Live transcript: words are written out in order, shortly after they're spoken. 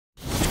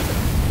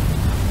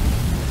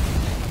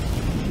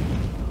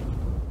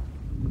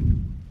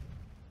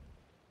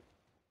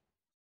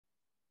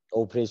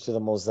All praise to the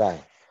Most High.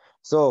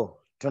 So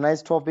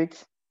tonight's topic,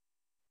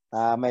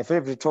 my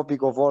favorite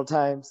topic of all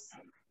times,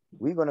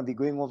 we're going to be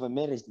going over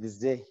marriage this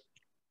day.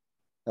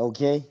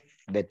 Okay,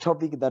 the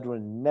topic that will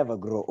never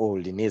grow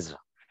old in Israel.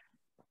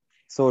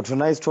 So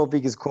tonight's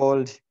topic is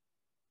called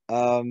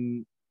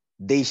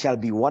they shall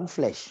be one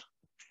flesh.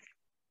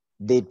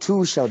 They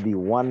two shall be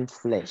one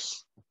flesh.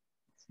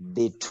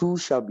 They two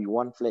shall be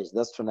one flesh.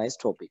 That's tonight's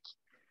topic.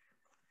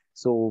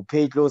 So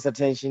pay close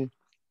attention.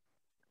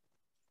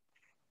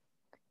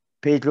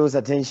 Pay close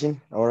attention.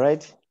 All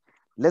right.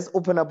 Let's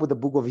open up with the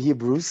book of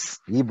Hebrews.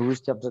 Hebrews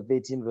chapter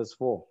 13 verse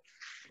 4.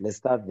 Let's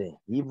start there.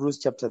 Hebrews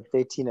chapter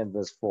 13 and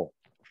verse 4.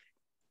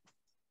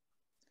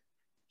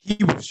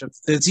 Hebrews chapter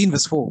 13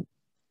 verse 4.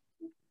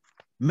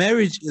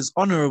 Marriage is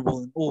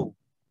honorable in all,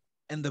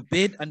 and the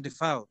bed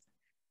undefiled.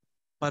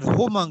 But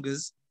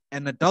whoremongers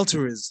and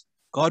adulterers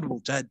God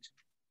will judge.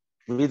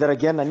 Read that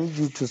again. I need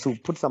you to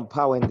put some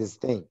power in this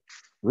thing.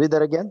 Read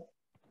that again.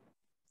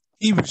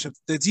 Hebrews chapter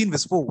 13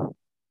 verse 4.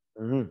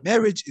 Mm-hmm.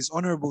 Marriage is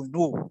honorable in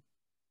all,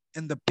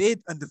 and the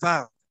bed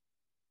undefiled.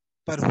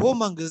 But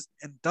whoremongers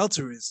and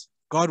adulterers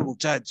God will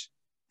judge.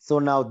 So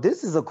now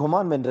this is a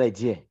commandment right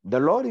here. The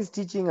Lord is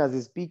teaching as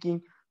he's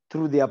speaking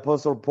through the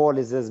Apostle Paul.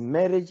 He says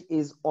marriage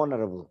is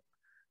honorable.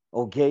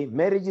 Okay,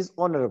 marriage is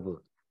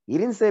honorable. He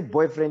didn't say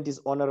boyfriend is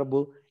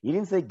honorable. He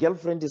didn't say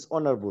girlfriend is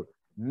honorable.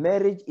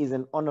 Marriage is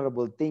an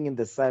honorable thing in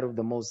the sight of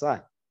the Most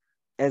High.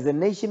 As a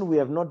nation, we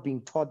have not been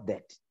taught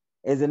that.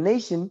 As a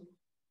nation,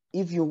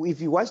 if you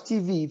watch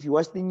TV, if you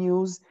watch the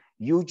news,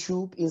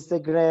 YouTube,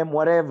 Instagram,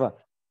 whatever,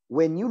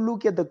 when you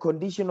look at the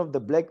condition of the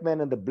black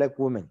man and the black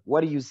woman, what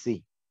do you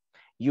see?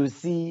 You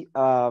see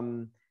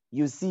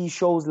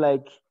shows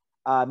like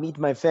Meet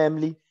My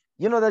Family.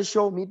 You know that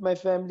show, Meet My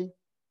Family?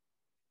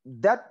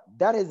 That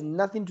has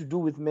nothing to do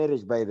with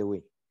marriage, by the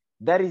way.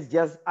 That is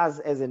just us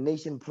as a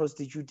nation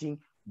prostituting,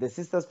 the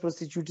sisters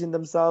prostituting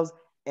themselves,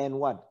 and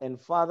what?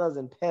 And fathers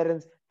and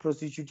parents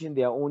prostituting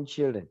their own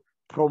children,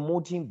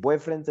 promoting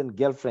boyfriends and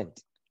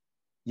girlfriends.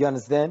 You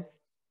understand?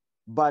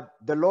 But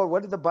the Lord,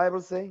 what did the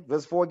Bible say?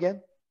 Verse 4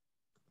 again.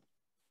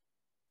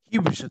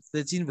 Hebrews chapter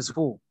 13 verse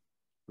 4.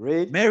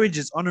 Read. Marriage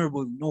is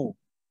honorable in all.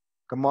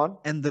 Come on.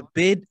 And the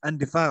bed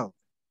undefiled.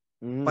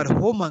 Mm-hmm. But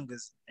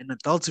whoremongers and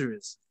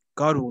adulterers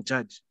God will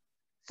judge.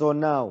 So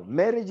now,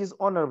 marriage is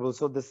honorable.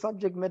 So the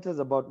subject matters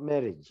about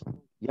marriage.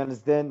 You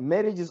understand?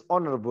 Marriage is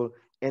honorable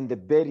and the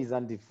bed is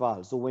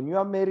undefiled. So when you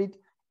are married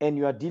and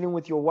you are dealing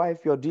with your wife,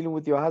 you are dealing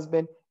with your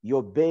husband,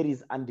 your bed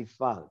is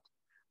undefiled.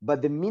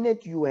 But the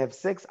minute you have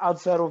sex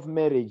outside of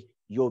marriage,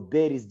 your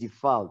bed is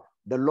defiled.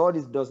 The Lord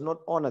does not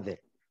honor that.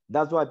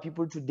 That's why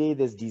people today,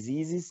 there's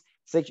diseases,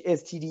 such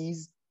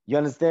STDs. You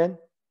understand?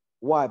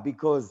 Why?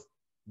 Because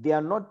they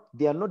are not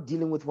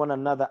dealing with one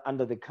another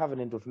under the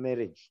covenant of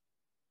marriage,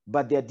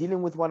 but they are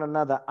dealing with one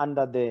another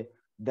under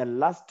the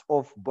lust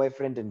of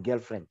boyfriend and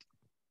girlfriend.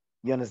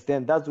 You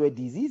understand? That's where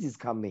diseases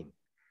come in.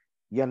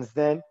 You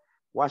understand?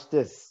 Watch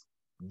this.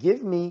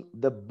 Give me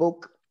the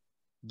book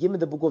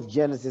of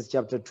Genesis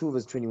chapter 2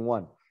 verse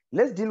 21.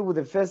 Let's deal with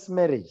the first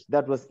marriage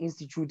that was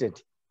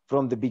instituted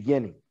from the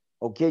beginning.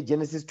 Okay,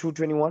 Genesis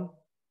 2:21.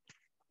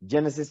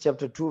 Genesis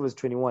chapter 2 verse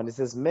 21. It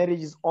says marriage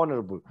is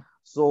honorable.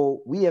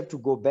 So we have to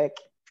go back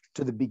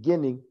to the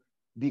beginning,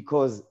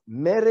 because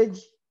marriage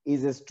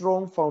is a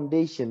strong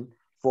foundation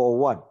for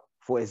what?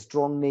 For a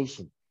strong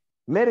nation.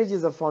 Marriage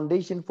is a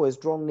foundation for a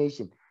strong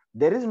nation.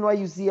 The reason why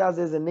you see us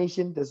as a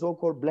nation, the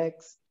so-called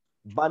blacks,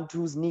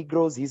 Bantus,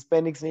 Negroes,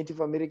 Hispanics, Native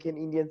American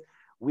Indians,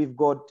 we've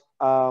got,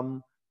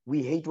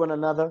 we hate one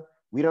another.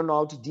 We don't know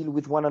how to deal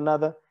with one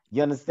another.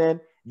 You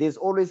understand? There's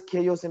always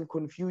chaos and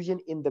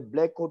confusion in the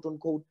black, quote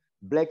unquote,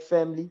 black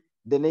family,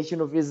 the nation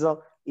of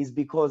Israel, is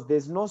because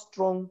there's no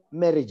strong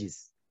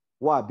marriages.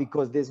 Why?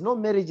 Because there's no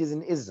marriages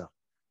in Israel.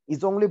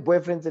 It's only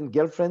boyfriends and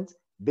girlfriends,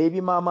 baby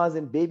mamas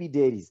and baby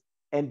daddies.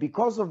 And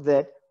because of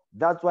that,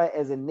 that's why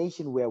as a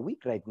nation we are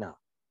weak right now.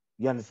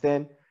 You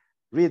understand?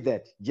 Read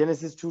that.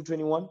 Genesis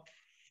 2:21.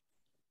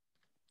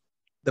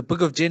 The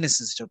book of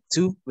Genesis chapter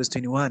 2 verse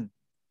 21.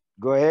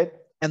 Go ahead.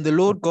 And the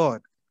Lord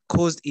God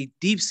caused a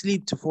deep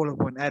sleep to fall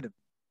upon Adam,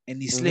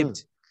 and he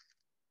slept.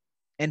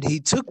 And he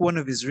took one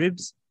of his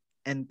ribs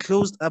and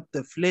closed up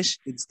the flesh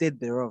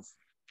instead thereof.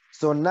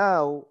 So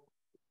now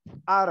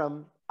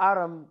Adam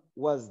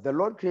was, the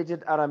Lord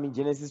created Adam in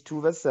Genesis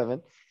 2 verse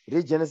 7.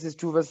 Read Genesis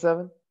 2 verse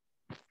 7.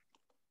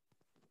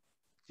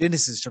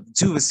 Genesis chapter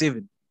 2 verse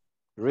 7.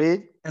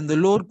 Read. And the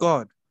Lord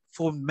God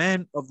formed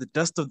man of the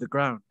dust of the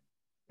ground,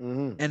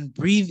 and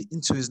breathed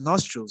into his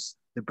nostrils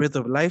the breath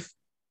of life,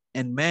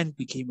 and man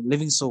became a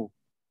living soul.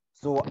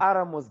 So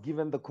Adam was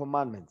given the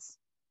commandments.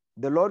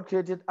 The Lord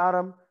created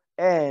Adam,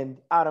 and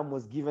Adam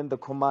was given the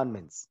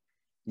commandments.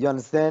 You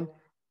understand?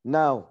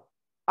 Now,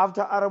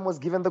 after Adam was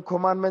given the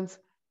commandments,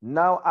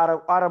 now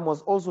Adam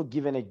was also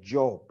given a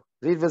job.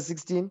 Read verse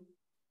 16.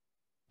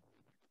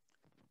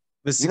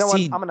 Verse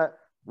 16. You know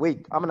what?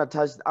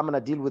 I'm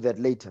gonna deal with that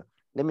later.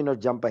 Let me not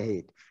jump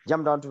ahead.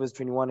 Jump down to verse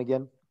 21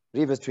 again.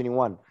 Read verse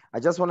 21. I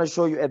just want to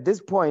show you at this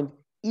point,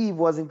 Eve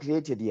wasn't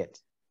created yet.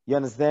 You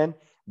understand?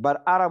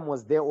 but Adam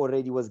was there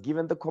already, was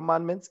given the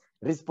commandments,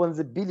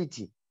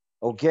 responsibility.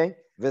 Okay,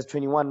 verse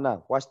 21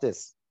 now. Watch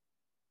this.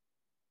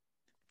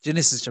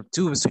 Genesis chapter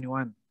 2, verse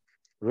 21.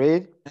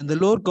 Read. And the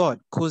Lord God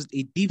caused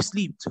a deep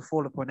sleep to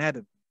fall upon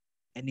Adam,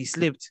 and he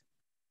slept.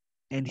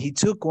 And he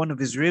took one of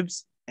his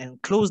ribs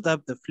and closed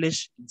up the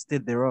flesh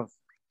instead thereof.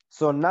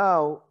 So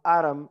now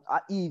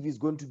Eve is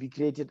going to be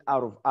created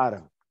out of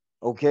Adam.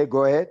 Okay,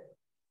 go ahead.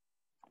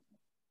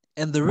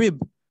 And the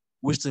rib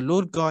which the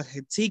Lord God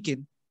had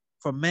taken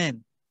from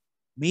man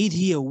made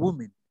he a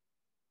woman,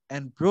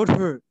 and brought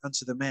her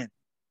unto the man.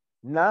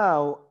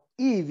 Now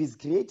Eve is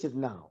created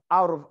now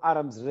out of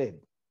Adam's rib.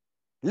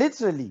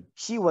 Literally,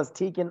 she was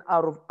taken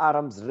out of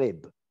Adam's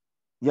rib.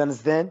 You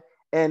understand?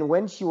 And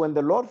when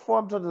the Lord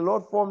formed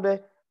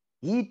her,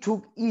 he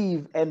took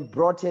Eve and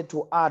brought her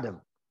to Adam.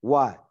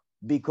 Why?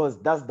 Because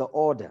that's the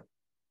order.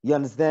 You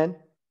understand?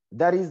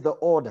 That is the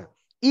order.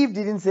 Eve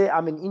didn't say,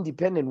 I'm an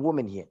independent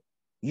woman here.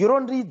 You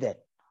don't read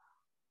that.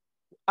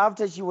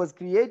 After she was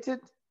created,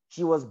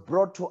 she was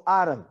brought to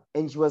Adam,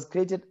 and she was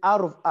created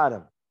out of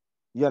Adam.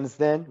 You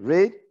understand?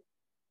 Read.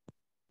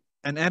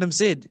 And Adam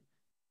said,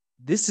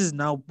 This is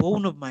now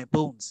bone of my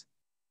bones,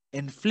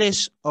 and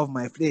flesh of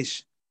my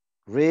flesh.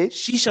 Read.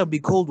 She shall be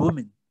called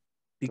woman,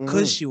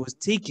 because she was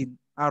taken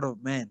out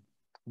of man.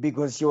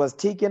 Because she was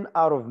taken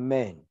out of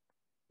man.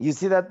 You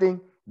see that thing?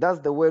 That's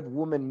the word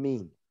woman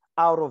mean.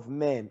 Out of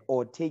man,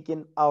 or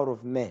taken out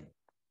of man.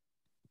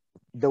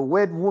 The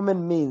word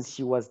woman means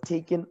she was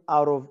taken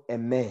out of a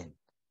man.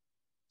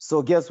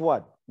 So guess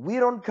what? We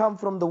don't come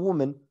from the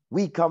woman.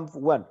 We come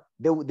from what?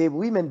 The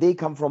women, they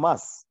come from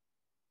us.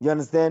 You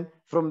understand?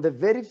 From the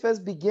very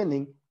first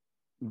beginning,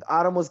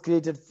 Adam was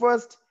created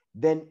first,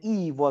 then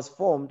Eve was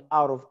formed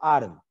out of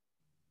Adam.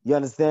 You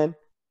understand?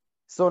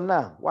 So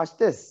now, watch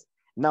this.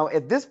 Now,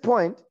 at this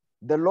point,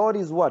 the Lord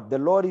is what? The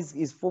Lord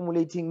is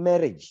formulating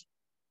marriage.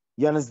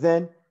 You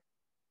understand?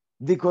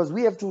 Because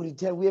we have to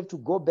return, we have to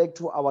go back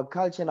to our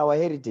culture and our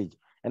heritage.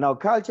 And our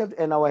culture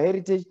and our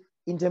heritage,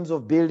 in terms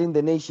of building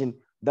the nation,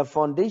 the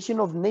foundation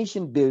of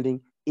nation building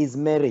is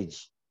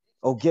marriage.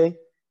 Okay?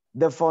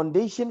 The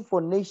foundation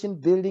for nation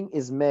building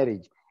is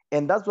marriage.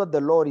 And that's what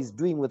the Lord is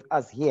doing with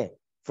us here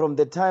from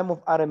the time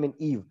of Adam and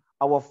Eve,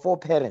 our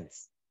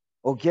foreparents.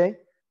 Okay?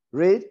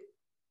 Read.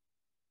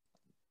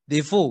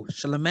 Therefore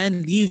shall a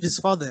man leave his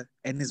father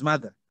and his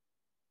mother,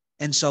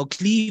 and shall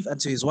cleave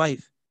unto his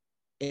wife,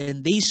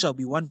 and they shall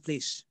be one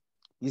flesh.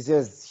 He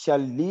says, shall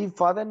leave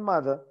father and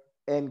mother,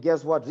 and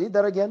guess what? Read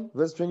that again,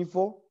 verse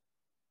 24.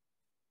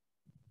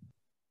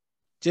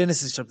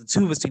 Genesis chapter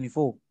 2, verse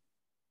 24.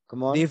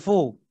 Come on.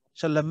 Therefore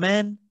shall a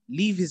man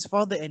leave his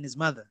father and his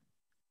mother,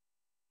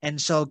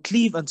 and shall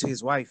cleave unto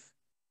his wife,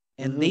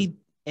 and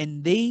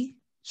they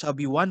shall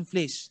be one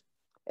flesh.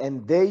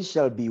 And they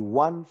shall be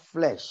one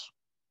flesh.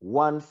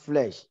 One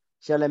flesh.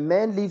 Shall a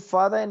man leave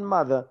father and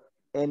mother,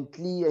 and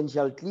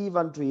shall cleave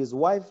unto his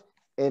wife,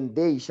 and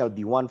they shall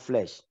be one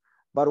flesh.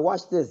 But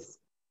watch this.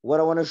 What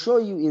I want to show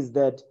you is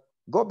that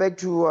go back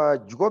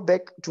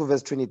to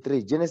verse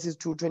 23. Genesis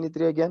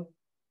 2:23 again.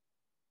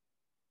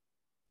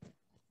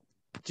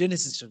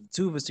 Genesis chapter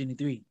 2, verse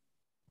 23.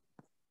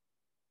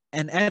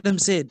 And Adam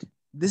said,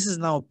 This is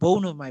now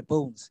bone of my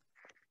bones,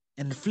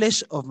 and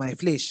flesh of my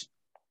flesh.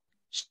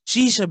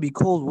 She shall be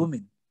called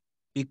woman,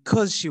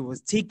 because she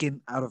was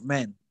taken out of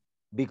man.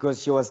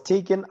 Because she was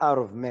taken out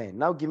of man.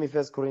 Now give me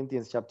 1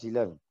 Corinthians chapter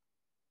 11.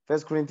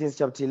 1 Corinthians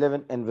chapter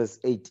 11 and verse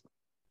 8.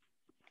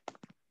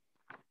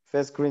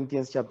 1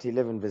 Corinthians chapter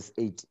 11 verse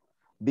 8.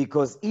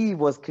 Because Eve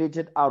was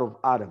created out of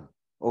Adam.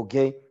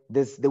 Okay?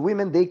 The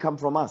women, they come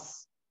from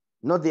us.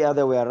 Not the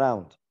other way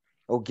around.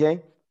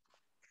 Okay?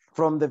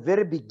 From the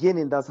very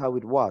beginning, that's how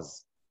it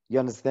was. You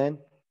understand?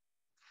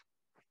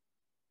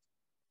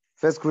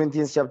 1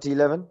 Corinthians chapter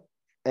 11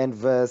 and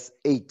verse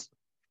 8.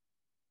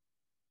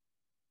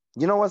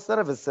 You know what? Start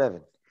at verse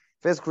 7.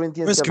 1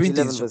 Corinthians chapter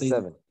 11 verse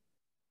 7.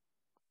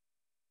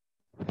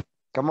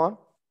 Come on.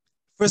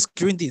 1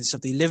 Corinthians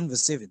chapter 11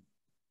 verse 7.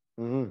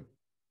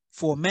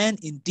 For man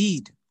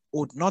indeed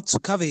ought not to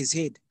cover his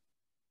head,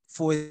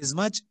 for as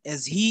much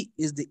as he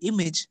is the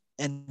image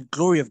and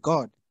glory of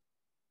God,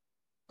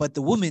 but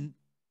the woman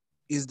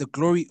is the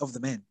glory of the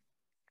man.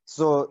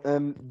 So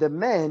the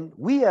man,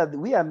 we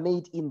are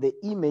made in the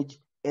image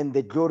and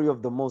the glory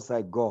of the Most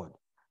High God.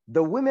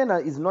 The woman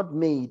is not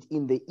made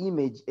in the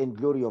image and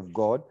glory of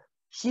God.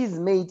 She's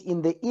made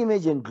in the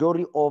image and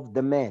glory of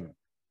the man.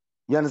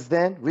 You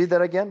understand? Read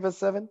that again, verse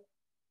 7.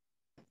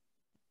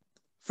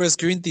 1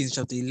 Corinthians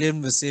chapter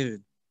 11 verse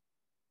 7.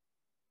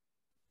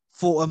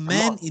 For a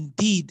man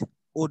indeed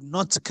ought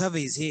not to cover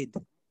his head,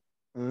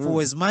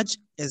 for as much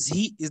as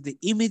he is the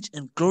image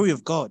and glory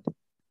of God,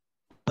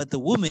 but the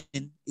woman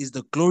is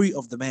the glory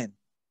of the man.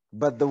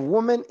 But the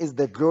woman is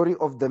the glory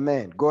of the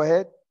man. Go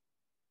ahead.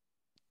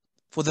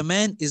 For the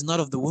man is not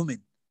of the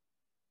woman,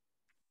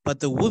 but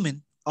the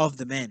woman of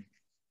the man.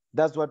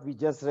 That's what we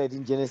just read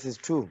in Genesis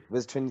 2,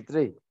 verse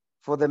 23.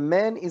 For the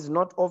man is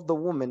not of the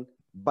woman,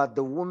 but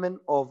the woman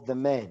of the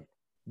man.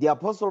 The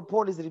Apostle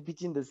Paul is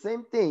repeating the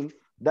same thing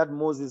that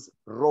Moses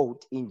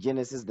wrote in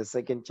Genesis, the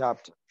 2nd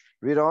chapter.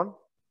 Read on.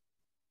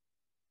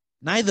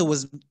 Neither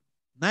was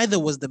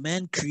the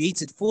man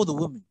created for the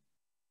woman,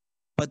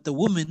 but the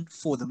woman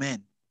for the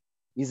man.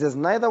 He says,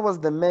 neither was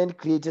the man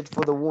created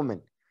for the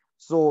woman.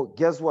 So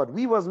guess what?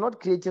 We was not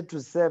created to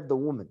serve the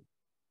woman.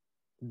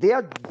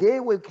 They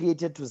were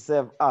created to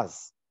serve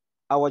us.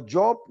 Our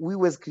job, we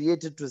was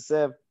created to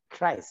serve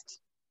Christ.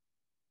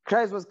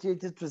 Christ was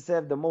created to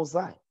serve the Most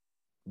High.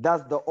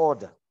 That's the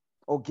order.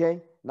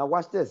 Okay? Now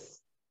watch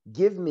this.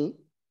 Give me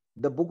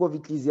the book of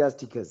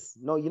Ecclesiasticus.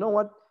 No, you know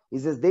what? It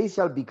says, they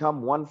shall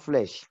become one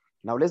flesh.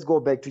 Now let's go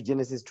back to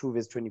Genesis 2,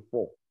 verse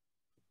 24.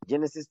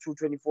 Genesis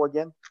 2:24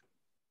 again.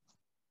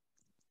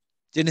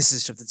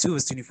 Genesis chapter 2,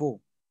 verse 24.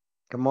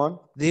 Come on.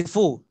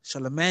 Therefore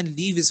shall a man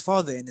leave his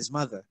father and his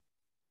mother,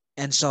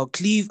 and shall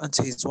cleave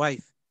unto his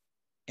wife,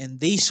 and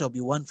they shall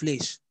be one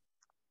flesh.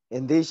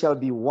 And they shall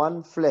be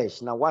one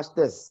flesh. Now watch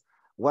this.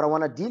 What I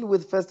want to deal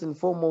with first and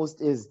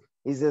foremost is,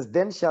 he says,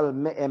 then shall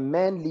a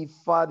man leave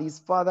his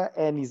father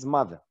and his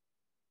mother,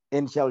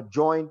 and shall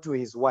join to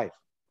his wife.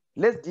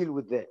 Let's deal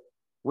with that.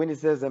 When it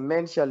says a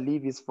man shall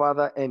leave his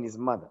father and his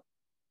mother.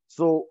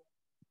 So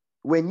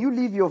when you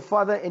leave your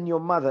father and your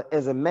mother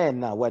as a man,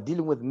 now we're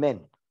dealing with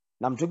men.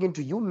 Now I'm talking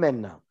to you men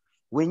now.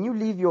 When you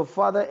leave your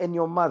father and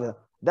your mother,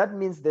 that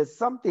means there's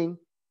something,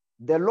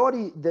 the Lord,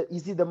 you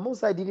see, the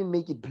Most High didn't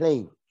make it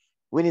plain.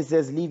 When it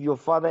says leave your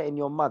father and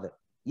your mother,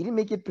 he didn't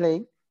make it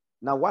plain.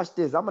 Now watch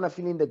this. I'm going to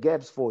fill in the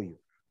gaps for you.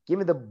 Give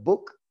me the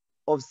book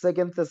of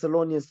 2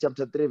 Thessalonians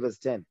chapter 3, verse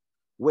 10.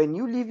 When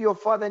you leave your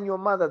father and your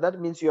mother, that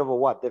means you have a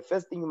what? The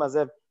first thing you must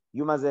have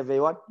a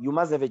what? You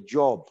must have a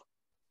job.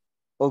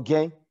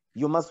 Okay?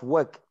 You must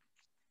work.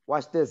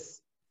 Watch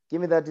this. Give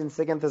me that in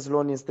 2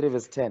 Thessalonians 3,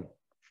 verse 10.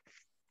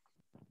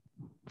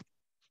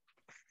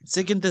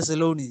 2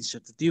 Thessalonians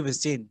chapter 3, verse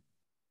 10.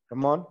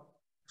 Come on.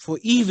 For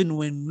even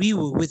when we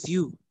were with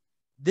you,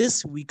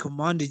 this we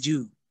commanded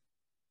you,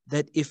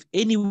 that if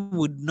any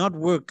would not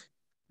work,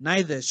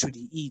 neither should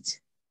he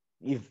eat.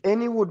 If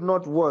any would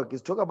not work,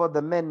 let's talk about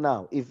the men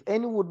now. If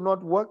any would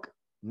not work,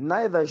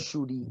 neither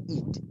should he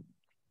eat.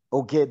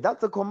 Okay,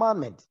 that's a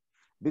commandment.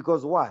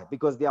 Because why?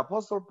 Because the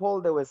Apostle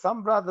Paul, there were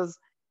some brothers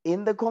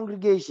in the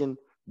congregation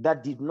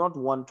that did not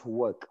want to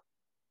work.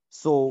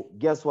 So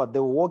guess what? They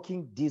were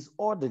walking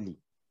disorderly.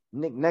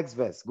 Next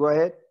verse. Go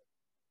ahead.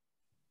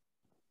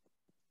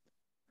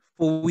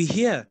 For we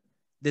hear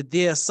that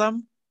there are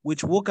some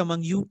which walk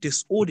among you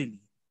disorderly,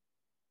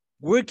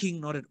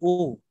 working not at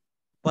all,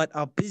 but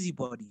are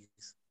busybodies.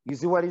 You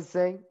see what he's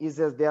saying? He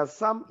says there are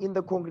some in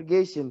the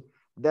congregation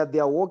that they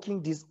are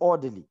walking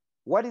disorderly.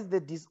 What is the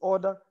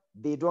disorder?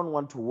 They don't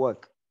want to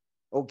work.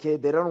 Okay,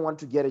 they don't want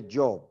to get a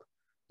job.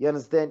 You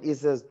understand? It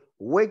says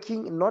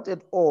working not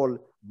at all,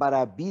 but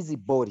are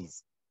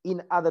busybodies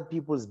in other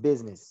people's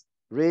business.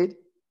 Read.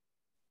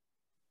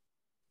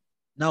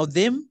 Now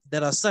them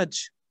that are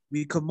such,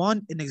 we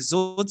command and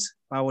exhort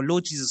by our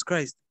Lord Jesus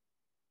Christ,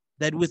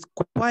 that with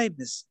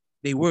quietness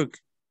they work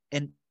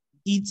and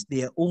eat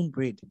their own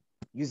bread.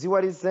 You see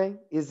what he's saying?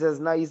 He says,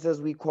 now he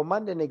says, we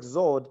command and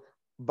exhort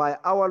by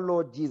our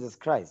Lord Jesus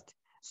Christ.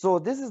 So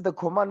this is the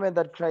commandment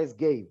that Christ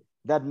gave,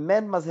 that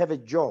men must have a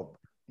job.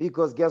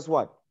 Because guess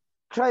what?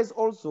 Christ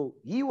also,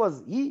 he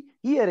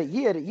had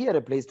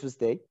a place to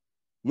stay.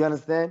 You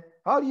understand?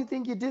 How do you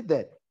think he did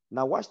that?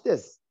 Now watch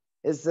this.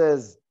 It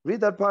says,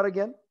 read that part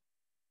again.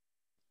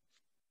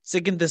 2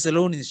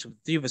 Thessalonians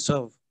 3, verse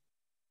 12.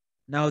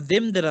 Now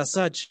them that are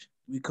such,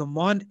 we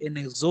command and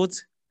exhort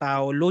by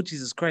our Lord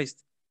Jesus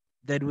Christ,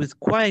 that with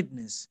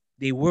quietness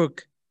they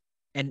work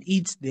and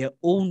eat their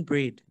own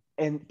bread.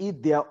 And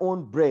eat their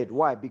own bread.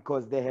 Why?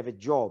 Because they have a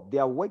job. They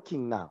are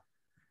working now.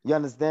 You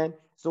understand?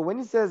 So when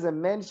he says a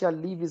man shall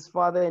leave his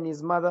father and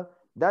his mother,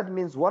 that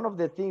means one of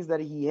the things that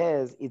he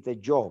has is a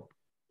job.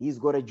 He's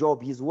got a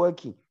job. He's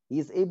working.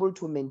 He's able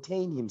to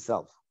maintain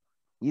himself.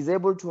 He's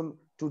able to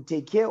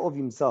take care of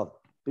himself.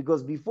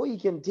 Because before he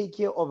can take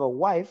care of a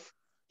wife,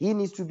 he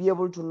needs to be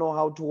able to know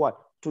how to what?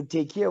 To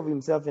take care of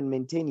himself and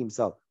maintain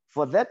himself.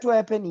 For that to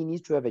happen, he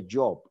needs to have a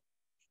job.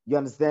 You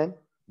understand?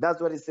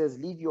 That's what it says,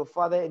 leave your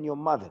father and your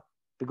mother.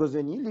 Because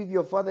when you leave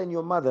your father and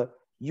your mother,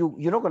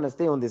 you're not going to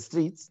stay on the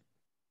streets.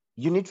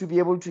 You need to be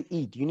able to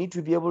eat. You need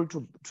to be able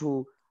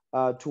to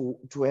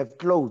have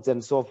clothes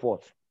and so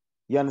forth.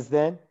 You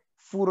understand?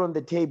 Food on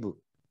the table,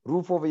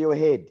 roof over your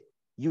head.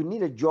 You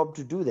need a job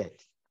to do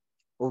that.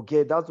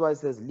 Okay, that's why it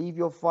says, leave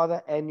your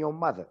father and your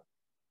mother.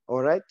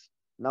 All right?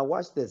 Now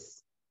watch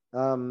this.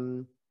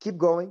 Keep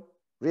going.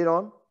 Read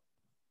on.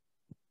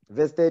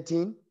 Verse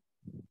 13.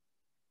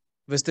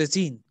 Verse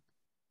 13.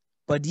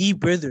 But ye,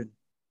 brethren,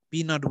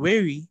 be not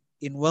weary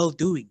in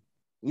well-doing.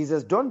 He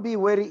says, don't be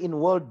weary in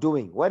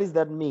well-doing. What does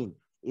that mean?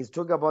 It's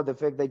talking about the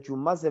fact that you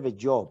must have a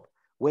job.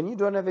 When you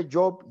don't have a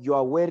job, you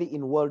are weary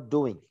in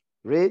well-doing.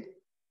 Read.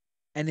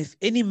 And if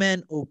any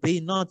man obey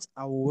not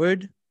our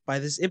word by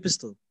this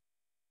epistle,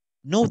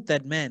 note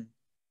that man,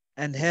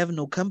 and have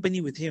no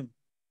company with him,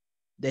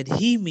 that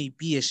he may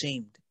be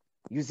ashamed.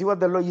 You see what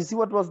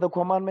was the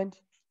commandment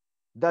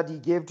that he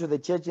gave to the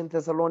church in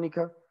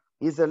Thessalonica?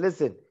 He said,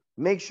 listen,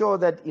 make sure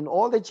that in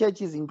all the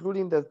churches,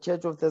 including the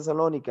church of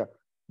Thessalonica,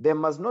 there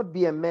must not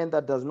be a man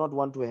that does not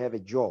want to have a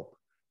job,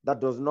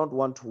 that does not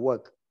want to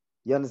work.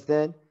 You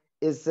understand?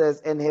 It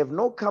says, and have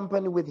no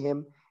company with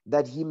him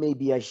that he may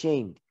be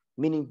ashamed.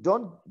 Meaning,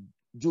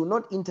 do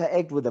not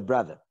interact with a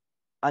brother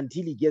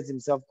until he gets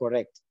himself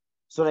correct,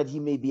 so that he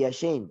may be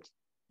ashamed.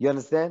 You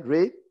understand?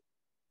 Read.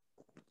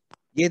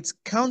 Yet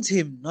count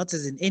him not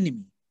as an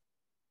enemy,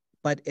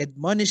 but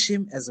admonish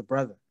him as a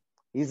brother.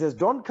 He says,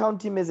 don't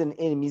count him as an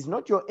enemy. He's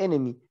not your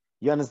enemy.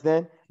 You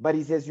understand? But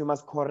he says you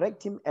must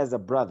correct him as a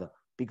brother,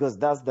 because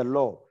that's the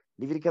law.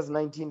 Leviticus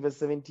 19 verse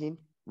 17.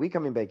 We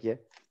coming back here.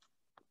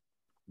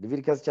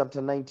 Leviticus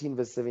chapter 19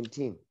 verse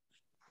 17.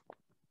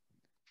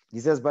 He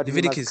says, but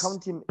Leviticus.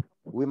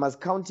 we must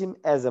count him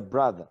as a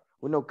brother.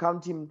 We know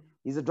count him.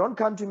 He said, don't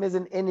count him as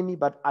an enemy,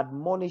 but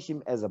admonish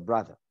him as a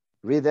brother.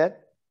 Read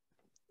that.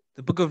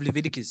 The book of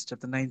Leviticus,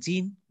 chapter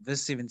 19,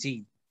 verse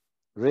 17.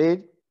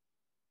 Read.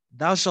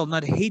 Thou shalt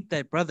not hate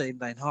thy brother in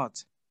thine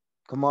heart.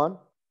 Come on.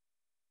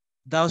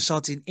 Thou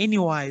shalt in any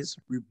wise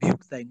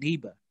rebuke thy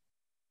neighbor,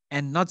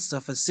 and not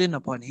suffer sin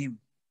upon him.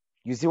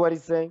 You see what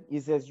he's saying? He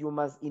says you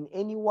must in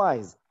any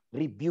wise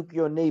rebuke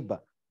your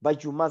neighbor,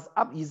 but you must,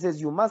 he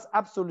says you must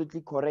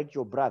absolutely correct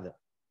your brother.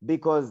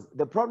 Because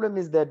the problem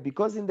is that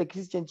because in the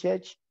Christian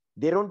church,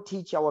 they don't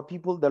teach our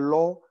people the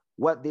law,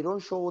 they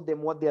don't show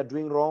them what they are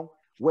doing wrong.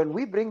 When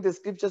we bring the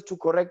scriptures to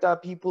correct our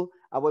people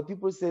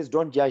says,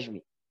 don't judge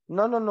me.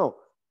 No, no, no.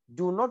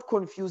 Do not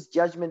confuse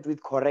judgment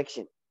with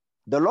correction.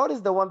 The Lord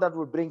is the one that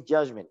will bring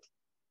judgment.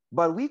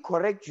 But we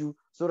correct you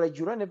so that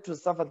you don't have to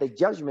suffer the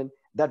judgment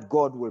that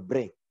God will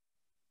bring.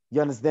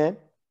 You understand?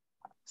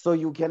 So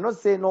you cannot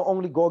say, no,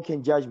 only God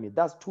can judge me.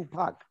 That's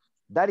Tupac.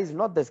 That is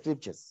not the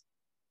scriptures.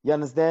 You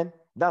understand?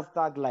 That's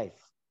Thug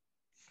Life.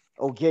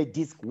 Okay,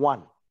 disc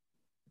 1.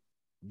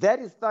 That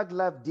is Thug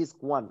Life, disc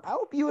 1. I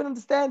hope you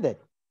understand that.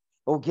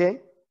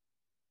 Okay?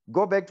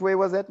 Go back to where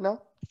was that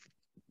now?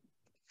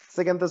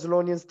 2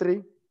 Thessalonians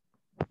 3.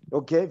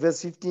 Okay,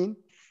 verse 15.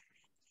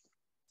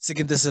 2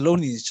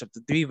 Thessalonians chapter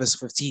 3, verse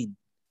 15.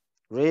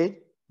 Read.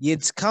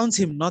 Yet count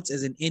him not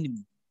as an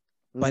enemy,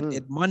 but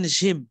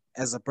admonish him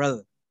as a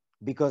brother.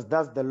 Because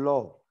that's the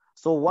law.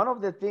 So one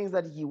of the things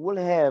that he will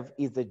have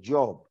is a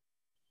job.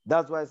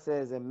 That's why it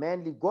says a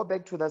manly. Go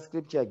back to that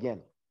scripture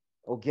again.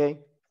 Okay?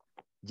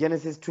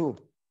 Genesis 2,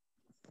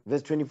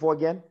 verse 24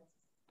 again.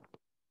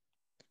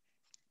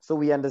 So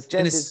we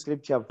understand this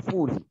scripture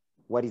fully,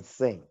 what it's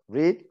saying.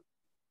 Read.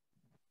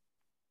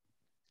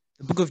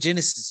 The book of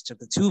Genesis,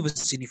 chapter 2,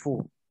 verse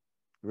 24.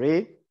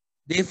 Read.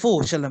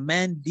 Therefore shall a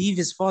man leave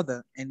his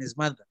father and his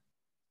mother,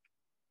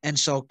 and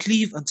shall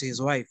cleave unto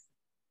his wife.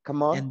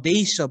 Come on. And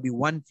they shall be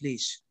one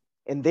flesh.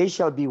 And they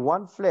shall be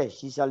one flesh.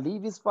 He shall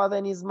leave his father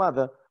and his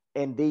mother,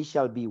 and they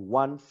shall be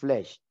one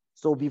flesh.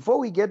 So before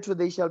we get to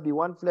they shall be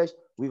one flesh,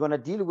 we're going to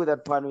deal with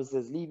that part where it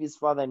says leave his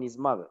father and his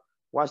mother.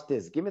 Watch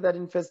this. Give me that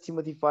in 1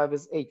 Timothy 5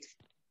 verse 8.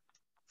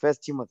 1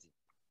 Timothy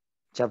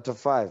chapter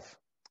 5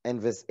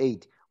 and verse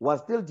 8. We're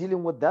still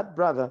dealing with that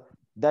brother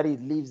that he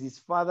leaves his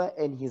father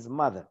and his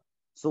mother.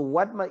 So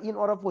in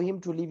order for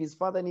him to leave his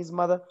father and his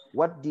mother,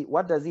 what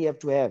does he have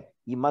to have?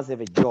 He must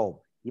have a job.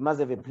 He must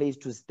have a place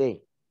to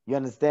stay. You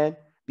understand?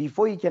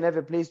 Before he can have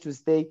a place to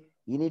stay,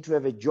 he needs to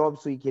have a job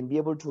so he can be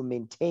able to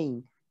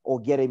maintain or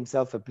get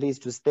himself a place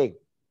to stay.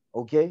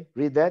 Okay?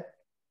 Read that.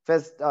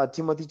 1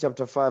 Timothy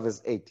chapter 5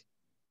 verse 8.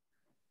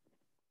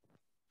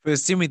 1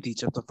 Timothy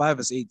chapter 5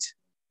 verse 8.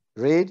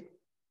 Read.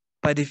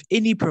 But if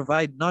any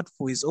provide not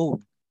for his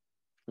own,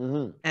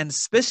 and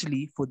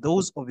especially for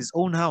those of his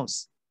own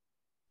house,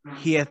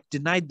 he hath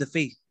denied the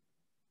faith,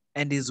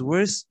 and is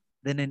worse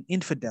than an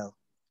infidel.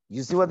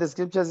 You see what the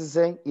scriptures is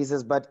saying? He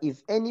says, but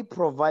if any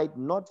provide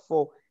not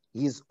for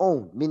his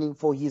own, meaning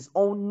for his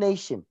own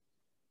nation,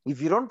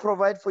 if you don't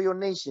provide for your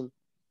nation,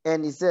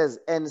 and he says,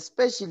 and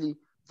especially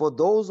for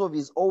those of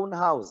his own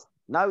house,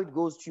 now it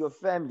goes to your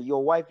family,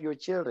 your wife, your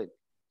children.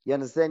 You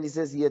understand? He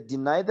says he had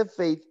denied the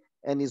faith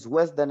and is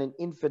worse than an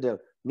infidel,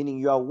 meaning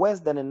you are worse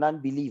than a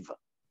non-believer.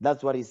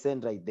 That's what he's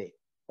saying right there.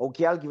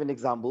 Okay, I'll give an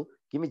example.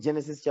 Give me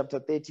Genesis chapter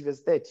 30,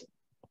 verse 30.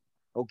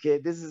 Okay,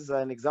 this is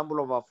an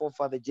example of our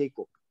forefather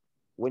Jacob.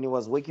 When he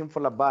was working for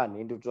Laban,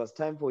 and it was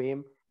time for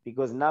him,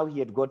 because now he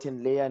had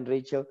gotten Leah and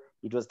Rachel,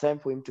 it was time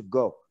for him to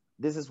go.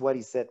 This is what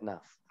he said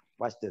now.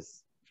 Watch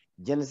this.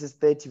 Genesis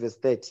 30, verse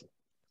 30.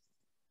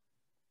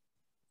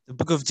 The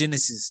book of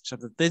Genesis,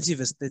 chapter 30,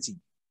 verse 30.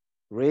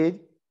 Read.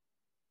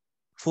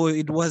 For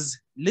it was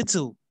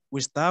little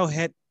which thou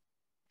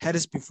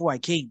hadst before I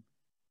came,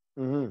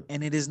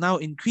 and it is now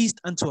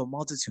increased unto a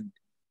multitude.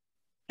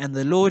 And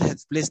the Lord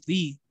hath blessed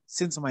thee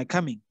since my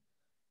coming.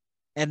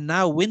 And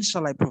now when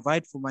shall I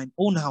provide for mine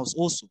own house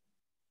also?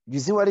 You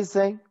see what he's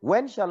saying?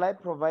 When shall I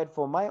provide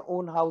for my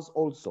own house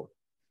also?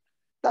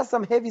 That's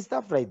some heavy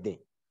stuff right there.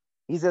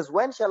 He says,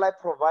 when shall I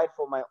provide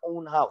for my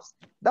own house?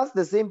 That's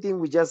the same thing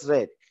we just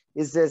read.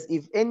 It says,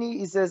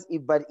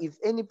 but if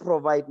any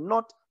provide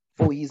not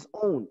for his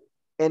own,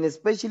 and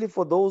especially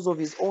for those of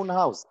his own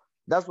house.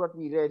 That's what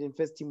we read in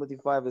 1 Timothy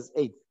 5 verse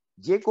 8.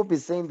 Jacob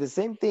is saying the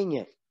same thing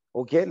here.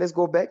 Okay, let's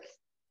go back.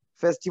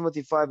 1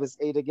 Timothy 5 verse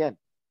 8 again.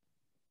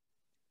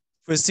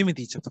 1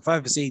 Timothy chapter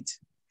 5 verse 8.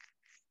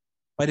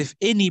 But if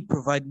any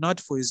provide not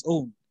for his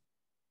own,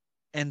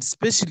 and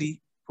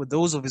especially for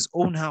those of his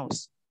own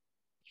house,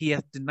 he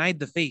hath denied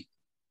the faith,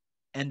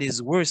 and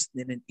is worse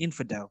than an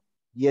infidel.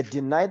 He had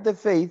denied the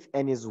faith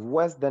and is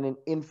worse than an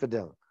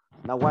infidel.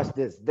 Now watch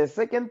this. The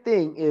second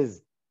thing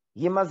is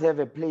he must have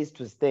a place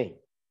to stay.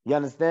 You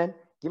understand?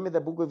 Give me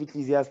the book of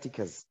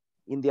Ecclesiasticus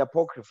in the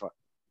Apocrypha.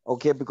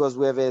 Okay, because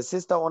we have a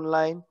sister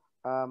online.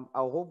 I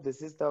hope the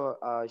sister,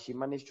 she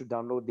managed to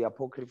download the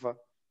Apocrypha,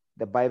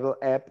 the Bible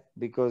app,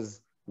 because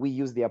we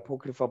use the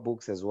Apocrypha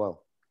books as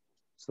well.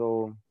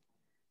 So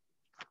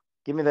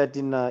give me that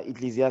in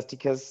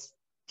Ecclesiasticus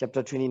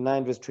chapter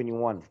 29, verse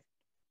 21.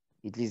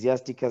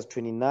 Ecclesiasticus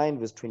 29,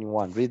 verse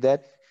 21. Read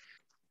that.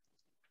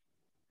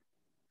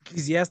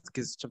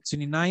 Ecclesiasticus chapter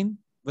 29,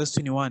 verse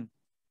 21.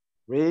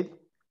 Read.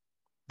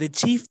 The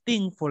chief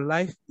thing for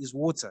life is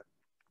water.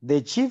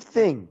 The chief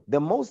thing, the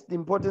most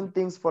important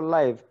things for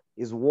life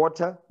is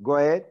water. Go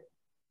ahead.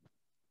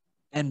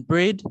 And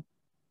bread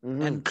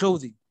and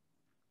clothing.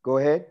 Go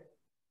ahead.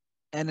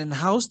 And an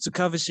house to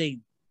cover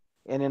shame.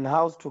 And an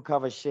house to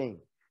cover shame.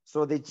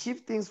 So the chief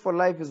things for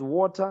life is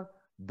water,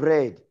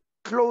 bread,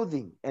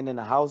 clothing, and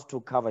a house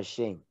to cover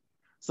shame.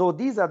 So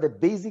these are the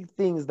basic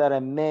things that a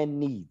man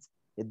needs,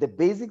 the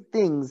basic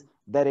things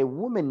that a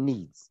woman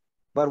needs.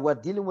 But we're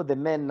dealing with the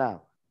man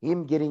now,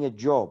 him getting a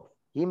job,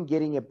 him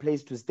getting a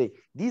place to stay.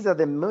 These are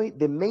the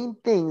main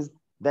things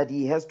that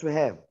he has to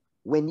have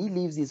when he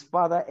leaves his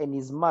father and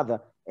his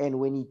mother and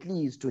when he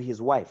cleaves to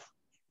his wife.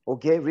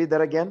 Okay, read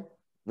that again.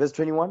 Verse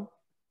 21.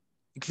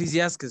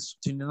 Ecclesiasticus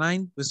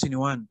 29, verse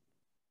 21.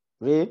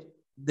 Read.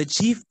 The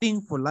chief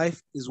thing for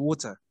life is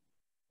water,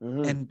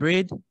 and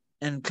bread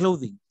and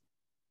clothing,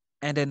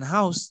 and an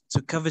house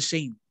to cover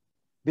shame.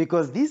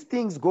 Because these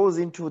things goes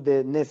into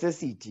the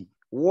necessity.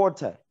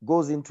 Water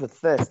goes into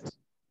thirst.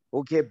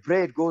 Okay,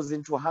 bread goes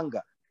into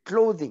hunger.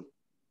 Clothing,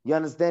 you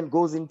understand,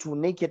 goes into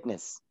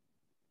nakedness.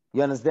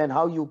 You understand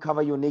how you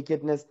cover your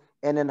nakedness,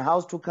 and a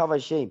house to cover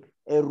shame,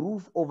 a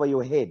roof over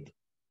your head.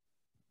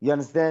 You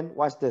understand?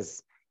 Watch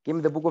this. Give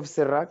me the book of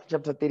Sirach,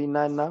 chapter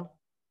 39 now.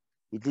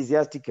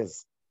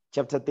 Ecclesiasticus,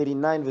 chapter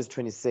 39, verse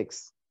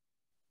 26.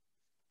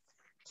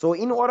 So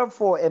in order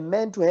for a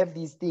man to have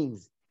these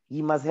things,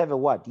 he must have a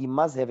what? He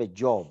must have a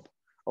job.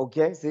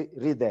 Okay, see,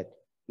 read that.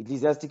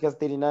 Ecclesiasticus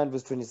 39,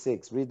 verse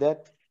 26. Read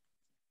that.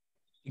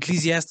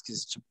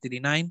 Ecclesiasticus chapter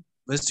 39,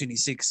 verse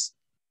 26.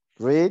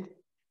 Read.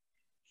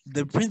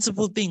 The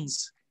principal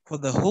things for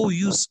the whole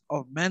use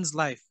of man's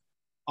life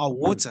are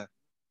water,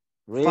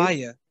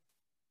 fire,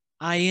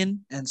 iron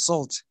and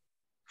salt,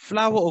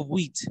 flour of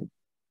wheat,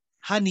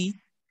 honey,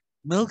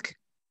 milk,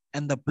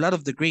 and the blood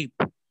of the grape,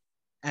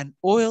 and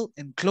oil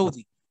and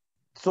clothing.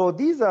 So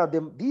these are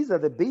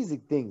the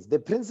basic things. The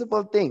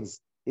principal things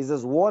is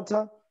as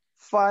water,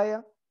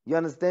 fire, you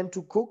understand,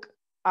 to cook,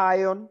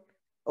 iron,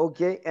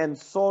 okay, and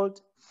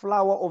salt,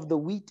 flour of the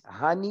wheat,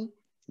 honey,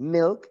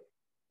 milk,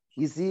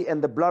 you see,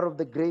 and the blood of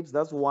the grapes,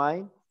 that's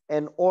wine,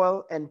 and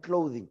oil and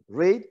clothing.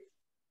 Read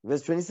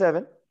verse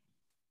 27.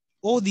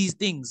 All these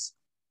things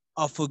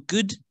are for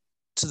good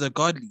to the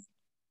godly,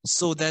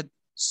 so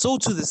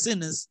to the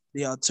sinners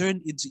they are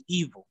turned into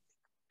evil.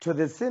 To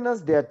the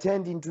sinners, they are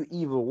turned into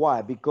evil.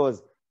 Why?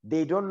 Because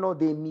they don't know,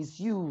 they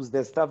misuse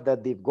the stuff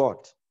that they've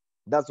got.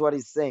 That's what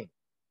he's saying.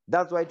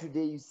 That's why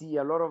today you see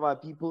a lot of our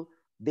people,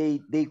 they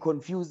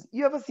confuse.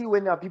 You ever see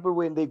when our people,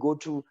 when they go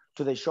to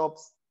the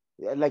shops,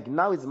 like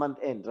now it's month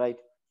end, right?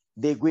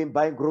 They go and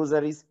buy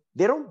groceries.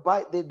 They don't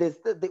buy,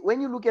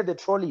 when you look at the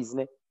trolleys,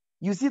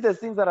 you see the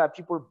things that our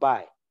people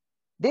buy.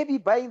 They be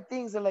buying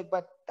things and like,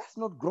 but that's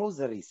not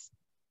groceries.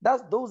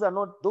 Those are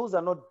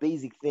not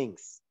basic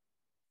things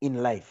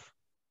in life.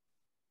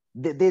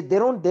 They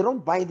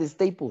don't buy the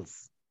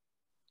staples.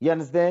 You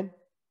understand?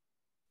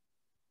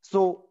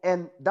 So,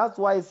 and that's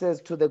why it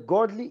says to the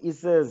godly, it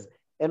says,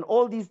 and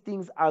all these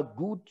things are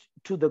good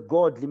to the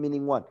godly,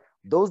 meaning what?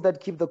 Those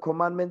that keep the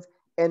commandments,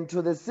 and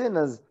to the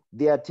sinners,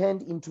 they are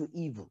turned into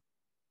evil.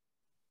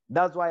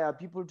 That's why our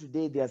people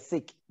today, they are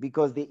sick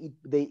because they eat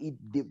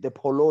the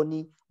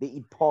polony, they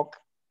eat pork.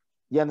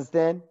 You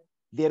understand?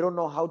 They don't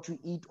know how to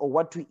eat or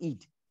what to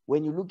eat.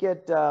 When you look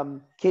at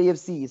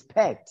KFC, it's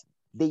packed.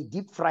 They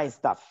deep fry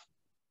stuff.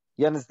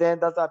 You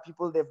understand? That's our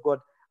people, they've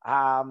got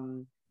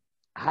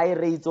high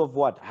rates of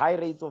what? High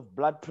rates of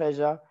blood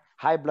pressure,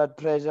 high blood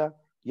pressure.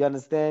 You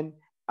understand?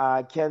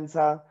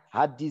 Cancer,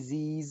 heart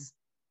disease.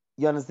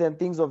 You understand?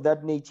 Things of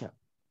that nature.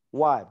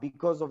 Why?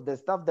 Because of the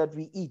stuff that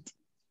we eat.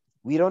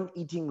 We don't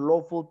eating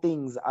lawful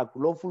things,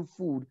 lawful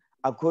food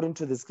according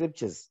to the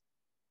scriptures.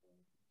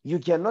 You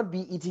cannot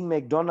be eating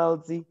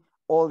McDonald's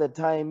all the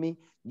time.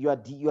 You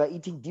are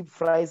eating deep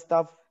fried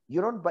stuff. You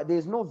don't. But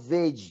there's no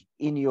veg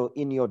in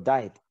your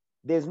diet.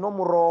 There's no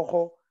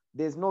morojo.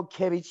 There's no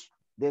cabbage.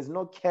 There's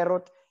no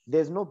carrot.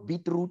 There's no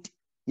beetroot.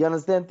 You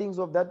understand? Things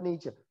of that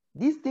nature.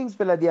 These things,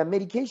 fella, they are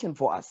medication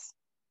for us.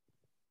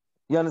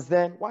 You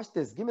understand? Watch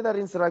this. Give me that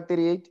in Sirach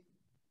 38.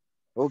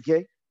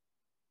 Okay.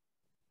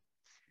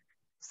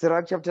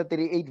 Sirach chapter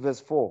 38, verse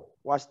 4.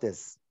 Watch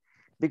this.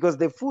 Because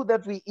the food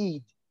that we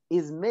eat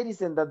is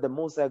medicine that the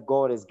Most High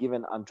God has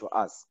given unto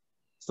us.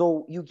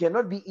 So you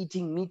cannot be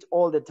eating meat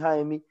all the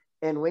time,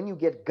 and when you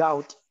get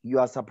gout, you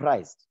are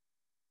surprised.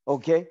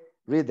 Okay,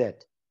 read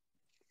that.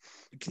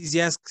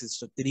 Ecclesiastes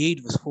chapter 38,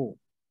 verse 4.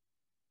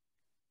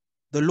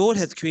 The Lord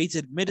hath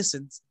created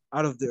medicines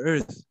out of the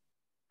earth,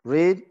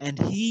 Read. and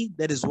he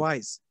that is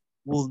wise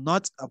will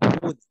not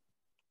abhor them.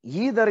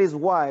 He that is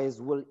wise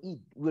will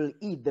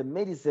eat the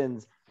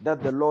medicines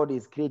that the Lord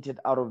is created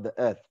out of the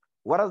earth.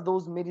 What are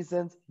those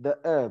medicines? The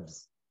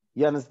herbs.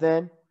 You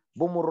understand?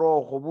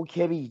 Bumurogo,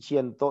 bukebichi,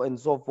 and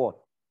so forth.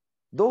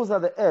 Those are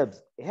the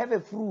herbs. Have a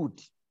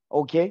fruit,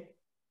 okay?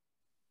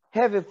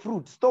 Have a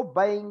fruit. Stop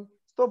going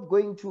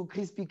to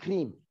Krispy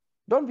Kreme.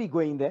 Don't be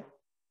going there.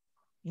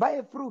 Buy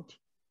a fruit.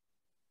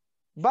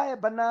 Buy a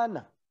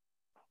banana.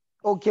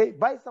 Okay?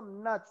 Buy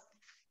some nuts.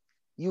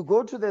 You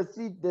go to the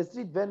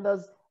street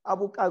vendors,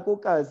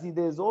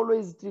 there's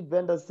always street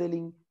vendors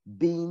selling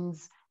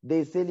beans,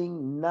 they're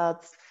selling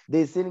nuts,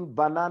 they're selling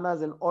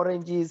bananas and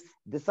oranges,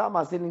 some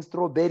are selling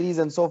strawberries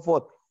and so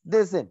forth.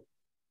 Listen,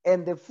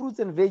 and the fruits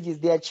and veggies,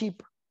 they are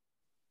cheap.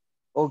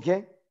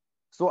 Okay?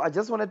 So I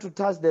just wanted to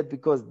touch that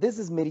because this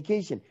is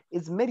medication.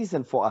 It's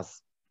medicine for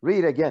us.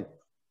 Read again.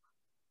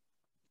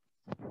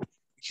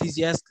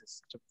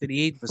 Ecclesiastes chapter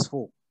 38, verse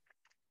 4.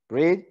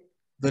 Read.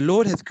 The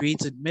Lord hath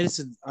created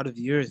medicines out of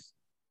the earth,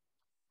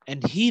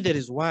 and he that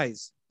is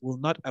wise will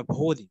not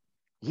abhor them.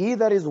 He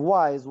that is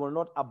wise will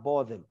not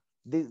abhor them.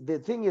 The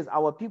thing is,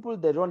 our people,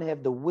 they don't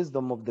have the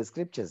wisdom of the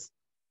scriptures.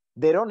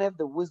 They don't have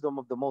the wisdom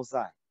of the Most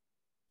High.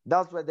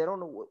 That's why they don't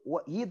know.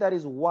 He that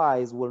is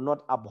wise will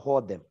not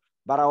abhor them.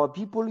 But our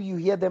people, you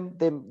hear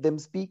them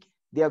speak,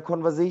 their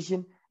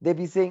conversation, they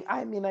be saying,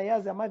 I mean, I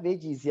am a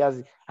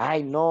veggies.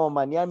 I know,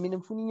 man.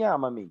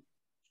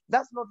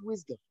 That's not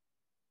wisdom.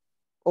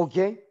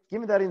 Okay?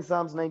 Give me that in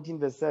Psalms 19,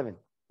 verse 7.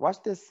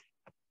 Watch this.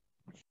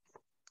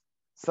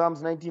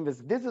 Psalms 19,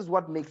 verse. This is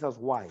what makes us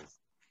wise.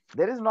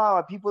 There is no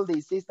our people,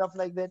 they say stuff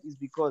like that is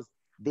because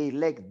they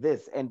lack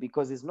this and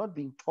because it's not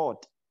being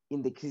taught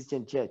in the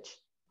Christian church.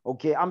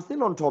 Okay, I'm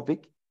still on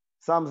topic.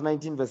 Psalms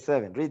 19, verse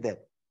 7. Read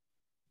that.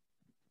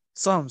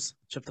 Psalms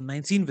chapter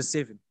 19, verse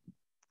 7.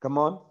 Come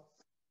on.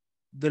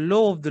 The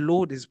law of the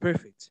Lord is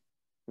perfect,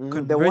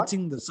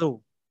 converting the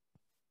soul.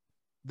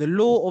 The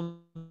law of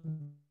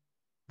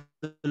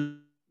the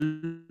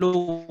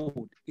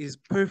Lord is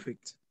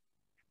perfect,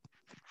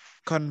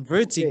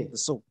 converting the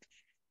soul.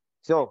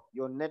 So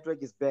your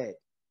network is bad.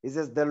 It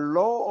says the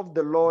law of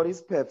the Lord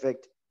is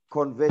perfect,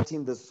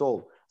 converting the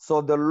soul.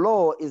 So the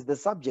law is the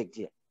subject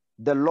here.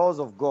 The laws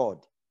of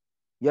God.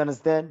 You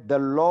understand? The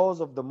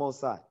laws of the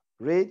Most High.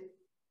 Read.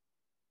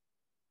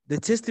 The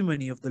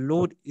testimony of the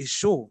Lord is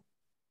sure,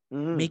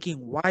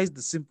 making wise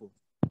the simple.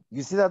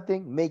 You see that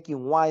thing?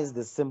 Making wise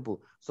the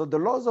simple. So the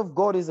laws of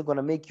God is going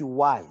to make you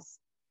wise.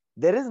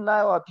 The reason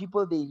now our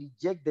people, they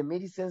reject the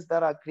medicines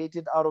that are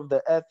created out of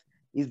the earth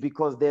is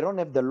because they don't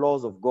have the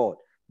laws of God.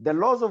 The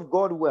laws of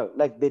God were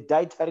like the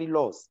dietary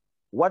laws.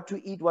 What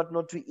to eat, what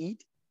not to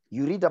eat.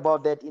 You read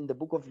about that in the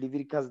book of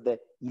Leviticus, the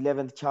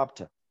 11th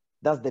chapter.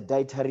 That's the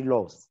dietary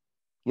laws.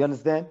 You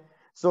understand?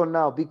 So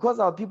now, because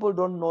our people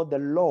don't know the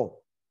law,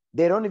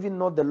 they don't even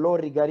know the law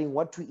regarding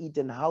what to eat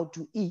and how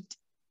to eat.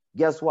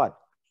 Guess what?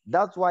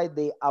 That's why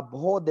they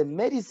abhor the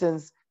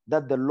medicines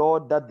that the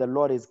Lord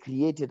has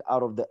created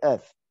out of the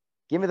earth.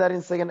 Give me that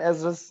in 2nd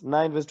Ezra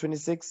 9, verse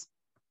 26.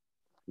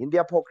 In the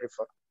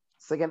Apocrypha,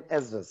 2nd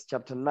Ezra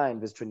chapter 9,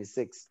 verse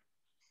 26.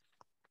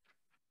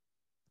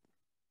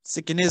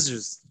 2nd Ezra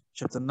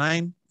chapter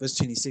 9, verse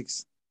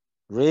 26.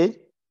 Read.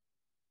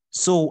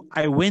 So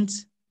I went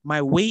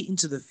my way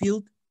into the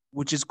field,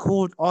 which is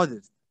called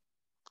Adath.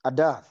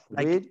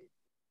 Read.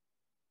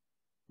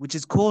 Which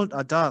is called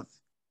Adath,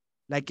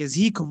 like as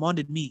he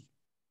commanded me.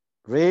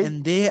 Read.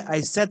 And there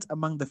I sat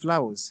among the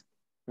flowers,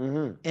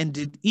 and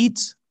did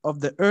eat of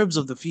the herbs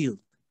of the field,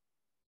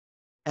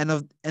 and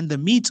the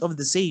meat of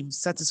the same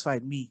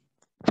satisfied me.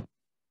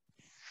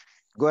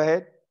 Go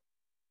ahead.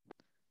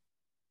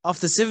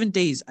 After 7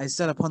 days I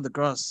sat upon the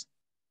grass,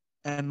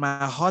 and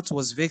my heart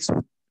was vexed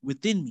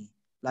within me,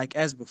 like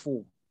as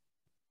before.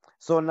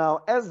 So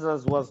now Ezra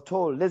was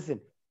told, listen,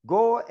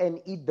 go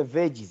and eat the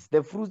veggies,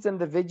 the fruits and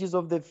the veggies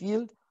of the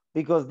field,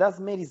 because that's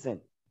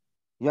medicine.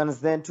 You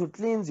understand? To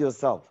cleanse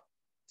yourself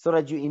so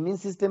that your immune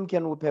system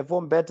can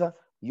perform better,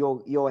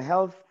 your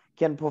health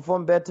can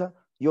perform better,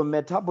 your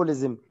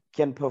metabolism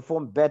can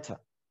perform better.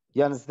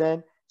 You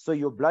understand? So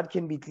your blood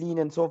can be clean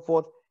and so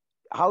forth.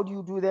 How do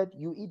you do that?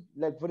 You eat,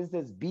 like for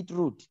instance,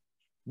 beetroot.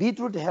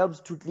 Beetroot helps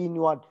to clean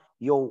your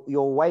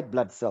white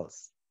blood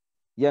cells.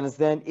 You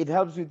understand? It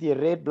helps with your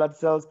red blood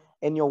cells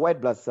and your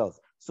white blood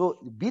cells. So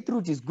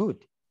beetroot is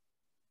good.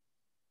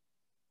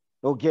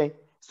 Okay?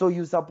 So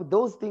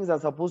those things are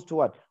supposed to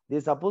what?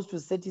 They're supposed to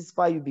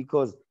satisfy you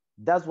because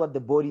that's what the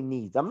body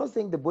needs. I'm not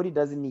saying the body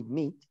doesn't need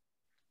meat,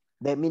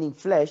 that meaning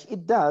flesh.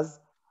 It does,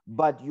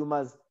 but you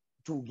must,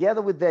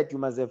 together with that, you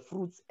must have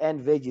fruits and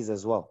veggies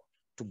as well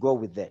to go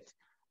with that.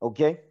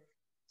 Okay?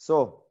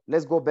 So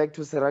let's go back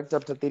to Sirach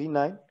chapter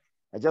 39.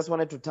 I just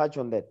wanted to touch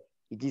on that.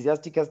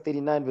 Ecclesiastes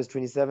 39, verse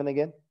 27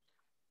 again.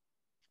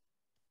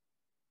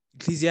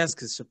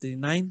 Ecclesiastes chapter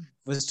 9,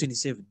 verse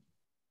 27.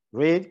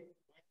 Read.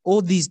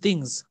 All these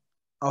things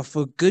are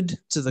for good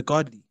to the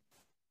godly.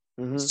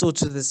 Mhm. So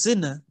to the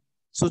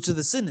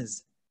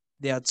sinners,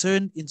 they are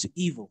turned into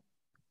evil.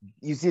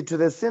 You see, to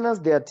the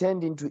sinners, they are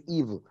turned into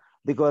evil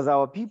because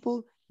our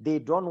people, they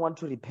don't want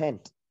to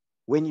repent.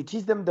 When you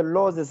teach them the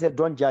laws, they say,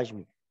 don't judge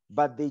me.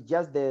 But they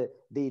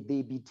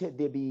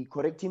be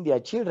correcting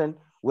their children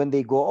when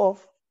they go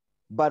off.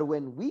 But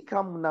when we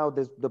come now,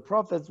 the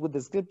prophets with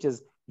the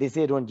scriptures, they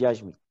say, don't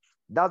judge me.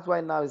 That's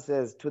why now it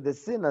says, to the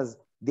sinners,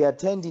 they are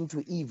turned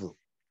into evil.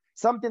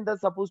 Something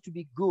that's supposed to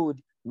be good,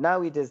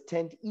 now it has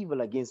turned evil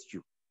against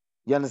you.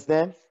 You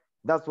understand?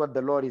 That's what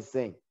the Lord is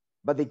saying.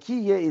 But the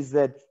key here is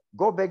that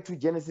go back to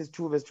Genesis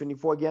 2, verse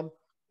 24 again,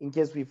 in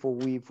case we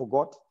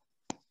forgot.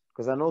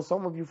 Because I know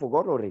some of you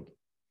forgot already.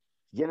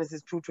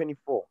 Genesis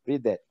 2:24.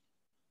 Read that.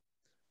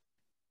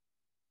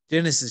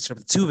 Genesis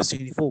chapter 2, verse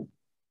 24.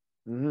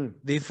 Mhm.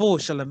 Therefore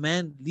shall a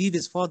man leave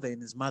his father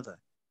and his mother,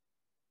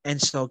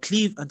 and shall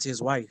cleave unto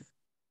his wife,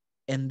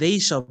 and they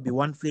shall be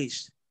one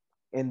flesh.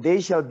 And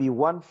they shall be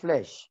one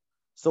flesh.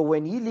 So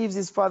when he leaves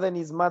his father and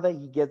his mother,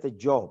 he gets a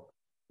job.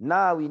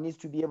 Now he needs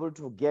to be able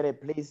to get a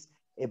place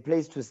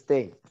to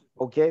stay.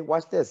 Okay,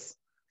 watch this.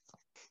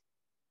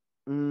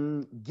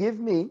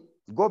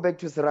 Go back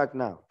to Sirach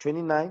now,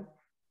 29,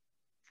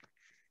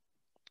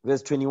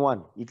 verse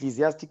 21.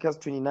 Ecclesiasticus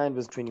 29,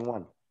 verse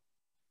 21.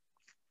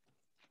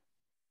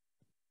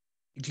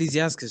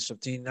 Ecclesiastes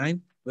chapter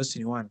 29, verse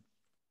 21.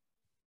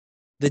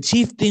 The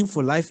chief thing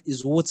for life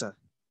is water,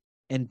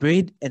 and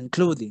bread and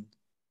clothing,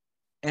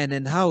 and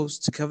an house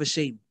to cover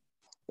shame.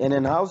 And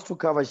an house to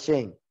cover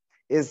shame.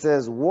 It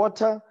says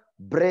water,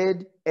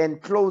 bread,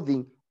 and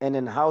clothing, and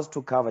an house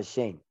to cover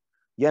shame.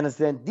 You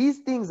understand? These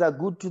things are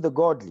good to the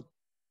godly.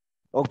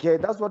 Okay,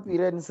 that's what we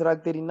read in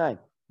Sirach 39.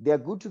 They are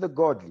good to the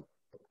godly.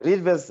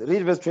 Read verse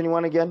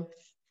 21 again.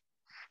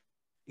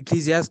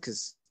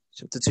 Ecclesiastes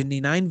chapter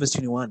 29, verse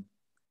 21.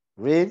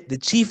 Read. The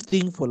chief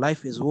thing for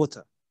life is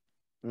water,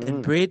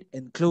 and bread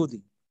and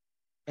clothing,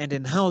 and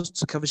an house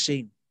to cover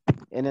shame.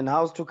 And an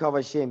house to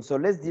cover shame. So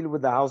let's deal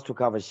with the house to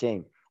cover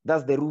shame.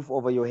 That's the roof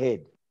over your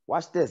head.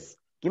 Watch this.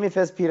 Give me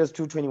 1 Peter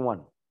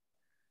 2:21.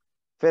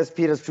 1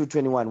 Peter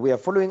 2:21. We are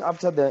following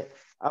after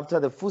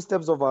the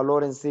footsteps of our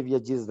Lord and Savior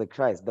Jesus the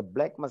Christ, the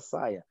black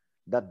Messiah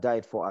that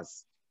died for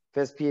us.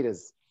 1 Peter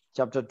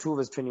chapter 2,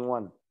 verse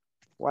 21.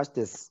 Watch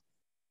this.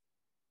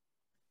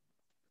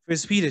 1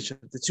 Peter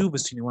chapter 2,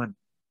 verse 21.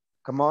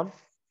 Come on.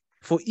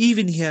 For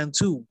even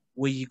hereunto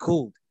were ye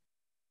called,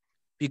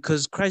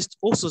 because Christ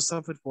also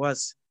suffered for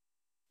us,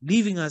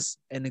 leaving us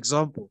an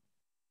example,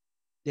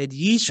 that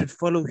ye should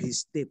follow his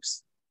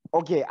steps.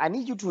 Okay, I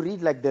need you to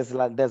read like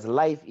there's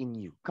life in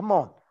you. Come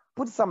on,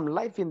 put some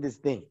life in this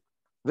thing.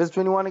 Verse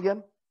 21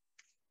 again.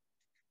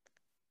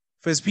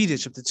 1 Peter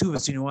chapter 2,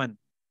 verse 21.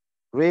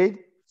 Read.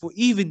 For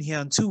even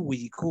hereunto were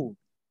ye called,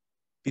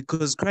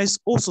 because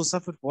Christ also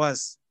suffered for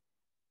us,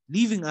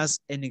 leaving us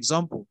an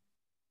example,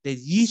 that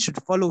ye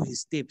should follow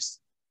his steps.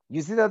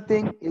 You see that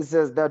thing? It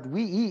says that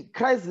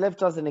Christ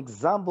left us an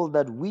example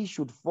that we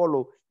should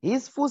follow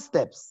his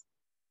footsteps.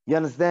 You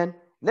understand?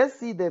 Let's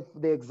see the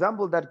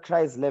example that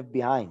Christ left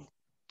behind.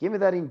 Give me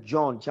that in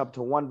John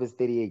chapter 1, verse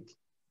 38.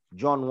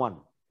 John 1,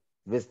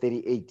 verse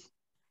 38.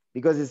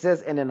 Because it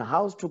says, and an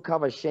house to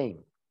cover shame.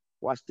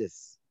 Watch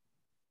this.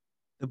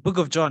 The book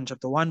of John,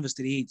 chapter 1, verse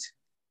 38.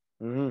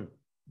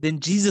 Then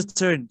Jesus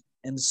turned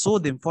and saw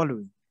them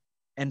following,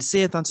 and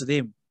saith unto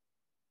them,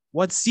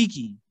 What seek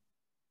ye?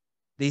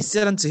 They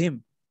said unto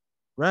him,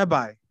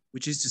 Rabbi,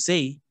 which is to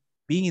say,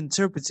 being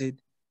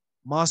interpreted,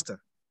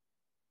 Master,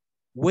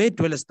 where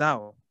dwellest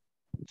thou?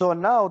 So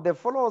now the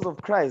followers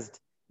of Christ,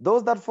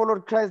 those that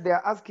followed Christ, they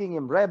are asking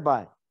him,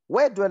 Rabbi,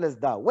 where dwellest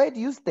thou? Where do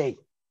you stay?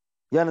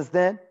 You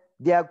understand?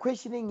 Their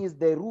questioning is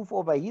the roof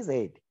over his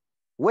head.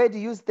 Where do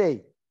you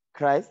stay?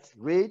 Christ,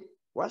 read,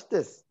 watch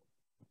this.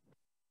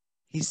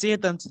 He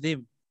saith unto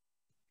them,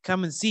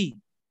 Come and see.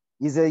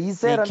 He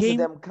said unto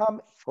them,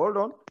 come, hold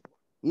on.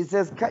 He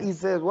says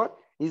what?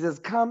 He says,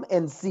 come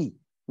and see.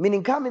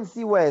 Meaning, come and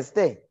see where I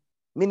stay.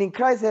 Meaning,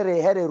 Christ had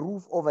a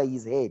roof over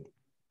his head.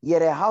 He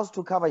had a house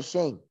to cover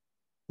shame.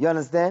 You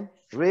understand?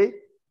 Read.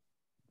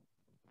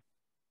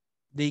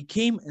 They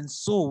came and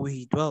saw where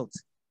he dwelt,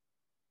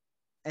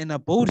 and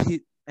abode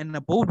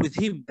with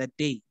him that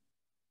day,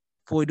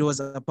 for it was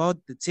about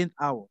the 10th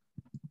hour.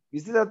 You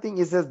see that thing?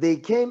 It says, they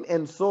came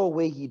and saw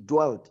where he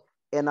dwelt,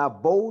 and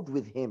abode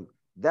with him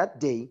that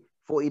day,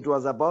 for it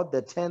was about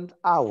the 10th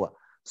hour.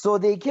 So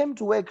they came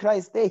to where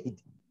Christ stayed.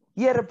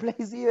 He had a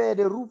place, he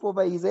had a roof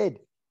over his head.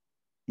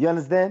 You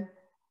understand?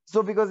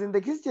 So because in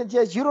the Christian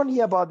church, you don't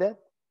hear about that.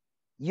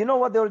 You know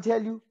what they'll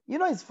tell you? You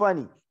know, it's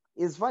funny.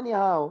 It's funny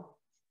how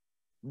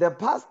the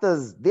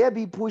pastors, they'll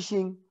be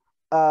pushing,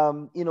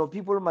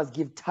 people must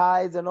give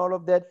tithes and all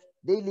of that.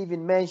 They live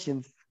in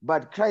mansions,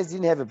 but Christ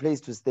didn't have a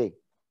place to stay.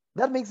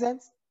 That makes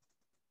sense?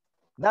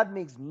 That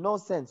makes no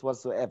sense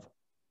whatsoever.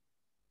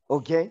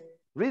 Okay?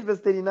 Read verse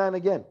 39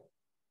 again.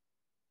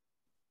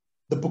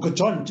 The book of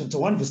John, chapter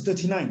 1, verse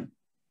 39.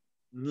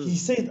 He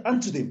said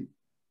unto them,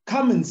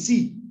 Come and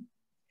see.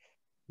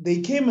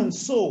 they came and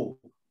saw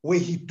where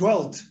he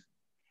dwelt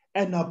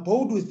and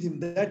abode with him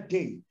that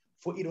day,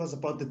 for it was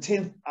about the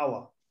 10th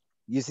hour.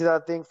 You see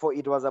that thing? For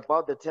it was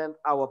about the 10th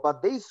hour,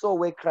 but they saw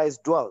where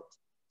Christ dwelt.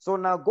 So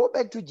now go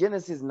back to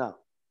Genesis now.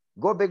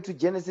 Go back to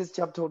Genesis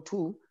chapter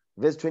 2,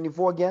 verse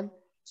 24 again.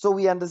 So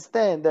we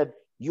understand that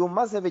you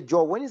must have a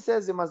job. When he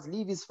says you must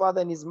leave his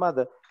father and his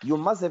mother, you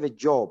must have a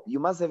job. You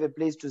must have a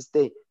place to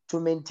stay to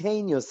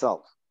maintain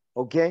yourself.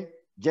 Okay?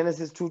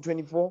 Genesis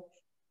 2:24.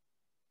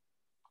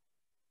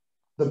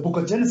 The book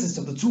of Genesis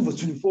chapter 2 verse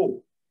 24.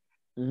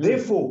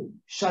 Therefore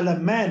shall a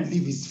man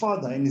leave his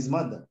father and his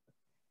mother,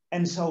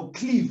 and shall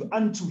cleave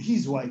unto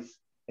his wife,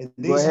 and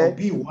they shall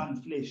be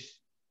one flesh.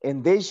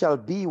 And they shall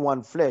be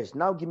one flesh.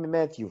 Now give me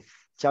Matthew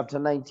chapter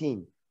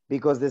 19.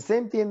 Because the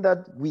same thing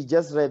that we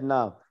just read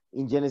now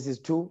in Genesis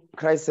 2,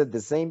 Christ said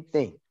the same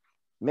thing.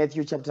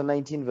 Matthew chapter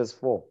 19 verse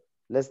 4.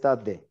 Let's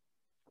start there.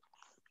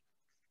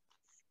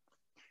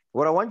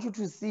 What I want you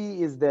to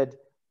see is that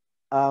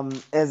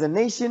as a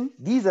nation,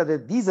 these are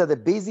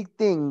the basic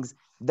things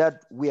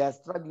that we are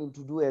struggling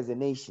to do as a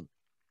nation.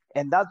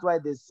 And that's why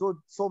there's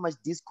so much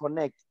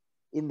disconnect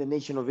in the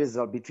nation of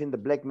Israel between the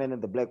black man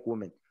and the black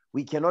woman.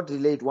 We cannot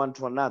relate one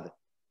to another,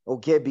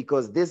 okay?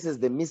 Because this is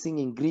the missing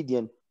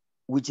ingredient,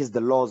 which is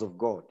the laws of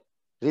God.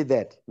 Read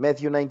that,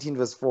 Matthew 19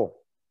 verse 4.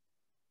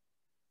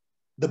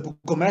 The book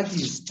of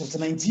Matthew chapter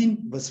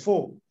 19 verse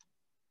 4.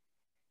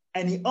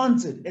 And he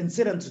answered and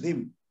said unto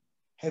them,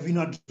 have you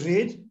not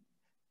read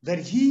that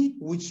he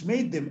which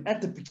made them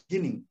at the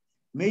beginning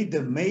made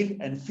them male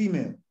and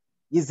female?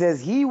 He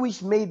says, he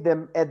which made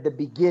them at the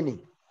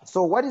beginning.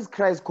 So what is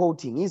Christ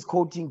quoting? He's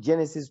quoting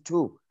Genesis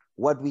 2,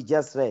 what we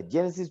just read.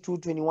 Genesis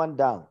 2:21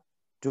 down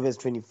to verse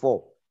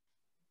 24.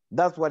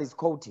 That's what he's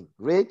quoting.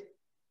 Read.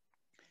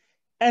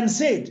 And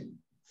said,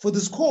 for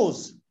this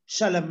cause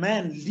shall a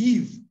man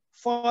leave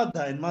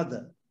father and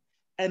mother,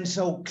 and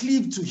shall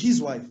cleave to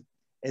his wife,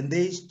 and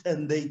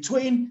they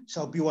twain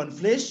shall be one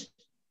flesh.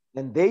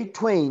 And they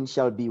twain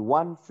shall be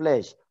one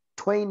flesh.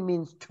 Twain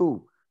means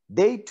two.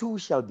 They two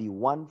shall be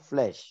one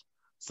flesh.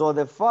 So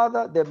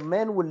the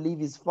man will leave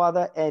his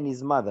father and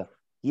his mother.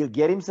 He'll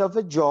get himself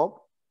a job,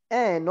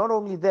 and not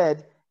only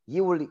that,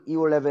 he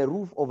will have a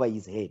roof over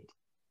his head.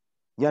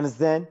 You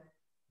understand?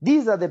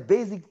 These are the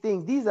basic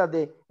things. These are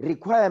the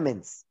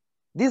requirements.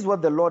 This is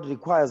what the Lord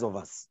requires of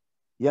us.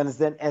 You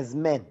understand? As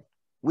men,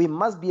 we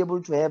must be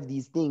able to have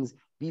these things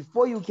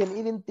before you can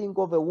even think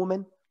of a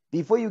woman,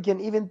 before you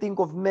can even think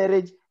of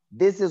marriage.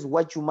 This is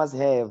what you must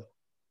have,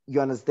 you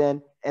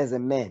understand, as a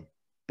man.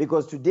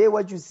 Because today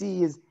what you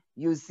see is,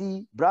 you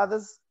see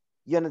brothers,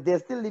 you know, they're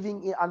still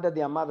living under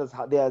their mother's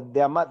house. They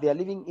are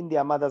living in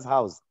their mother's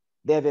house.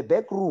 They have a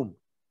back room.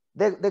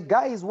 The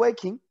guy is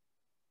working.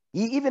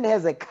 He even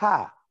has a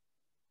car.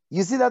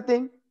 You see that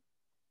thing?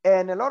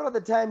 And a lot of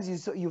the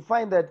times you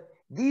find that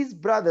these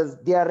brothers,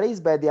 they are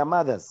raised by their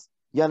mothers.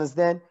 You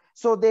understand?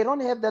 So they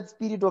don't have that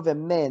spirit of a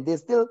man.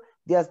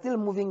 They are still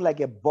moving like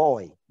a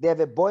boy. They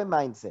have a boy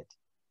mindset.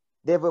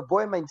 They have a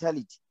boy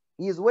mentality.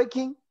 He is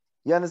working,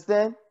 you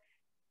understand?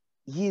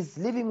 He's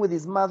living with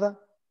his mother.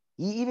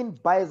 He even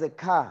buys a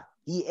car.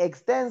 He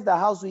extends the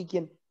house so he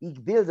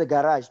builds a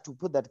garage to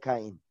put that car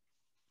in.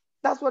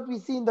 That's what we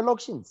see in the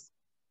auctions.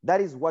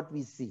 That is what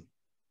we see.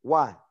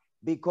 Why?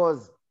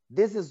 Because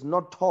this is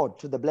not taught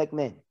to the black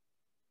man.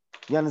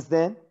 You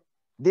understand?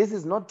 This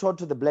is not taught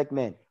to the black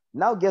man.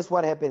 Now guess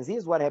what happens?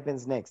 Here's what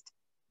happens next.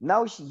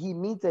 Now he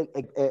meets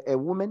a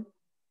woman,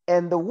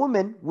 and the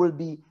woman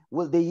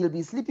he'll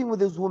be sleeping with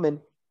this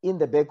woman in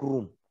the back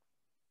room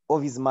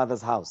of his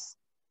mother's house.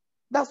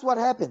 That's what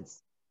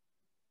happens.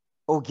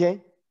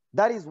 Okay?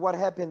 That is what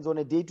happens on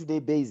a day-to-day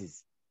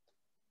basis.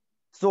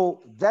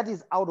 So that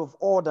is out of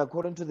order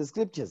according to the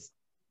scriptures.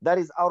 That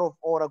is out of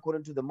order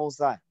according to the Most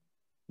High.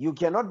 You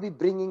cannot be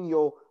bringing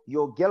your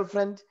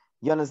girlfriend,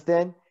 you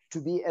understand, to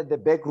be at the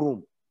back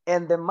room.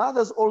 And the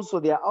mothers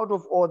also, they are out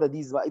of order.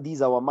 These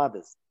are our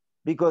mothers.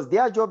 Because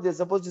their job, they're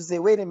supposed to say,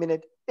 wait a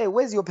minute, hey,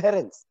 where's your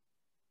parents?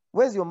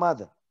 Where's your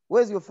mother?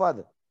 Where's your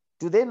father?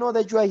 Do they know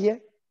that you are here?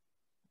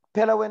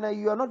 Pella, when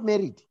you are not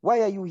married,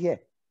 why are you here?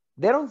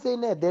 They don't say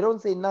that. They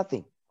don't say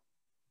nothing.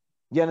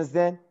 You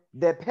understand?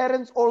 The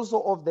parents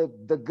also of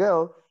the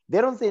girl, they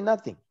don't say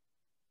nothing.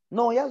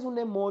 No,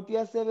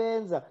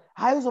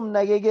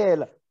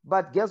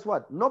 but guess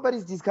what?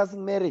 Nobody's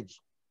discussing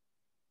marriage.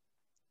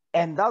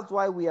 And that's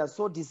why we are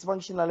so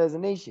dysfunctional as a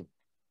nation.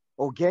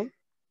 Okay?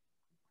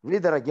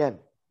 Read that again.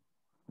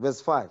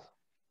 Verse 5.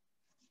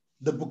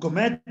 The book of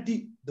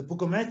Matthew,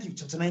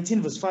 chapter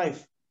 19, verse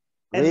 5.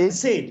 And it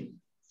said,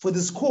 for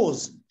this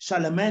cause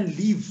shall a man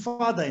leave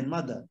father and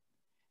mother,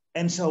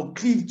 and shall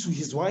cleave to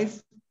his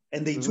wife,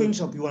 and they twain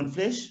shall be one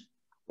flesh.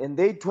 And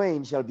they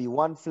twain shall be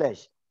one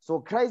flesh. So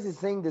Christ is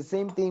saying the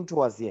same thing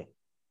to us here.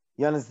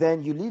 You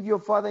understand? You leave your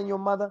father and your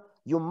mother,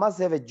 you must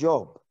have a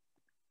job.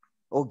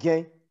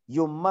 Okay?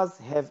 You must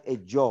have a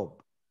job.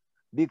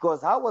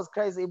 Because how was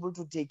Christ able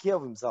to take care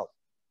of himself?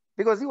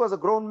 Because he was a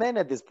grown man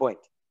at this point.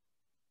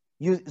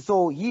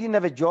 So he didn't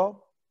have a job.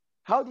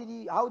 How did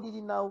he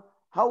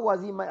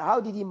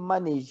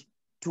manage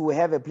to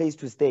have a place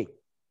to stay?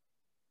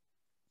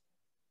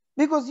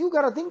 Because you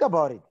got to think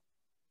about it.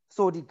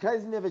 So did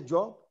Christ have a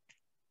job?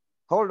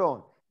 Hold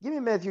on. Give me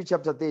Matthew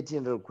chapter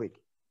 13 real quick.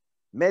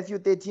 Matthew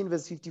 13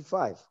 verse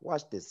 55.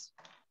 Watch this.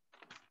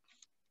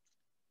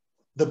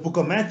 The book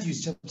of Matthew,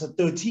 chapter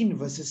 13,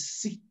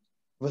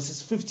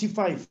 verses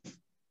 55.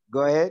 Go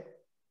ahead.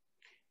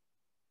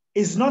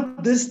 Is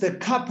not this the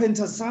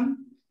carpenter's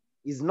son?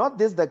 Is not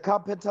this the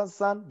carpenter's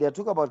son? They are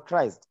talking about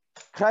Christ.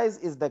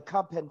 Christ is the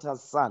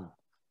carpenter's son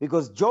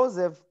because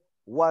Joseph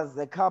was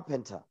the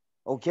carpenter.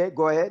 Okay,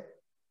 go ahead.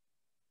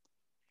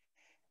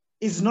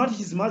 Is not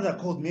his mother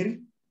called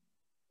Mary?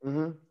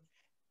 Mm-hmm.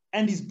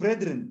 And his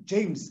brethren,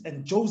 James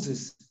and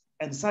Joseph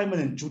and Simon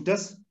and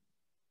Judas?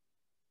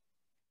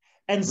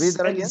 And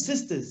his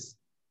sisters.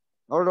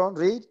 Hold on,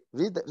 read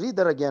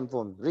that again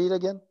for me. Read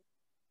again.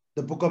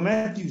 The book of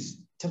Matthew,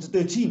 chapter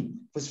 13,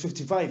 verse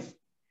 55.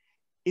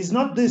 Is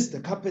not this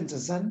the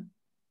carpenter's son?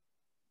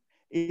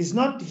 Is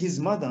not his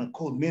mother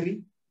called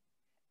Mary?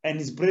 And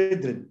his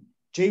brethren,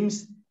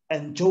 James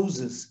and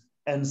Joseph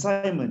and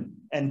Simon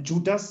and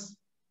Judas?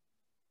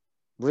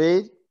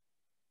 Read.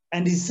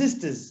 And his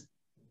sisters,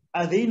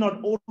 are they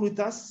not all with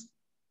us?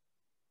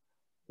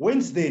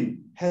 Whence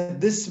then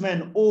had this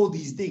man all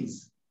these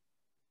things?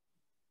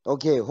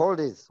 Okay,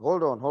 hold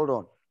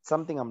on.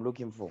 Something I'm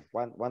looking for.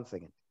 One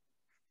second.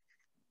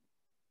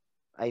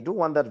 I do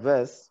want that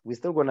verse. We're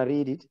still going to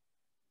read it.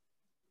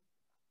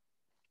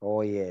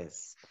 Oh,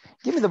 yes.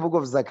 Give me the book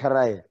of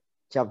Zechariah,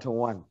 chapter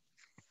 1.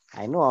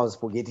 I know I was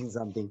forgetting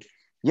something.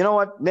 You know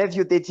what?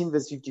 Matthew 13,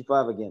 verse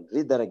 55 again.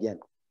 Read that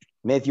again.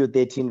 Matthew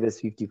 13, verse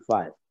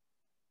 55.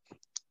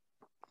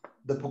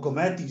 The book of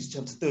Matthew,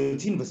 chapter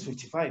 13, verse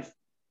 55.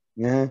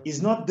 Yeah.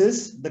 Is not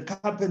this the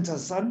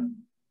carpenter's son?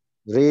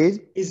 Read.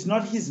 Is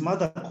not his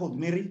mother called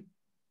Mary?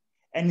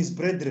 And his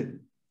brethren,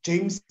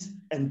 James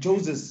and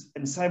Joseph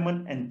and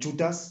Simon and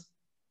Judas?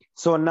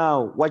 So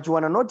now what you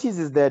want to notice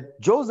is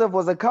that Joseph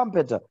was a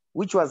carpenter,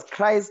 which was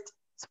Christ's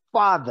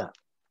father.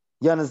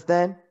 You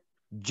understand?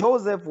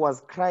 Joseph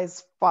was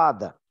Christ's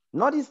father,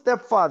 not his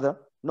stepfather.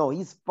 No,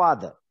 his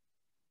father.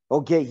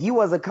 Okay, he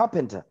was a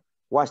carpenter.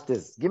 Watch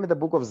this. Give me the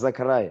book of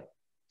Zechariah,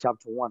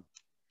 chapter 1.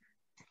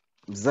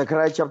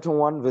 Zechariah chapter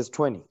 1, verse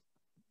 20.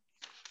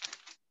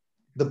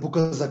 The book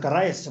of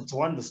Zechariah, chapter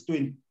 1, verse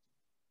 20.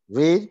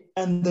 Read.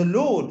 And the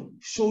Lord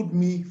showed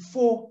me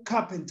 4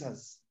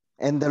 carpenters.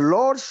 And the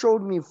Lord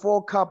showed me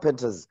 4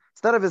 carpenters.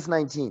 Start at verse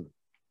 19.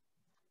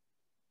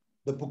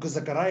 The book of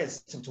Zechariah,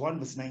 chapter 1,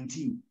 verse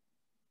 19.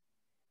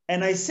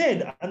 And I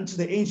said unto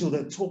the angel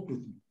that talked with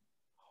me,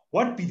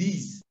 what be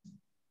these?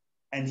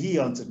 And he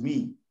answered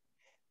me,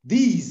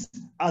 these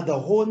are the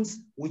horns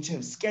which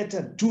have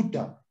scattered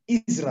Judah,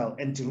 Israel,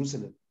 and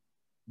Jerusalem.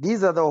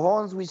 These are the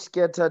horns which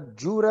scattered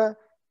Judah,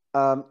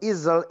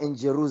 Israel, and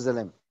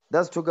Jerusalem.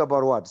 That's talk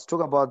about what? It's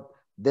talk about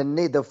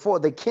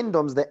the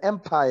kingdoms, the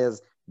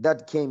empires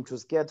that came to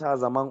scatter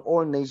us among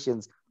all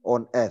nations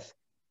on earth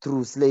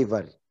through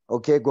slavery.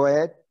 Okay, go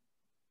ahead.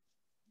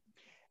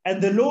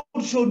 And the Lord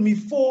showed me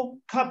 4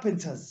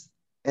 carpenters.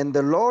 And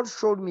the Lord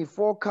showed me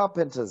 4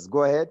 carpenters.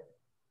 Go ahead.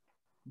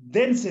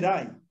 Then said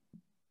I,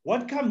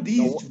 what come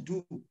these to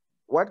do?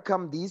 What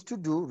come these to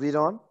do? Read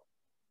on.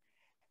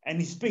 And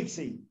he spake,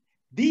 saying,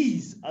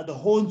 these are the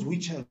horns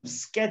which have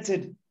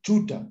scattered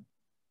Judah,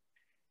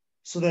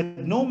 so that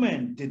no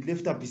man did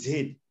lift up his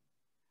head.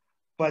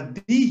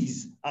 But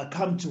these are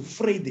come to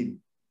fray them,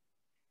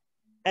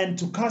 and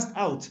to cast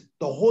out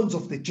the horns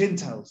of the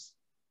Gentiles,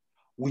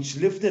 which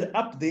lifted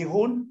up their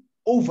horn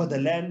over the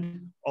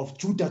land of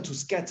Judah to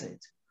scatter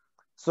it.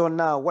 So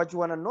now what you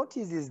want to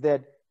notice is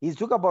that he's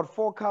talking about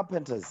 4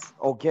 carpenters,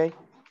 okay?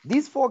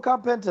 These 4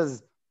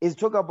 carpenters is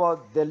talking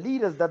about the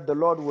leaders that the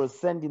Lord will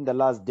send in the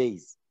last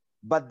days.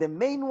 But the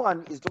main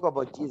one is talking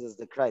about Jesus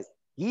the Christ.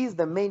 He is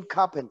the main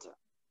carpenter,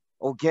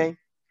 okay?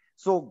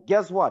 So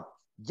guess what?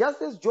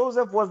 Just as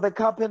Joseph was the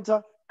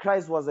carpenter,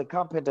 Christ was a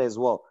carpenter as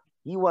well.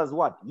 He was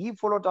what? He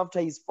followed after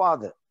his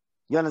father.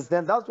 You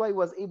understand? That's why he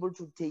was able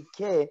to take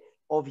care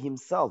of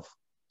himself.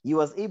 He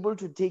was able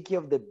to take care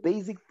of the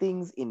basic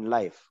things in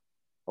life.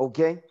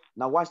 Okay?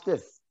 Now watch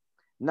this.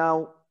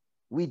 Now,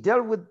 we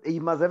dealt with, he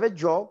must have a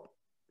job.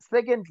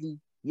 Secondly,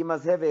 he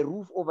must have a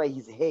roof over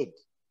his head.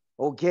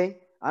 Okay?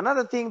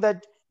 Another thing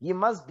that he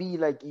must be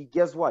like,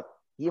 guess what?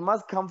 He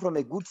must come from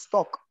a good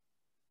stock.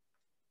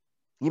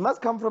 He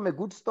must come from a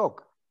good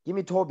stock. Give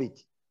me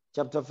Tobit,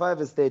 chapter 5,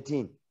 verse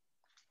 13.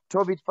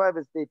 Tobit 5,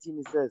 verse 13,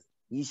 it says,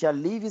 he shall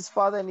leave his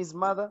father and his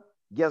mother.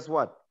 Guess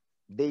what?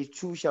 They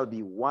two shall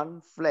be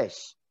one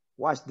flesh.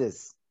 Watch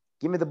this.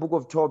 Give me the book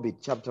of Tobit,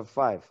 chapter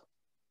 5,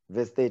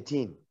 verse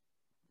 13.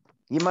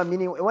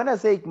 Meaning, when I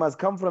say it must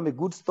come from a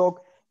good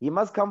stock, he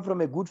must come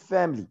from a good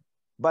family.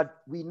 But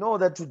we know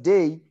that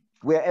today,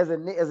 as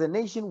a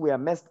nation, we are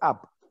messed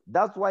up.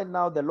 That's why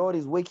now the Lord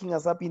is waking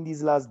us up in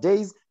these last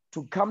days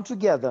to come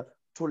together,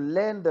 to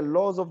learn the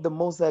laws of the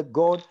Most High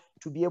God,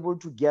 to be able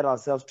to get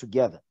ourselves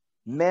together.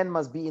 Men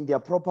must be in their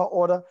proper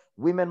order.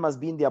 Women must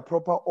be in their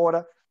proper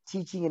order,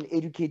 teaching and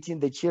educating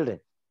the children.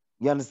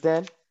 You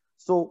understand?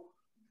 So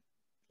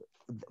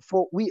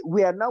we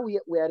are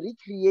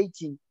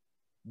recreating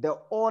the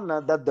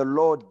honor that the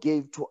Lord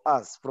gave to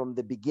us from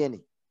the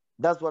beginning.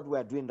 That's what we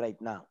are doing right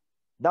now.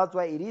 That's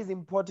why it is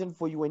important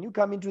for you when you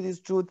come into this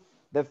truth,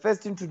 the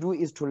first thing to do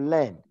is to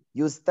learn.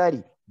 You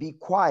study, be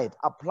quiet,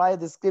 apply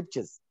the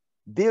scriptures,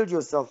 build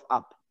yourself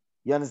up.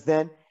 You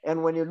understand?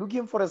 And when you're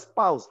looking for a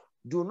spouse,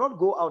 do not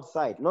go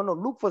outside. No,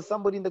 look for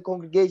somebody in the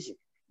congregation.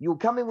 You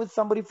come in with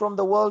somebody from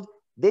the world,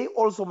 they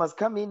also must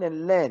come in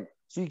and learn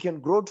so you can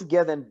grow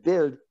together and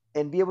build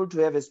and be able to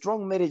have a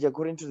strong marriage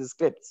according to the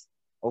scripts.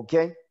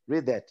 Okay?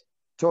 Read that.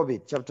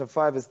 Tobit, chapter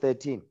 5, verse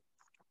 13.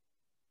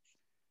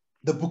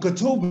 The book of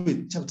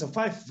Tobit, chapter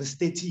 5, verse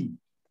 13.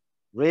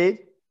 Read.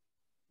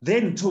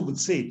 Then Tobit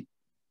said,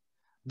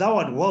 "Thou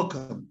art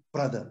welcome,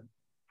 brother.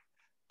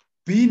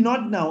 Be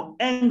not now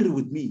angry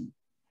with me,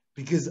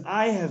 because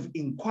I have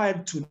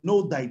inquired to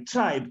know thy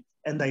tribe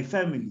and thy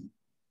family.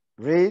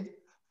 Read.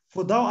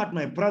 For thou art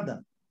my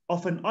brother,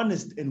 of an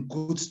honest and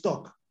good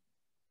stock.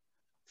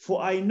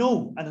 For I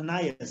know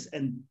Ananias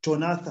and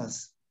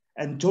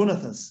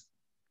Jonathan,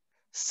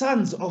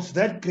 sons of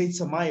that great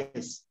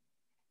Samias,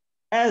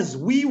 as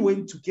we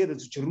went together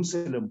to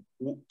Jerusalem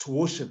to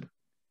worship,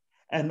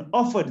 and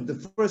offered the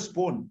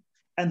firstborn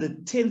and the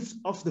tenth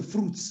of the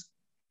fruits,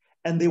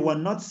 and they were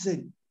not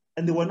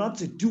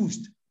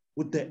seduced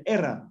with the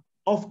error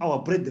of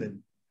our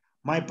brethren.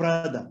 My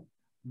brother,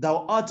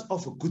 thou art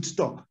of a good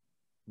stock."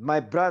 My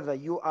brother,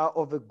 you are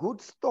of a good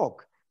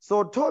stock.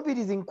 So Tobit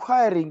is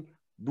inquiring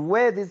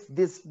where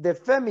the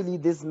family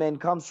this man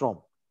comes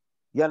from.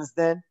 You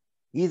understand?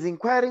 He's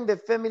inquiring the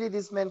family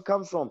this man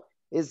comes from.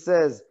 It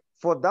says,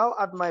 "For thou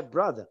art my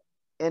brother,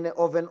 and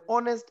of an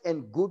honest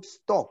and good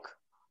stock.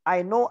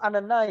 I know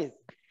Ananias."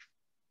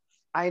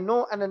 I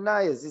know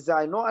Ananias. He said,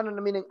 I know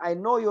Ananias, meaning I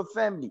know your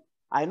family.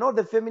 I know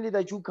the family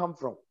that you come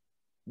from.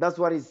 That's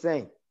what he's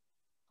saying.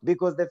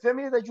 Because the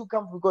family that you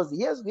come from, because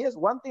here's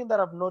one thing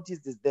that I've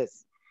noticed is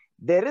this.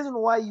 The reason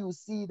why you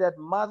see that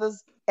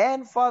mothers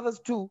and fathers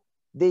too,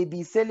 they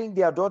be selling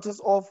their daughters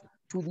off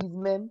to these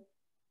men,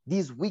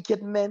 these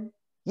wicked men.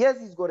 Yes,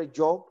 he's got a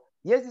job.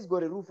 Yes, he's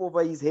got a roof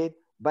over his head,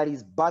 but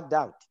he's bugged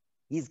out.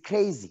 He's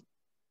crazy.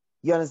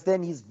 You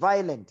understand? He's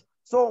violent.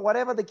 So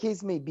whatever the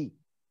case may be,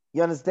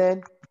 you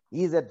understand?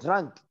 He's a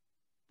drunk.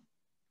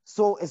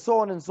 So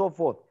on and so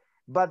forth.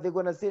 But they're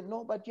going to say,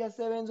 no, but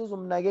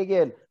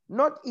you're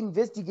not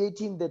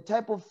investigating the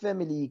type of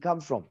family he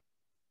comes from.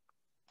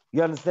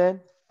 You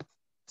understand?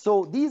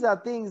 So these are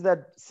things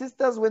that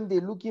sisters, when they're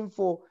looking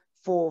for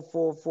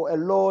a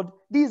Lord,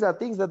 these are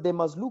things that they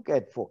must look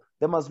at for.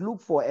 They must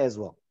look for as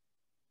well.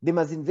 They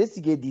must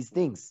investigate these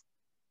things.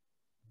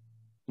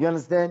 You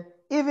understand?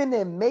 Even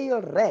a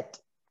male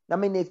rat,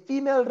 a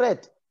female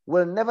rat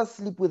will never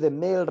sleep with a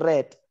male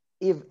rat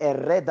if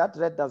that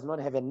rat does not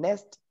have a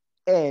nest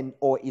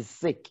or is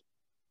sick.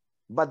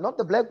 But not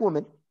the black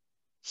woman.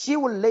 She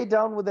will lay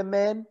down with a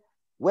man,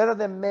 whether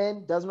the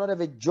man does not have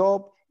a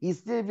job, he's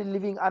still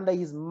living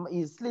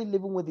he's still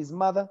living with his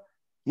mother.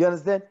 You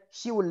understand?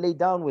 She will lay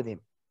down with him.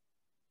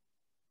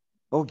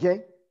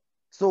 Okay?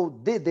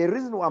 So the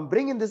reason why I'm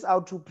bringing this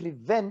out to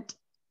prevent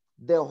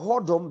the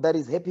whoredom that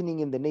is happening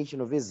in the nation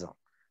of Israel.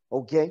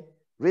 Okay?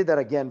 Read that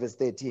again, verse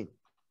 13.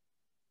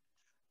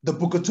 The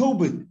book of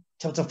Tobit,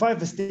 chapter 5,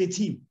 verse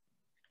 13.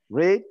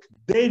 Read.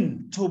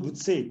 Then Tobit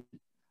said,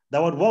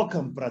 "Thou art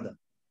welcome, brother.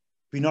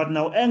 Be not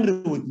now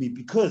angry with me,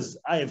 because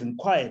I have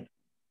inquired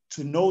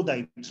to know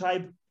thy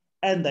tribe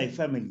and thy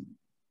family."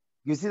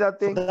 You see that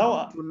thing?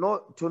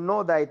 To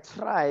know thy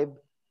tribe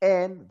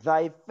and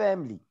thy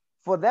family.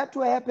 For that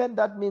to happen,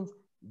 that means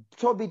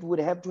Tobit would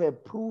have to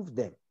have proved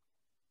them.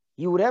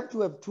 He would have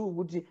to have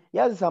proved.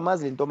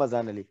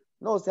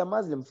 No,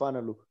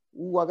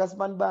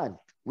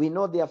 we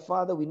know their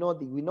father, we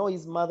know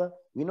his mother,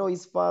 we know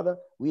his father,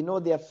 we know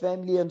their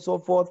family and so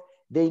forth.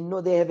 They know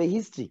they have a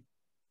history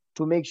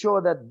to make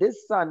sure that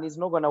this son is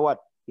not gonna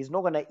what? He's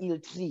not gonna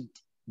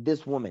ill-treat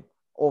this woman,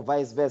 or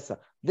vice versa.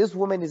 This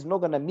woman is not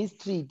gonna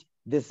mistreat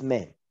this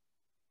man.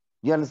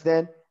 You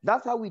understand?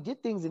 That's how we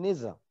did things in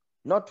Israel.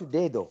 Not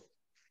today though.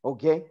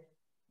 Okay?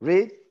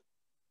 Read.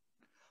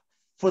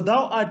 For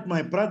thou art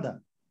my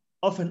brother,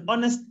 of an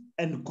honest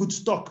and good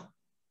stock.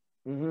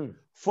 Mm-hmm.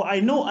 For I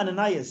know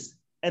Ananias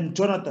and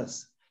Jonathan,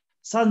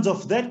 sons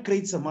of that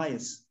great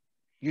Samias.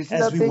 You see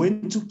as that we thing?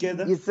 Went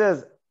together. He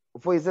says,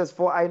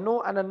 for I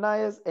know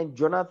Ananias and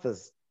Jonathan,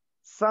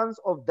 sons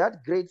of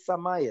that great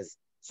Samias.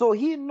 So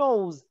he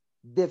knows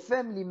the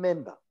family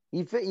member.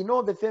 He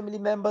knows the family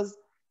members.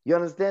 You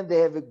understand? They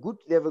have a good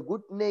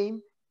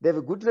name. They have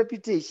a good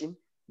reputation.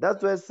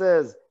 That's why it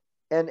says,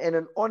 and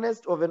an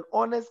honest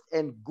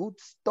and good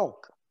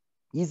stock.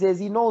 He says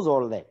he knows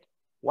all that.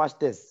 Watch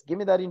this. Give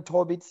me that in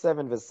Tobit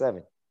 7, verse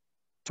 7.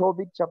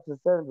 Tobit chapter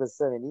 7, verse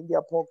 7, in the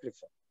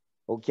Apocrypha.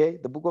 Okay?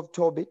 The book of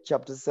Tobit,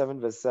 chapter 7,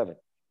 verse 7.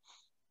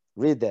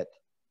 Read that.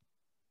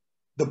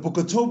 The book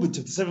of Tobit,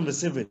 chapter 7, verse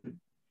 7.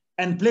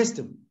 And blessed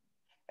him,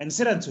 and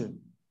said unto him,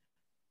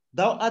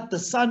 Thou art the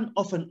son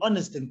of an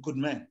honest and good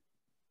man.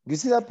 You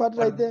see that part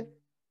right there?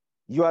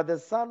 You are the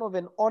son of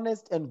an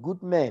honest and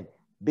good man.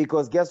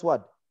 Because guess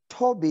what?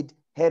 Tobit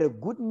had a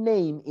good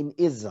name in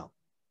Israel.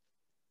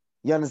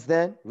 You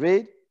understand?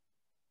 Read.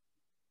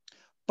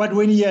 But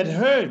when he had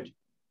heard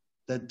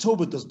that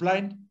Tobit was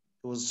blind,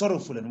 he was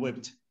sorrowful and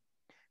wept.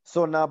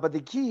 So now, but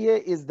the key here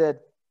is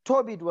that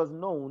Tobit was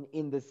known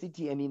in the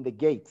city and in the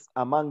gates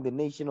among the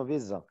nation of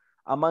Israel,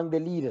 among the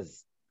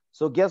leaders.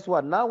 So guess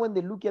what? Now when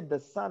they look at the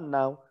son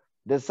now,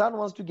 the son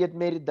wants to get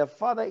married. The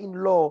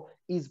father-in-law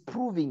is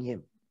proving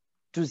him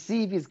to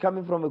see if he's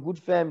coming from a good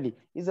family.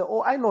 He said,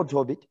 oh, I know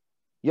Tobit.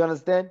 You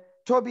understand?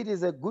 Tobit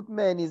is a good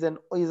man. He's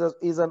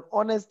an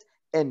honest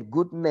and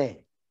good man.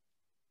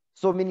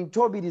 So meaning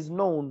Tobit is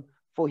known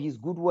for his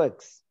good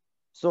works.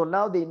 So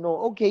now they know,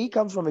 okay, he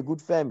comes from a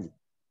good family.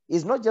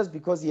 It's not just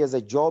because he has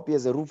a job, he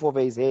has a roof over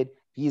his head,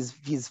 he's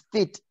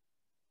fit.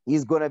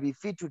 He's going to be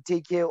fit to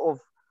take care of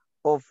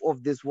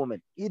this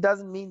woman. It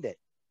doesn't mean that.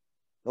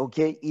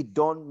 Okay, it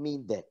don't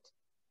mean that.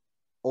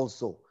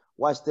 Also,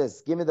 watch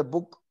this. Give me the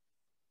book.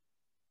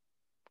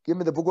 Give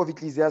me the book of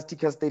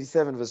Ecclesiasticus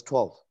 37 verse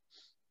 12.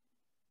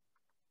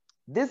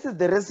 This is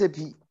the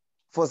recipe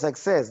for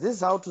success. This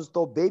is how to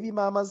stop baby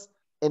mamas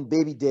and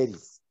baby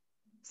daddies.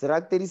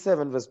 Sirach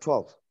 37 verse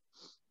 12.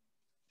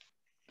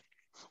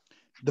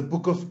 The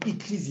book of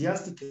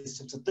Ecclesiasticus,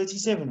 chapter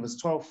 37, verse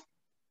 12.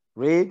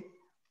 Read.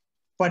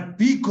 But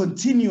be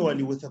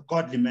continually with a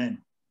godly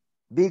man.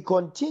 Be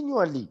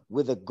continually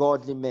with a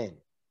godly man.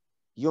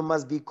 You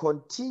must be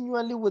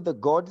continually with a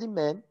godly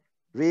man.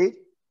 Read.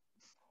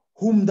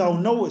 Whom thou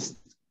knowest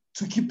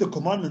to keep the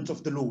commandments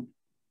of the Lord.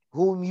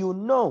 Whom you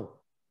know.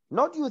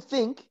 Not you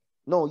think.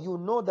 No, you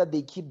know that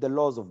they keep the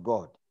laws of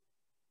God.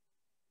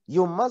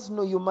 You must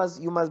know, you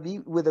must be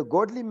with a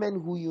godly man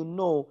who you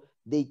know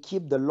they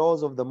keep the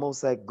laws of the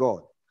Most High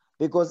God.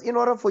 Because in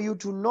order for you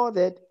to know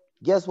that,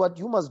 guess what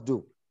you must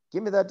do?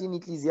 Give me that in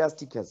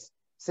Ecclesiasticus.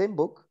 Same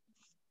book.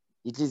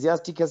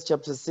 Ecclesiasticus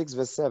chapter 6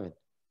 verse 7.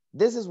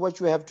 This is what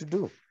you have to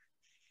do.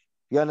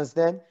 You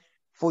understand?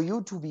 For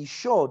you to be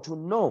sure to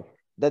know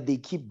that they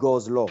keep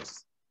God's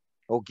laws.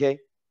 Okay?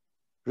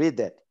 Read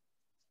that.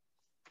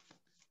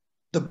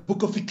 The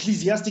book of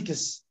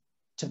Ecclesiasticus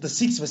chapter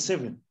 6 verse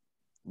 7.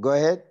 Go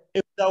ahead.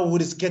 If thou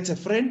wouldest get a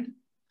friend,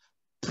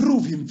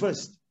 prove him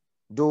first.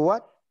 Do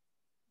what?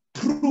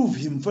 Prove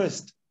him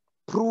first.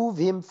 Prove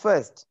him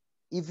first.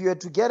 If you are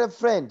to get a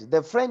friend,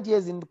 the friend here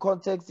is in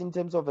context in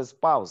terms of a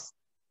spouse.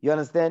 You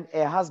understand?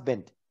 A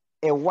husband,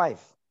 a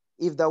wife.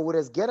 If thou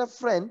wouldest get a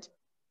friend,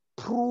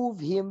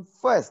 prove him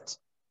first.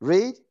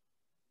 Read.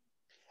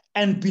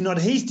 And be not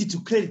hasty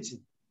to credit him.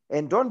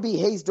 And don't be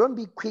hasty. Don't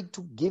be quick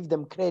to give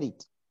them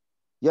credit.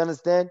 You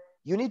understand?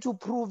 You need to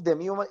prove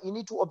them. You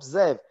need to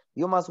observe.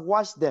 You must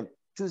watch them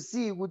to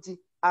see,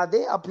 are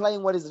they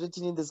applying what is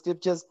written in the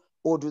scriptures,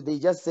 or do they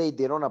just say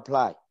they don't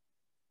apply?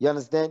 You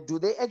understand? Do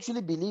they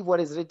actually believe what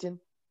is written?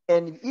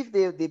 And if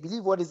they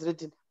believe what is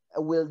written,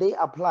 will they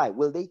apply?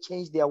 Will they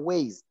change their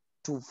ways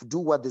to do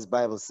what this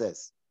Bible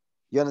says?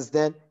 You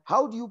understand?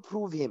 How do you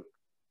prove him?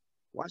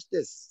 Watch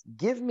this.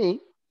 Give me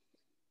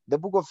the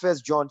book of 1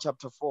 John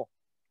chapter 4.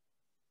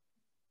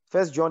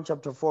 1 John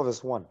chapter 4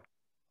 verse 1.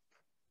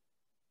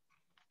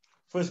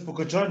 First book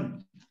of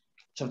John,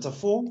 chapter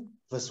 4,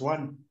 verse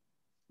 1.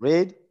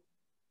 Read.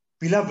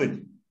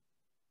 Beloved,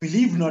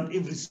 believe not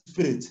every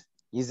spirit.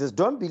 He says,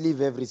 don't believe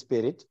every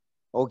spirit.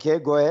 Okay,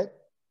 go ahead.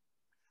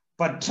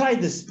 But try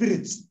the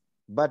spirits.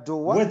 But do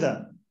what?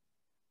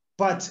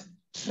 But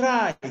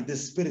try the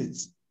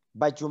spirits.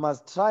 But you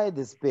must try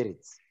the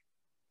spirits.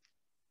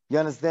 You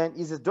understand?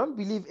 He says, don't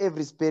believe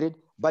every spirit,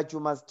 but you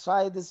must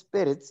try the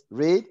spirits.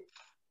 Read.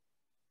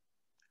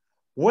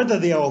 Whether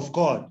they are of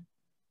God.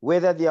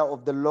 Whether they are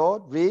of the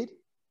Lord. Read.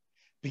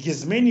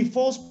 Because many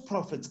false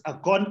prophets are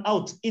gone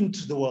out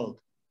into the world.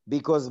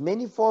 Because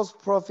many false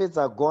prophets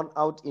are gone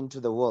out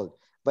into the world.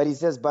 But he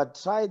says, but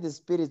try the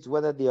spirits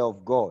whether they are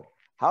of God.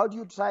 How do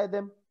you try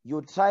them?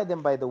 You try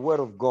them by the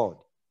word of God.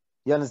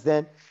 You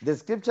understand? The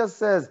scripture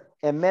says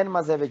a man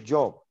must have a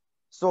job.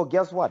 So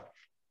guess what?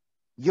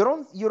 You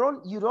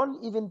don't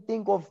even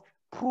think of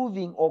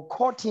proving or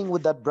courting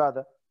with that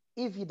brother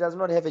if he does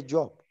not have a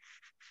job.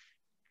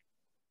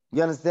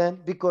 You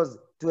understand? Because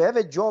to have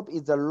a job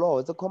is a law,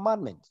 it's a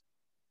commandment.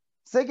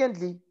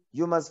 Secondly,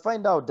 you must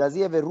find out, does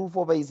he have a roof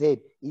over his head?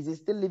 Is he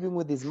still living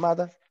with his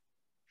mother?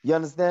 You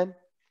understand?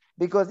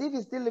 Because if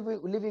he's still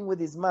living with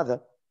his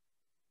mother,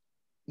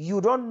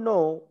 you don't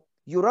know,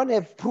 you don't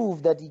have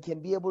proof that he can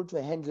be able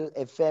to handle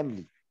a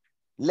family,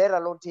 let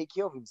alone take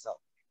care of himself.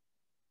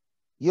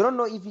 You don't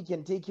know if he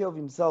can take care of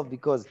himself,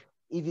 because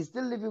if he's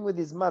still living with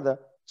his mother,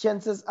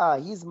 chances are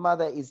his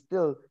mother is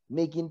still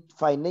making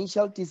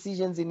financial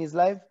decisions in his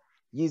life.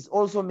 He's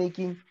also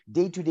making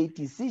day-to-day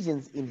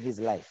decisions in his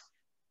life.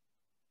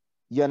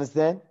 You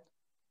understand?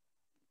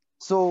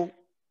 So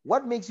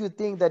what makes you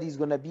think that he's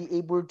going to be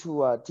able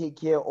to take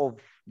care of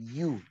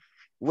you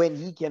when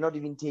he cannot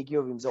even take care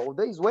of himself?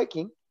 Although he's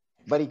working,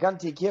 but he can't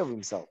take care of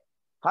himself.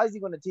 How is he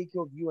going to take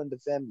care of you and the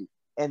family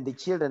and the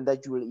children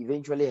that you will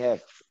eventually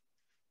have?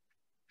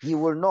 He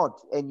will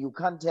not, and you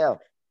can't tell.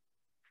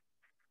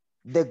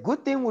 The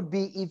good thing would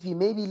be if he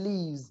maybe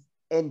leaves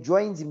and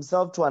joins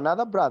himself to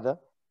another brother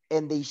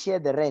and they share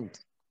the rent.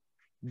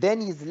 Then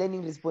he's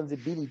learning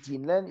responsibility. He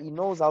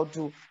knows how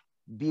to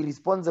be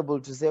responsible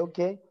to say,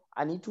 okay,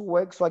 I need to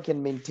work so I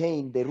can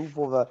maintain the roof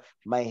over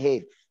my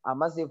head. I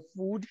must have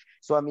food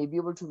so I may be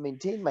able to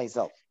maintain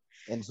myself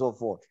and so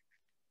forth.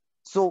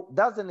 So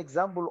that's an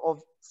example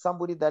of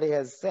somebody that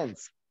has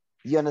sense.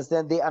 You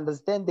understand? They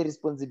understand the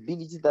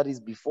responsibility that is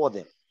before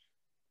them.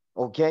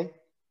 Okay?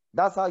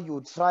 That's how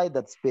you try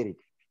that spirit.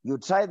 You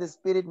try the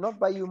spirit not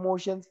by your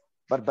emotions,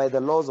 but by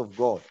the laws of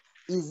God.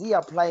 Is he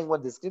applying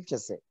what the scripture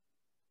said?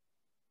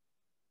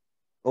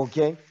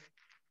 Okay?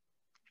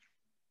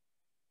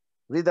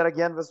 Read that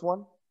again, verse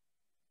 1.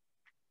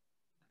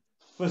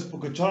 First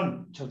book of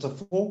John, chapter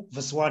 4,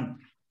 verse 1.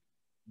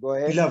 Go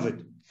ahead.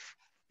 Beloved,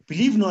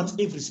 believe not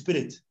every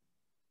spirit,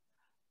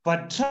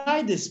 but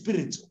try the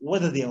spirits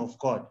whether they are of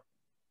God.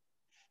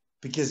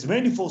 Because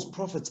many false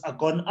prophets are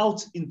gone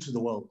out into the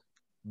world.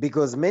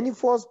 Because many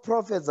false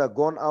prophets are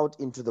gone out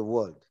into the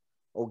world.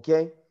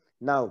 Okay?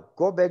 Now,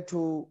 go back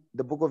to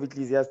the book of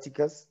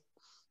Ecclesiasticus,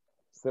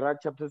 Sirach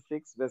chapter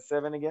 6, verse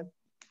 7 again.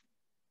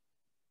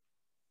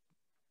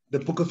 The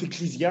book of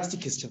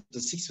Ecclesiasticus, chapter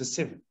 6, verse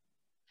 7.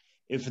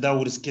 If thou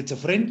wouldst get a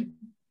friend,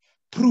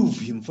 prove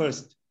him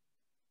first,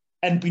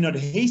 and be not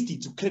hasty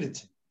to credit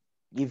him.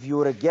 If you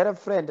were to get a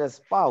friend, a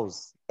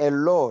spouse, a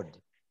lord,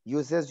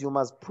 you says you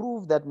must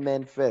prove that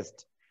man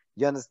first.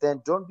 You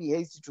understand? Don't be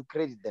hasty to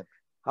credit them.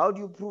 How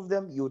do you prove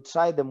them? You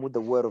try them with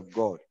the word of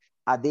God.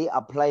 Are they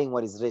applying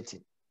what is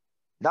written?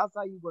 That's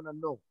how you're going to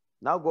know.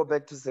 Now go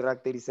back to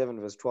Sirach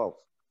 37, verse 12.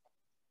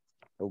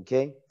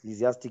 Okay?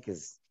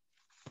 Ecclesiasticus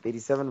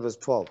 37, verse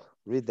 12.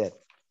 Read that.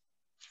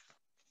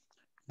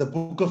 The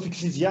book of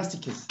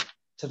Ecclesiasticus,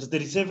 chapter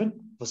 37,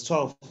 verse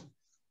 12.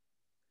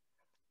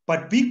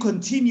 But be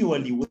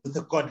continually with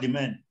a godly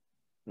man,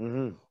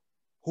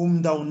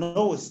 whom thou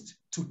knowest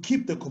to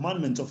keep the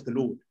commandments of the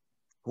Lord.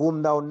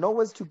 Whom thou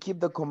knowest to keep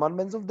the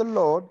commandments of the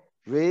Lord.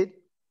 Read.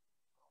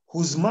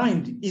 Whose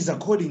mind is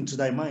according to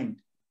thy mind.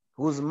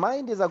 Whose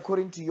mind is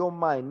according to your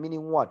mind,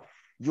 meaning what?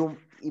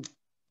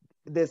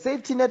 The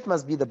safety net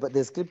must be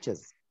the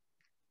scriptures.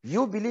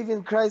 You believe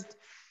in Christ,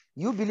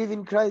 you believe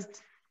in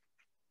Christ,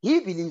 he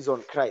believes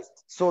on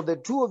Christ. So the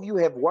two of you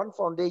have one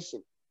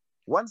foundation,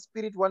 one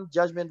spirit, one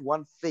judgment,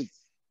 one faith.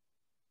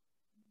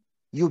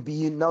 You'll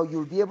be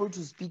able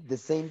to speak the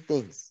same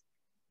things.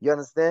 You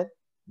understand?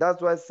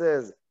 That's why it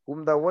says,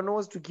 whom thou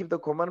knowest to keep the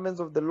commandments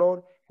of the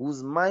Lord,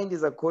 whose mind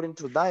is according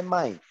to thy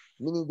mind,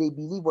 meaning they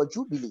believe what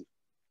you believe.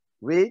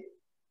 Read.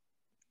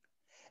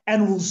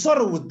 And will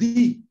sorrow with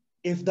thee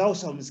if thou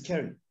shalt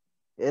miscarry.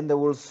 And they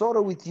will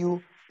sorrow with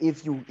you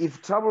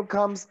if trouble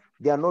comes.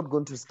 They are not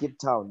going to skip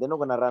town. They're not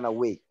going to run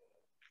away.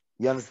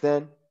 You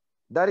understand?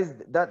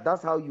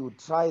 That's how you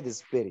try the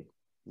spirit.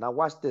 Now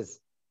watch this.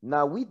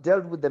 Now we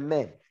dealt with the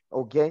men.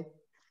 Okay,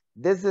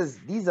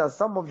 these are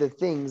some of the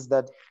things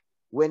that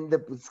when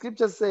the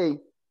scriptures say,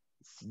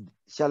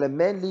 shall a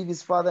man leave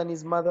his father and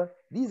his mother?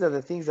 These are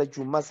the things that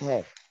you must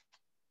have.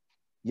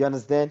 You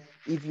understand?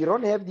 If you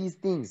don't have these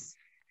things,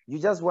 you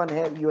just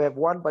you have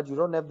one, but you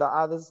don't have the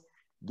others.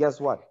 Guess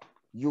what?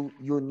 You're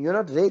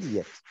not ready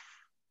yet.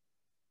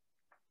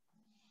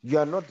 You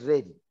are not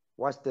ready.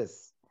 Watch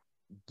this.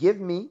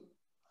 Give me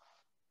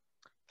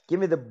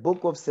the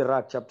book of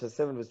Sirach, chapter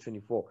 7, verse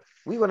 24.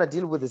 We're going to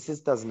deal with the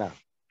sisters now.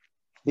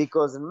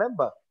 Because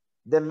remember,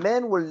 the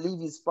man will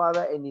leave his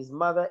father and his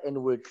mother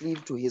and will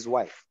cleave to his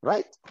wife,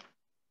 right?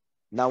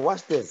 Now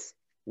watch this.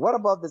 What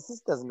about the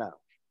sisters now?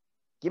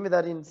 Give me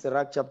that in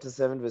Sirach chapter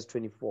 7, verse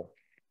 24.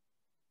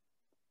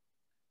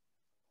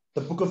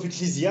 The book of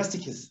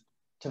Ecclesiasticus,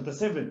 chapter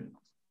 7,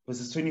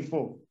 verses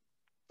 24.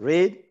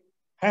 Read.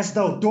 Hast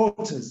thou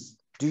daughters?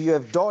 Do you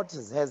have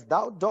daughters? Hast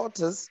thou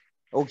daughters?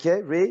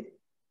 Okay, read.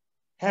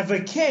 Have a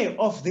care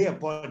of their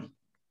body.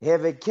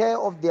 Have a care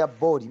of their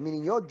body,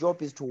 meaning your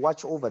job is to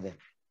watch over them.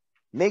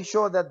 Make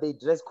sure that they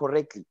dress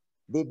correctly.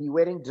 They be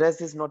wearing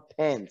dresses, not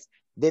pants.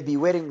 They be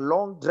wearing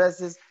long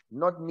dresses,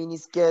 not mini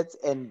skirts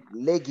and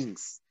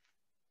leggings.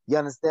 You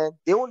understand?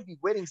 They won't be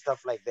wearing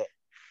stuff like that.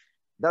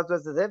 That's what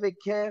it says. Have a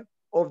care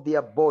of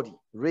their body.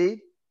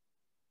 Read.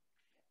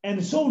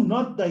 And show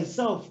not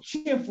thyself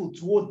cheerful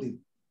toward them.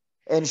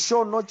 And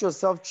show not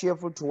yourself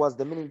cheerful towards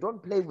them, meaning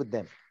don't play with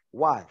them.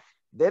 Why?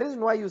 The reason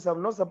why you're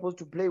not supposed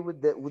to play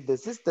with the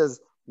sisters,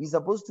 you're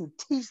supposed to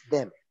teach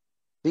them.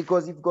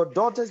 Because if you've got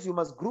daughters, you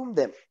must groom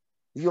them.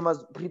 You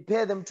must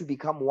prepare them to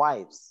become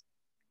wives.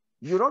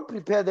 You don't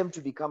prepare them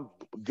to become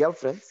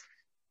girlfriends.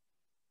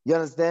 You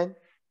understand?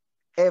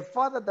 A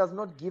father does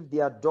not give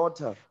their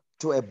daughter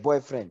to a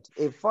boyfriend.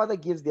 A father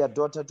gives their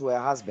daughter to a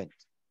husband.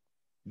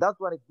 That's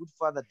what a good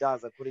father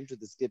does according to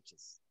the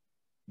scriptures.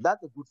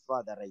 That's a good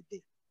father right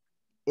there.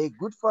 A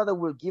good father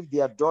will give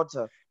their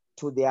daughter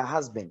to their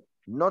husband,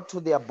 not to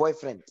their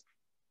boyfriend.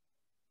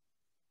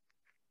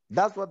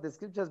 That's what the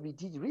scriptures be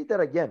teaching. Read that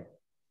again.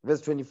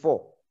 Verse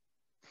 24.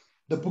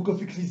 The book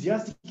of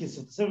Ecclesiasticus,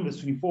 7, verse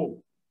 24.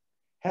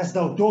 Hast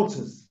thou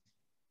daughters?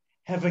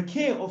 Have a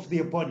care of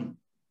their body,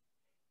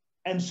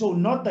 and show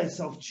not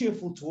thyself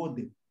cheerful toward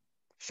them.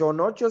 Show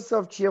not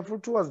yourself cheerful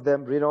towards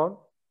them. Read on.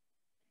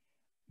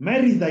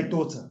 Marry thy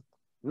daughter.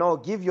 No,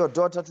 give your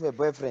daughter to a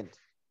boyfriend.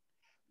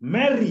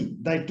 Marry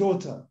thy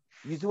daughter.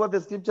 You see what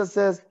the scripture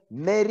says?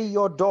 Marry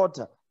your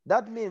daughter.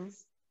 That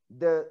means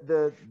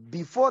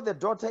before the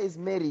daughter is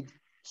married,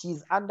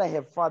 she's under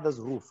her father's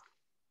roof.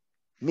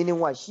 Meaning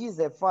what? She is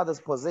her father's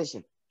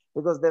possession.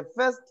 Because the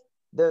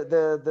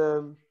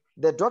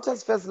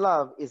daughter's first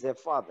love is her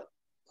father.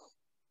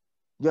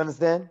 You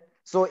understand?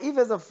 So if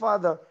as a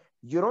father,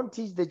 you don't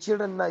teach the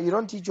children, you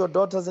don't teach your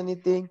daughters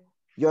anything,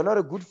 you're not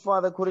a good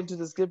father according to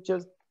the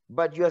scriptures,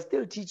 but you are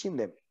still teaching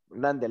them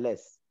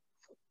nonetheless.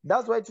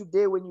 That's why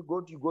today when you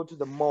go to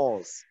the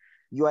malls,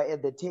 you are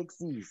at the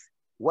taxis.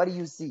 What do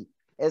you see?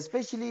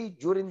 Especially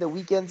during the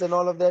weekends and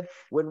all of that,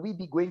 when we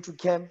be going to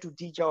camp to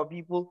teach our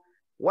people,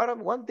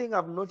 one thing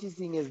I'm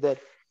noticing is that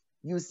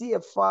you see a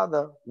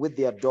father with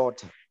their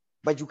daughter,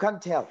 but you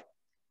can't tell.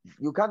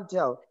 You can't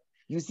tell.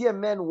 You see a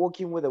man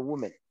walking with a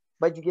woman,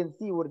 but you can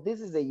see, well,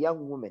 this is a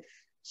young woman.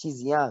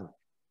 She's young.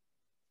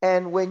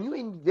 And when you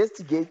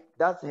investigate,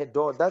 that's her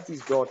daughter, that's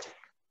his daughter.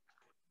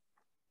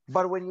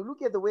 But when you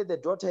look at the way the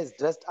daughter is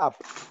dressed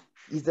up,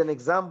 it's an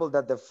example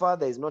that the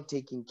father is not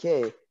taking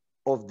care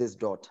of this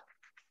daughter.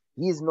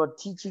 He is not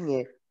teaching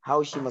her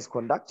how she must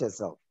conduct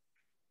herself.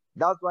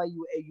 That's why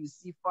you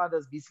see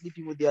fathers be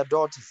sleeping with their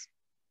daughters.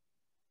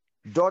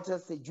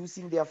 Daughters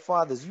seducing their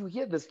fathers. You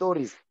hear the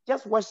stories.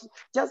 Just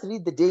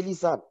read the Daily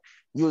Sun.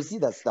 You'll see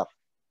that stuff.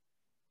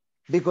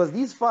 Because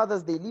these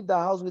fathers, they leave the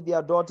house with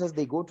their daughters,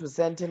 they go to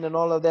Santon and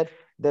all of that.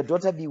 The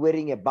daughter be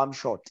wearing a bum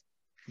short.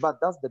 But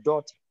that's the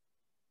daughter.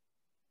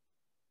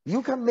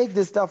 You can make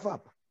this stuff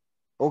up.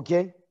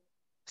 Okay?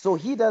 So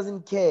he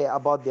doesn't care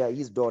about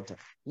his daughter.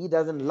 He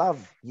doesn't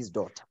love his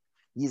daughter.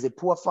 He's a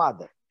poor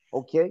father.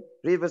 Okay?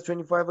 Read verse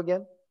 25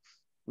 again.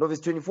 No,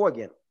 verse 24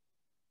 again.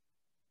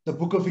 The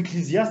book of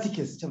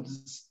Ecclesiasticus,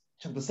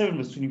 chapter 7,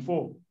 verse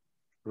 24.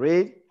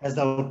 Read. As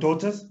thou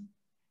daughters,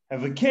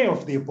 have a care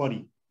of their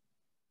body,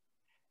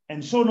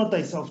 and show not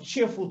thyself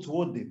cheerful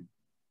toward them.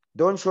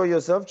 Don't show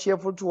yourself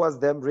cheerful towards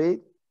them. Read.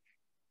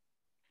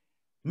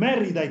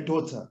 Marry thy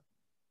daughter.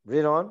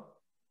 Read on.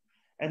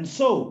 And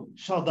so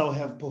shalt thou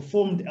have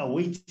performed a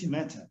weighty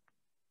matter.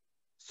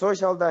 So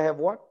shalt thou have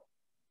what?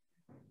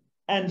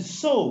 And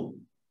so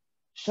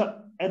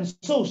shalt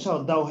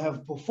thou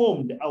have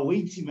performed a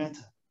weighty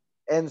matter.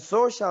 And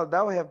so shalt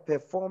thou have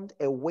performed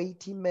a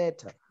weighty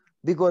matter.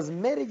 Because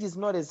marriage is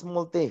not a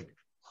small thing.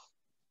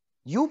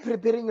 You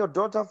preparing your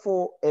daughter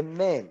for a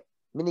man,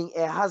 meaning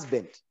a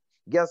husband.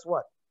 Guess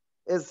what?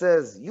 It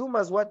says, you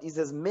must what? It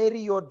says,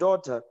 marry your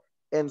daughter,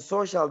 and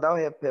so shalt thou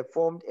have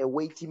performed a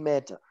weighty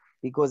matter.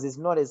 Because it's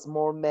not a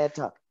small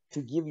matter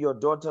to give your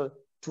daughter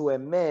to a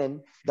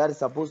man that is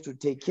supposed to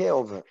take care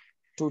of her,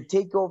 to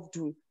take off,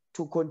 to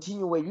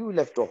continue where you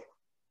left off.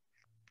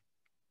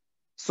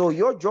 So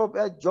your job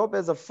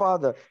as a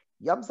father,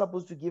 I'm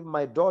supposed to give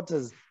my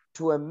daughters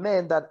to a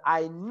man that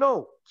I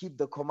know keep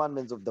the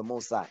commandments of the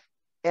Most High.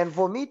 And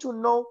for me to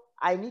know,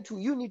 I need to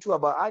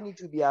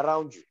be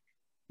around you.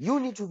 You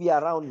need to be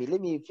around me. Let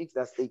me fix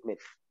that statement.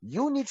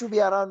 You need to be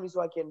around me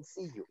so I can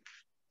see you,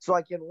 so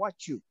I can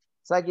watch you,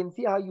 so I can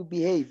see how you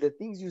behave, the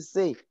things you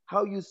say,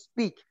 how you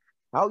speak,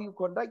 how you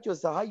conduct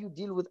yourself, how you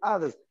deal with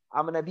others.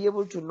 I'm going to be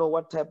able to know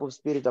what type of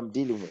spirit I'm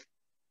dealing with.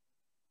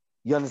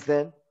 You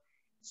understand?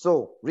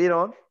 So, read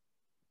on.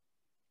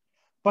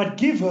 But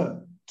give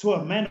her to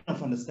a man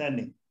of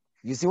understanding.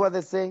 You see what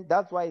they're saying?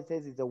 That's why it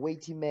says it's a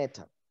weighty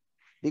matter.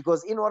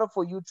 Because in order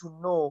for you to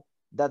know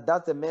that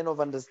that's a man of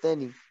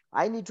understanding,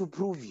 I need to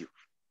prove you.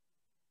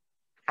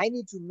 I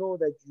need to know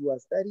that you are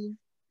studying,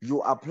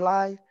 you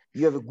apply,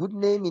 you have a good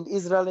name in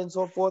Israel and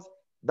so forth.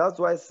 That's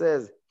why it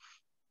says,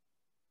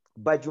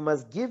 but you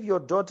must give your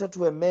daughter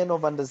to a man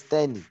of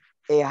understanding,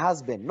 a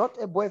husband, not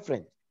a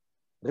boyfriend.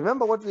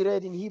 Remember what we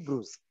read in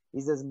Hebrews.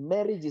 It says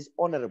marriage is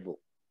honorable.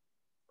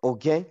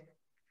 Okay?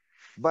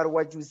 But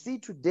what you see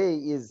today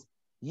is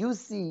you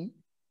see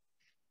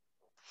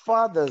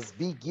fathers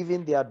be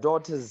giving their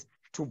daughters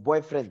to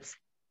boyfriends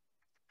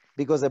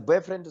because a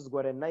boyfriend has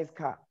got a nice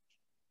car.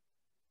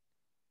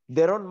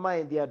 They don't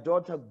mind their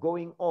daughter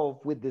going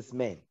off with this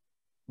man.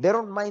 They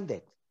don't mind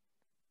that.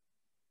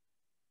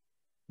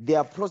 They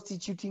are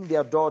prostituting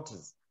their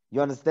daughters.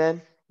 You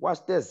understand?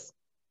 Watch this.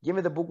 Give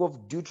me the book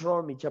of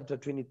Deuteronomy chapter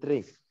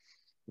 23,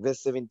 verse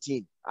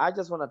 17. I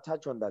just want to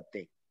touch on that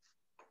thing.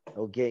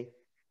 Okay?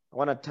 I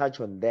want to touch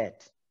on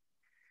that.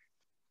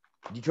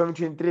 Deuteronomy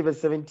 23,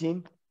 verse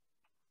 17.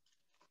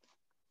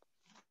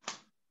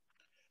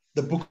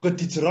 The book of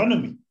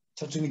Deuteronomy,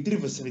 chapter 23,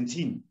 verse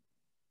 17.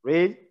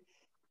 Read.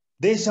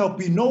 There shall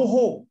be no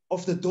whore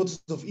of the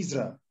daughters of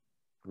Israel.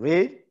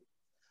 Read.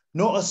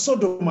 Nor a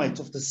sodomite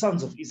of the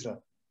sons of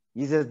Israel.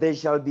 He says, there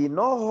shall be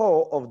no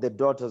whore of the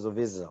daughters of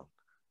Israel.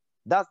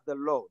 That's the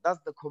law. That's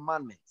the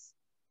commandments.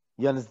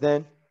 You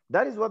understand?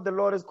 That is what the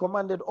Lord has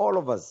commanded all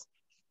of us.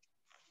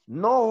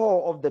 No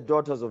whore of the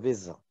daughters of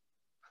Israel.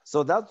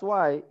 So that's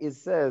why it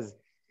says,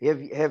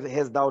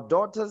 has thou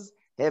daughters,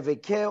 have a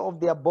care of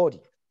their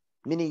body.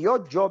 Meaning your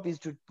job is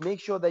to make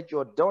sure that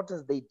your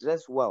daughters, they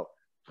dress well.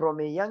 From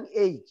a young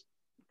age,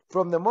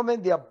 from the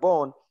moment they are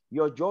born,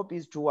 your job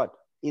is to what?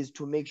 Is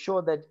to make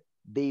sure that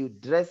they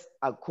dress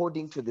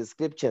according to the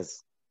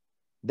scriptures.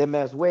 They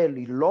must wear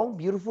long,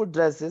 beautiful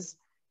dresses.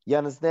 You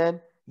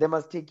understand? They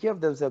must take care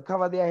of themselves,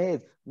 cover their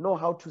heads, know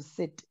how to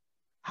sit,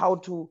 how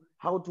to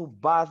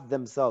bath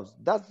themselves.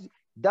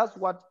 That's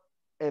what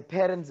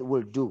parents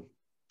will do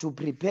to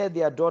prepare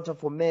their daughter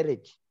for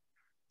marriage,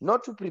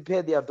 not to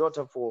prepare their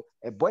daughter for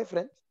a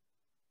boyfriend.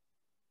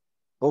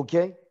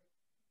 Okay?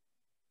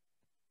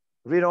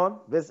 Read on,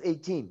 verse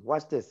 18.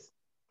 Watch this.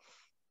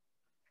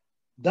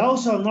 Thou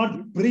shalt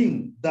not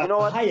bring the You know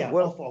what? hire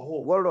Well, of a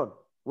whore. hold on.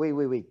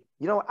 Wait.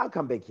 You know what? I'll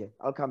come back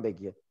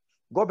here.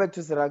 Go back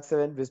to Sirach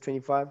 7, verse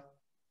 25.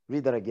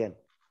 Read that again.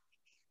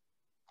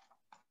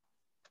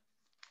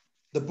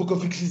 The book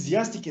of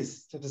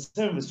Ecclesiasticus, chapter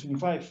 7, verse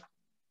 25.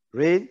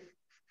 Read.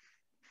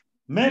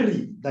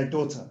 Marry thy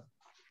daughter,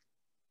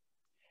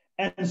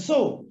 and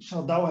so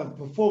shalt thou have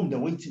performed a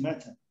weighty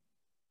matter.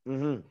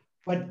 Mm-hmm.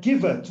 But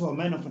give her to a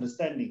man of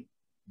understanding.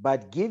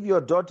 But give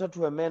your daughter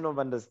to a man of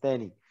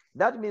understanding.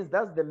 That means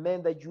that's the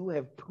man that you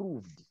have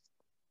proved,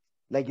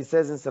 like it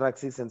says in Sirach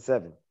 6 and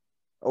 7.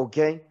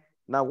 Okay?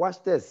 Now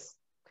watch this.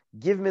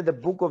 Give me the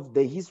book of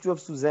the history of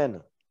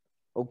Susanna.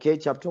 Okay,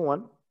 chapter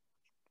 1.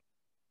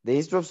 The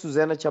history of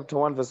Susanna, chapter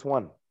 1, verse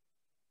 1.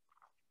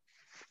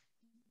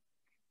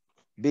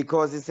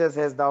 Because it says,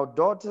 as thou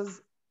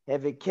daughters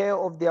have a care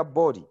of their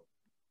body,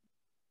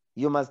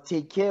 you must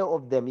take care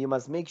of them. You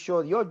must make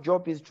sure, your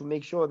job is to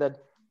make sure that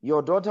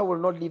your daughter will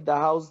not leave the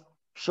house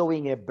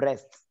showing her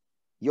breasts.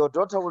 Your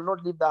daughter will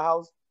not leave the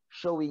house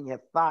showing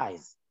her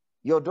thighs.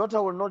 Your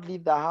daughter will not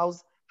leave the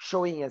house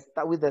showing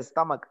with her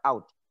stomach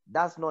out.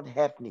 That's not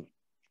happening.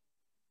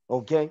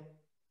 Okay?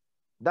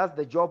 That's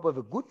the job of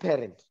a good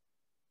parent.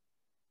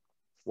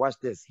 Watch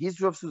this.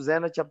 History of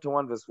Susanna, chapter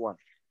 1, verse 1.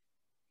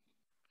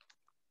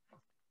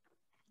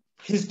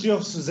 History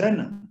of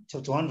Susanna,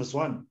 chapter 1, verse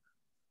 1.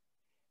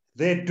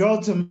 There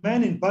dwelt a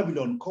man in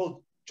Babylon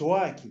called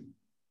Joachim.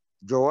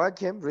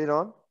 Joachim, read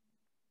on.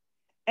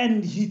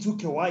 And he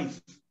took a wife,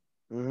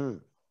 Mm-hmm.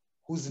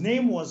 whose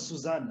name was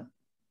Susanna,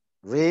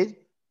 Read.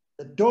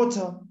 the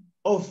daughter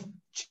of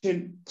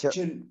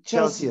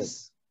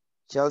Chelcias.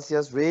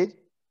 Chelcias, read.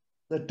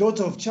 The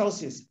daughter of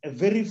Chelcias, a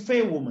very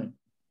fair woman,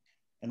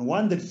 and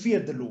one that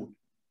feared the Lord.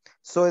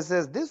 So it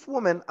says, this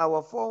woman,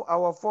 our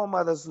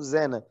foremother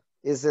Susanna,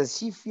 it says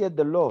she feared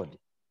the Lord.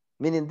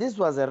 Meaning this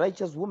was a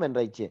righteous woman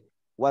right here.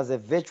 Was a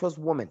virtuous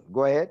woman.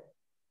 Go ahead.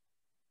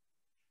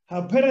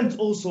 Her parents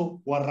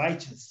also were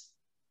righteous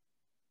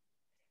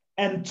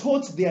and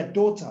taught their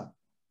daughter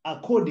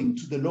according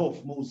to the law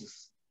of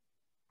Moses.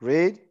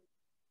 Read.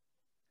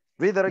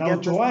 Read that again.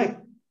 Now Joachim,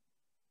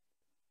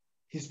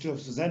 history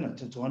of Susanna,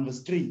 chapter 1,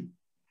 verse 3.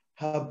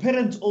 Her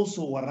parents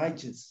also were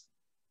righteous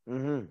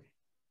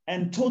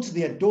and taught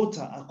their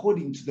daughter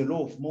according to the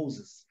law of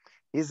Moses.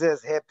 He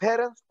says her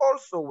parents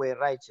also were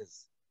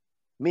righteous.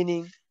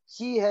 Meaning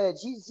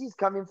she's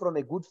coming from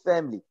a good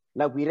family,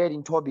 like we read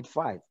in Tobit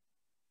 5.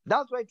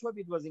 That's why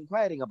Tobit was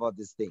inquiring about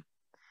this thing.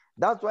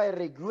 That's why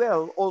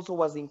Reguel also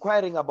was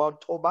inquiring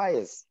about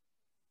Tobias.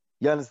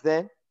 You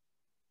understand?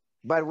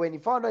 But when he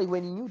found out,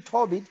 when he knew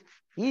Tobit,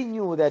 he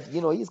knew that,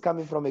 he's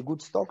coming from a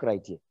good stock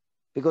right here.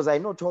 Because I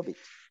know Tobit.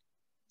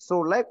 So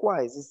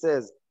likewise, it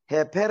says,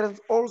 her parents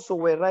also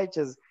were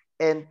righteous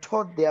and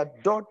taught their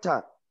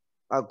daughter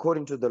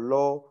according to the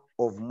law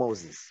of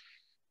Moses.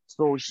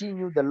 So she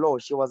knew the law.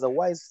 She was a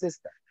wise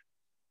sister.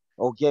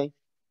 Okay?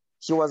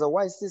 She was a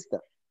wise sister.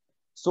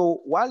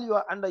 So while you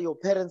are under your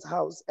parents'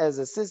 house as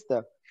a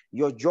sister,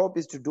 your job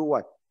is to do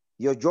what?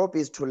 Your job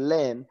is to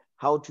learn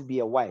how to be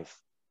a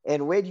wife.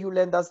 And where do you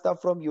learn that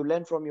stuff from? You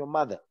learn from your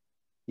mother.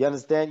 You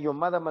understand? Your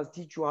mother must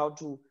teach you how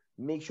to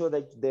make sure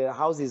that the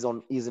house is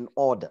in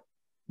order.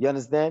 You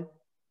understand?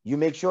 You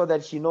make sure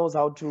that she knows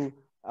how to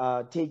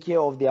take care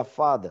of their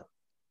father.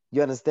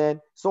 You understand?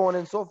 So on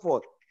and so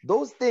forth.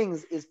 Those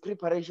things is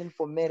preparation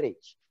for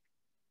marriage.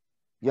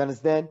 You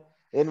understand?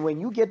 And when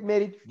you get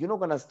married, you're not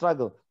going to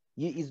struggle.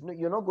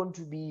 You're not going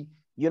to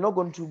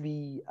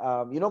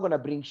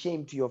bring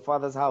shame to your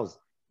father's house.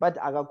 But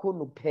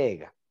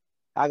pega.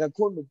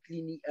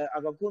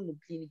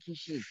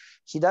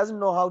 She doesn't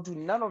know how to,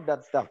 none of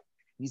that stuff.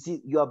 You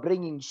see, you are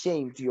bringing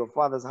shame to your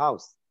father's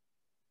house.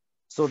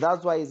 So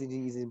that's why it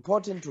is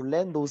important to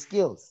learn those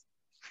skills.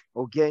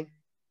 Okay?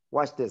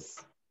 Watch this.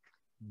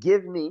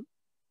 Give me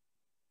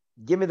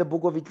the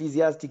book of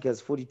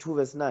Ecclesiasticus 42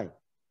 verse 9.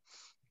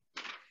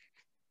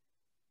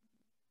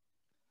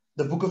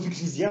 The book of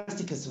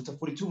Ecclesiasticus, chapter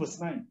 42, verse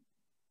 9.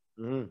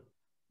 Mm-hmm.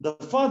 The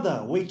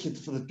father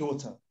waketh for the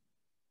daughter,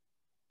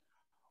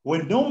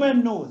 when no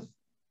man knoweth.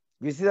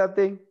 You see that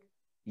thing?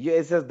 Yeah,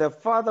 it says, the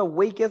father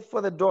waketh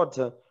for the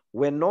daughter,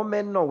 when no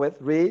man knoweth.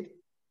 Read.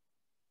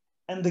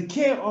 And the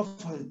care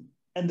of her,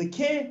 and the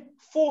care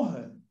for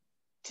her,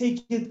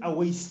 taketh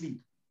away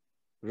sleep.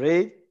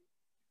 Read.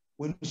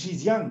 When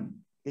she's young,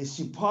 lest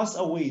she pass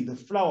away the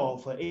flower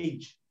of her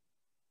age,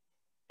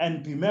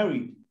 and be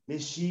married,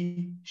 lest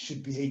she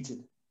should be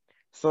hated.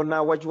 So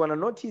now what you want to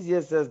notice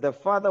here says, the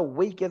father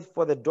waketh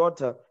for the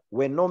daughter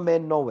when no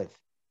man knoweth.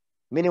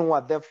 Meaning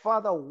what? The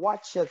father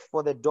watcheth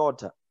for the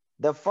daughter.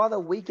 The father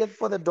waketh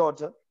for the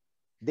daughter.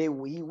 He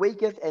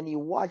waketh and he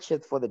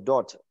watcheth for the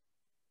daughter.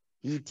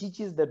 He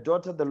teaches the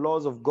daughter the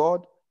laws of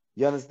God.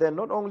 You understand?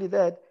 Not only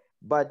that,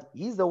 but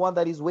he's the one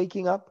that is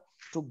waking up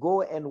to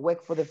go and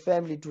work for the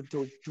family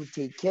to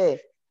take care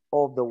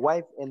of the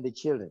wife and the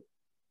children.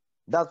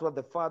 That's what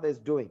the father is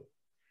doing.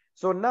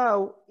 So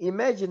now,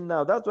 imagine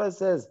now, that's why it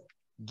says,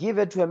 give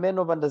it to a man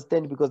of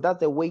understanding, because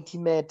that's a weighty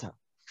matter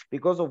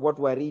because of what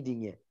we're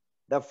reading here.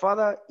 The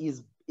father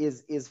is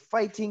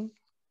fighting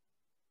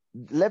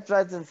left,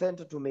 right, and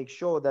center to make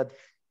sure that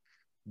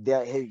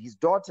his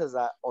daughters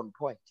are on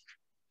point.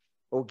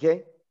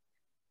 Okay?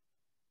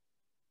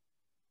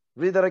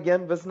 Read that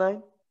again, verse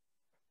 9.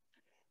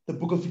 The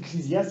book of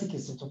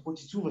Ecclesiastes, chapter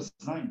 42, verse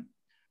 9.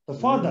 The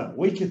father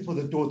waketh for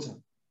the daughter,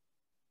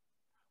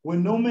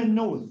 when no man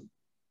knoweth,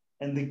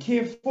 and the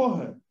care for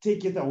her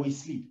taketh away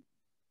sleep.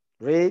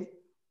 Read.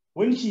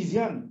 When she is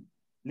young,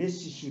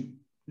 lest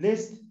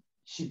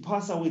she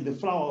pass away the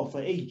flower of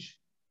her age,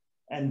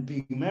 and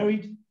be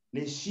married,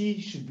 lest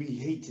she should be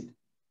hated.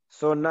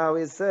 So now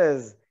it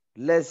says,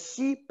 lest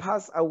she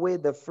pass away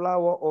the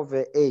flower of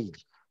her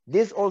age.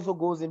 This also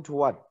goes into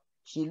what?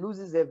 She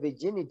loses her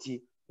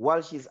virginity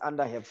while she's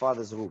under her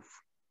father's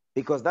roof,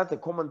 because that's a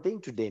common thing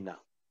today now.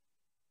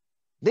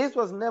 This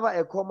was never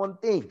a common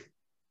thing.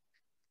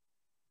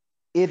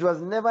 It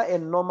was never a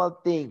normal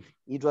thing.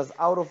 It was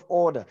out of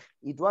order.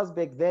 It was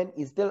back then.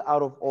 It's still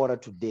out of order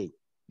today.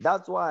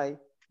 That's why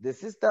the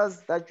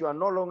sisters that you are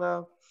no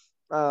longer,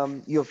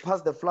 you've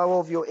passed the flower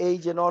of your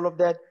age and all of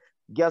that,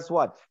 guess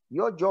what?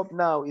 Your job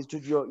now is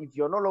if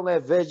you're no longer a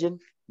virgin,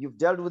 you've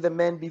dealt with a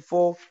man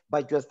before,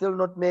 but you're still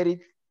not married,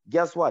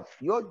 guess what?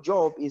 Your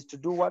job is to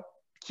do what?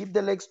 Keep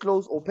the legs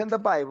closed, open the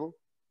Bible.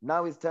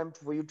 Now it's time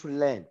for you to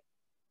learn,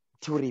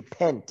 to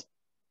repent.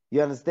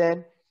 You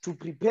understand? To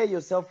prepare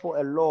yourself for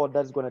a Lord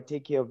that's going to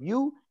take care of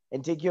you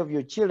and take care of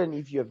your children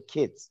if you have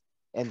kids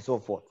and so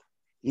forth.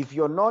 If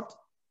you're not,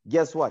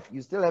 guess what?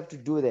 You still have to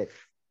do that.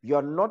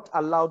 You're not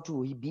allowed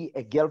to be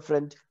a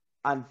girlfriend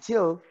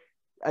until,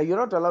 you're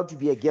not allowed to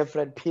be a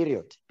girlfriend,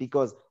 period,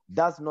 because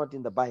that's not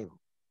in the Bible.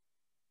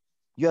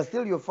 You are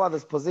still your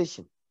father's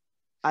possession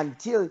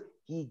until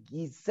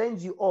he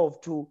sends you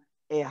off to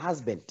a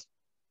husband.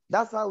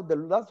 That's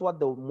what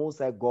the Most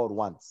High God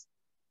wants.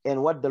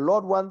 And what the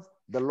Lord wants,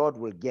 the Lord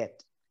will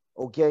get.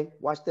 Okay,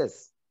 watch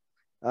this.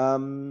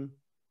 Give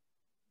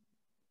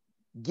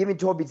me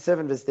Tobit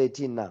 7 verse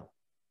 13 now.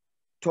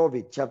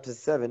 Tobit chapter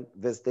 7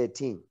 verse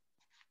 13.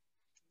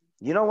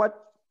 You know what?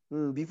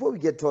 Before we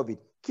get Tobit,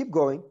 keep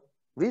going.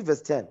 Read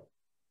verse 10.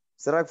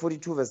 Sirach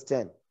 42 verse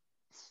 10.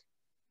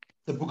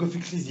 The book of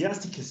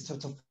Ecclesiastes,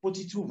 chapter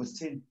 42 verse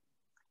 10.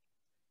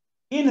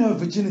 In her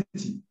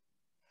virginity,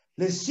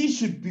 lest she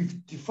should be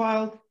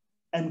defiled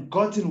and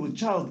gotten with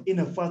child in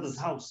her father's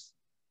house.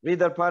 Read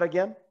that part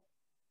again.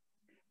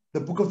 The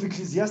book of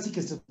Ecclesiastes,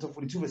 chapter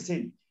 42 verse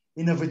 10.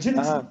 In her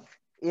virginity.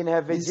 In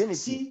her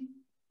virginity.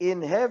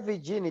 In her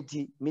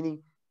virginity,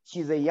 meaning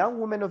she's a young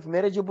woman of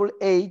marriageable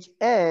age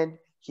and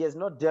she has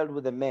not dealt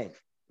with a man.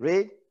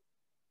 Read.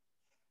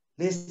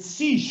 Lest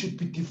she should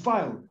be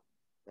defiled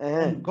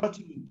and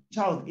gotten with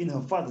child in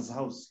her father's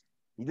house.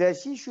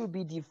 Lest she should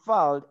be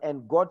defiled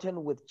and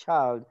gotten with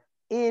child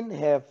in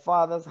her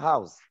father's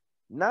house.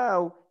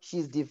 Now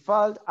she's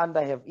defiled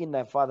in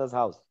her father's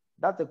house.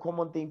 That's a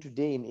common thing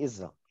today in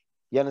Israel.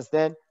 You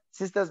understand?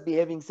 Sisters be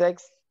having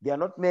sex. They are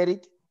not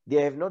married.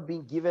 They have not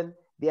been given.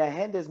 Their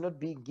hand has not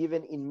been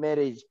given in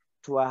marriage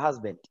to a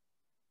husband.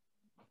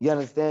 You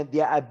understand?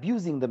 They are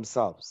abusing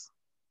themselves.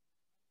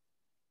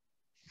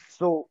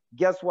 So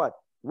guess what?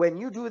 When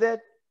you do that,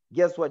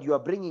 guess what? You are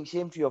bringing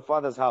shame to your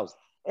father's house.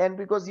 And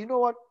because you know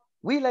what?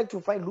 We like to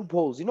find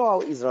loopholes. You know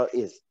how Israel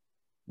is.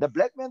 The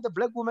black man, the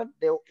black woman,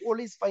 they're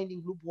always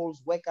finding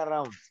loopholes,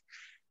 workarounds.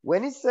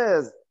 When it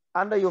says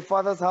under your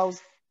father's house,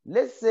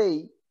 let's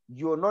say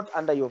you're not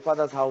under your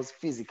father's house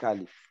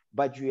physically,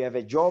 but you have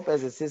a job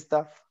as a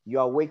sister, you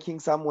are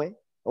working somewhere,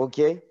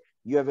 okay?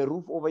 You have a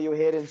roof over your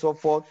head and so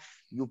forth,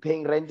 you're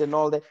paying rent and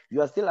all that,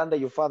 you are still under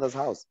your father's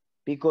house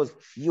because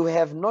you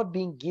have not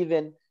been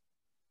given,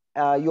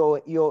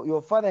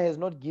 your father has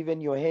not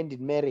given your hand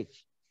in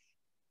marriage.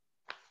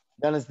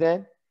 You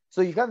understand?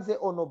 So you can't say,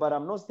 oh no, but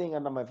I'm not staying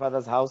under my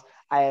father's house.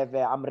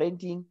 I'm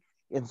renting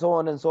and so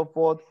on and so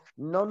forth.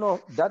 No,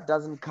 that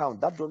doesn't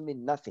count. That don't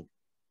mean nothing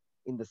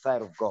in the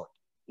sight of God.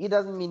 It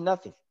doesn't mean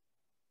nothing.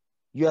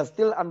 You are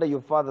still under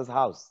your father's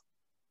house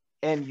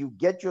and you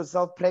get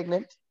yourself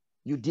pregnant.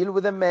 You deal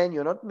with a man,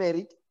 you're not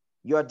married.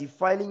 You are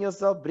defiling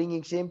yourself,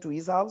 bringing shame to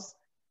his house.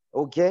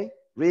 Okay,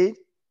 read.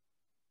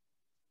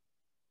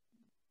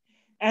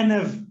 And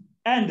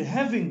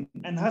having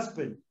an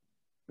husband,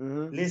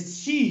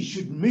 lest she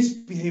should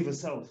misbehave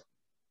herself.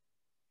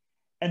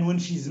 And when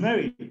she's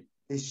married,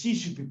 lest she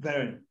should be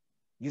barren.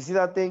 You see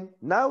that thing?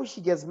 Now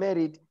she gets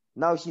married.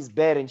 Now she's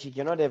barren. She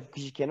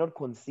cannot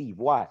conceive.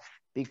 Why?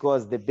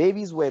 Because the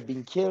babies were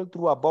being killed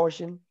through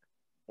abortion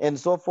and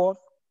so forth.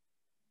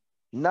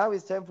 Now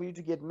it's time for you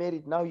to get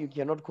married. Now you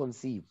cannot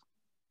conceive.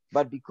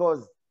 But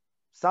because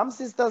some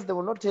sisters, they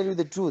will not tell you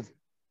the truth.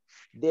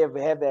 They've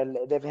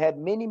had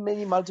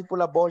many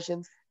multiple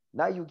abortions.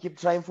 Now you keep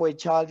trying for a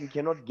child. You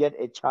cannot get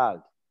a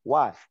child.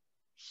 Why?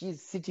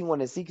 she's sitting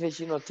on a secret.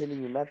 She's not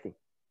telling you nothing.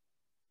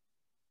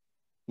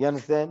 You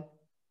understand?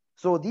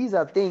 So these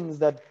are things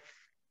that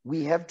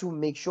we have to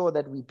make sure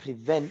that we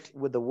prevent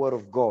with the word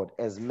of God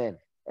as men,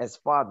 as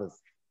fathers.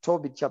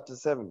 Tobit chapter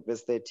 7,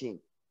 verse 13.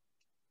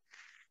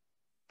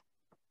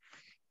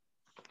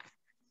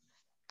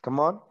 Come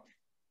on.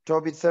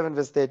 Tobit 7,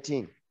 verse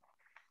 13.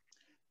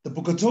 The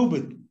book of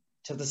Tobit,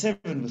 chapter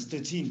 7, verse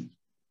 13.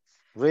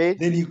 Read.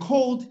 Then he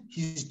called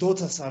his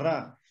daughter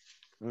Sarah,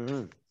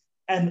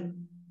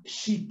 and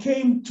she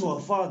came to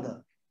her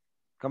father.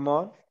 Come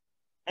on.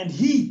 And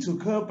he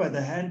took her by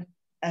the hand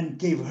and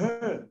gave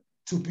her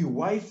to be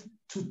wife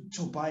to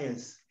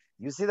Tobias.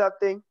 You see that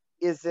thing?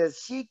 It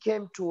says she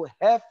came to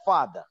her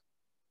father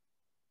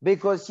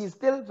because she's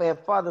still her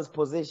father's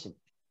possession.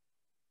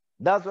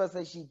 That's why I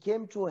say she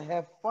came to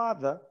her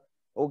father,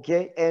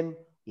 okay, and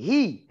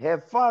he, her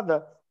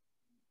father,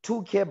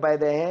 took her by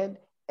the hand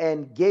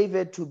and gave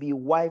her to be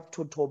wife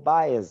to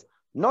Tobias.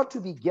 Not to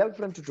be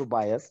girlfriend to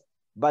Tobias,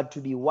 but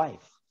to be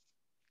wife.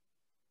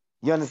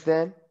 You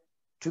understand?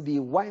 To be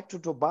wife to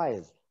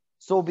Tobias.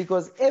 So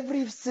because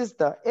every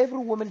sister, every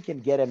woman can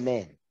get a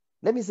man.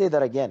 Let me say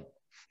that again.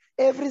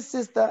 Every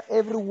sister,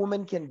 every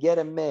woman can get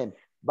a man,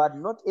 but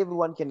not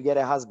everyone can get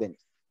a husband.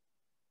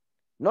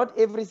 Not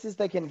every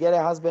sister can get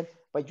a husband,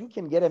 but you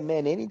can get a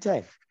man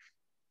anytime.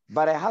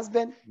 But a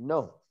husband,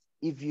 no.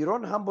 If you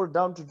don't humble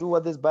down to do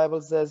what this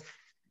Bible says,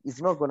 it's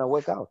not going to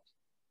work out.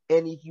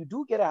 And if you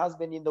do get a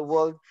husband in the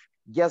world,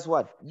 guess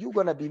what? You're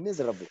going to be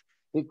miserable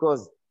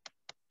because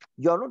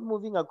you're not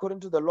moving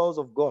according to the laws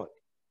of God.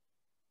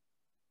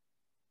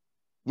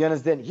 You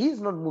understand? He's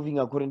not moving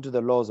according to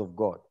the laws of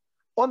God.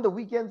 On the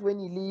weekends when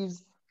he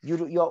leaves,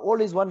 you're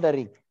always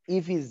wondering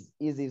if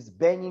he's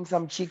banging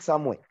some chick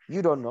somewhere.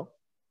 You don't know.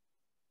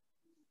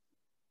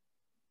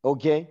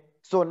 Okay?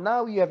 So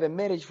now you have a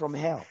marriage from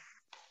hell.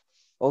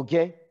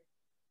 Okay?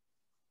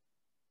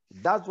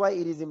 That's why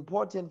it is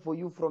important for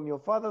you from your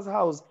father's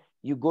house,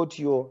 you go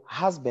to your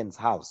husband's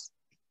house.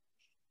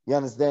 You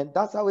understand?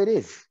 That's how it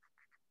is.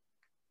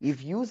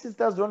 If you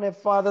sisters don't have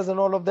fathers and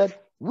all of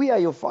that, we are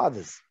your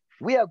fathers.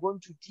 We are going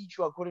to teach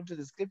you according to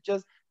the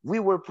scriptures. We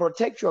will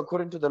protect you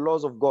according to the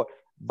laws of God.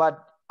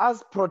 But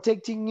us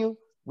protecting you,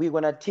 we're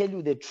going to tell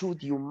you the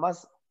truth. You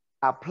must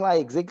apply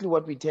exactly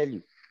what we tell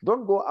you.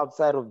 Don't go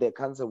outside of the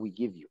counsel we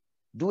give you.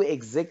 Do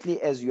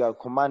exactly as you are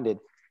commanded,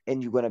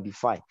 and you're going to be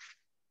fine.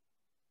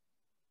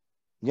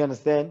 You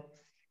understand?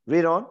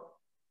 Read on.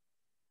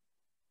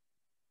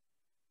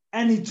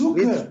 And he took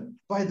her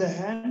by the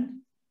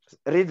hand.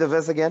 Read the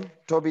verse again.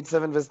 Tobit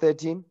 7, verse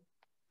 13.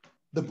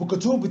 The book of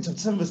Tobit, chapter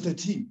 7, verse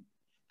 13.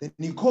 Then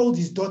he called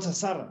his daughter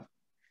Sarah,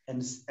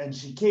 and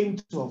she came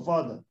to her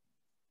father.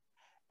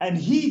 And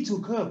he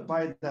took her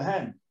by the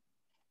hand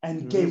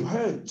and gave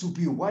her to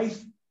be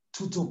wife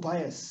to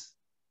Tobias.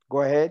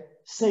 Go ahead.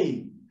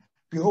 Saying,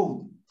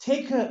 behold,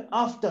 take her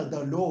after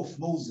the law of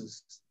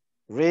Moses.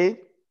 Read.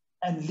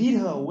 And lead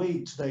her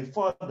away to thy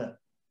father.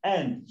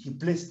 And he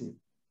blessed him.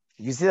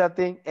 You see that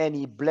thing? And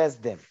he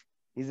blessed them.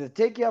 He said,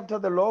 take her after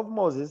the law of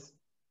Moses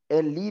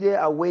and lead her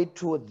away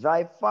to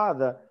thy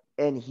father,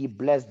 and he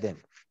blessed them.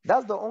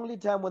 That's the only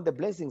time when the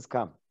blessings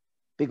come,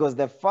 because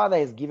the father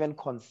has given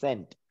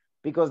consent,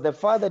 because the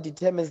father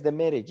determines the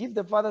marriage. If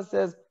the father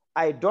says,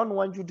 I don't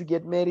want you to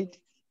get married,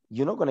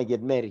 you're not going to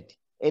get married.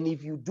 And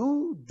if you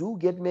do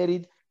get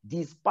married,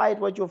 despite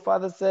what your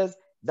father says,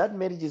 that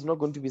marriage is not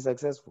going to be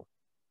successful.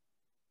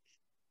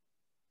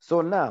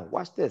 So now,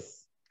 watch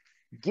this.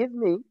 Give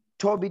me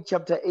Tobit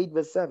chapter 8,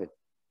 verse 7.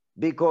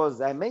 Because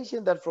I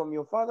mentioned that from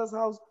your father's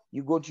house,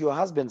 you go to your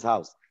husband's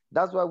house.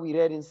 That's why we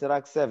read in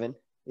Sirach 7,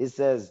 it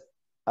says,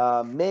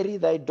 marry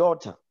thy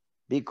daughter,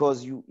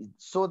 because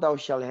so thou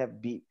shalt have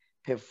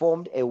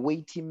performed a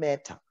weighty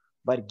matter,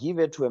 but give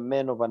it to a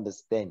man of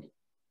understanding.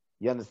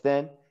 You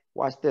understand?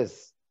 Watch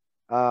this.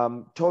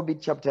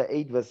 Tobit chapter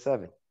 8, verse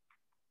 7.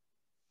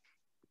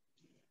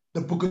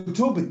 The book of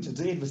Tobit,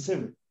 chapter 8, verse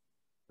 7.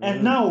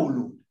 And now, O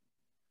Lord,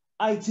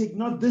 I take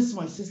not this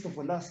my sister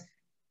for lust.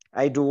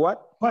 I do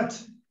what?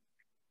 But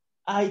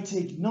I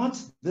take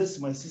not this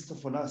my sister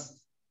for lust.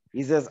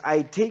 He says,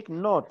 I take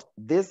not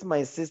this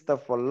my sister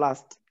for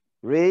lust.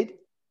 Read.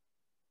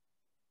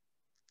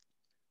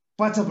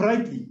 But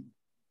uprightly.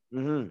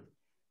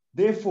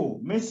 Therefore,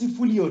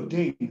 mercifully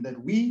ordain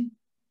that we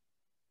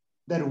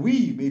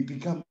may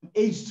become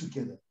aged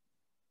together.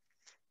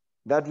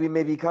 That we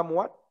may become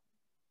what?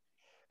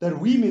 That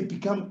we may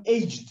become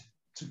aged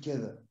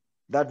together.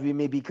 That we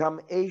may become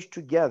aged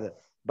together.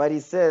 But he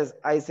says,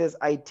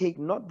 I take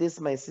not this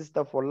my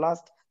sister for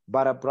lust,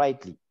 but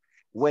uprightly.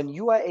 When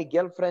you are a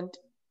girlfriend,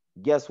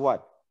 guess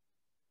what?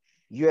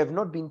 You have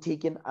not been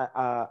taken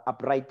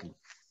uprightly.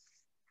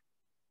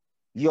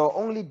 You're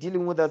only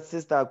dealing with that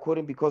sister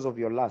according because of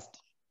your lust.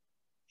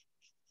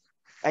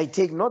 I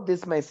take not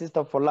this my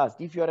sister for lust.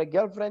 If you're a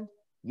girlfriend,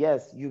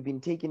 yes, you've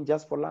been taken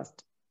just for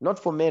lust. Not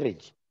for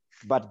marriage,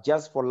 but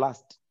just for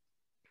lust.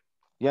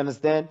 You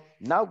understand?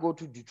 Now go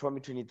to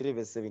Deuteronomy 23,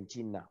 verse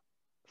 17 now.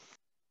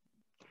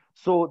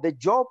 So the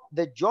job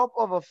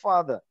of a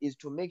father is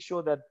to make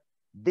sure that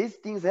these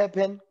things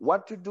happen,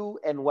 what to do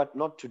and what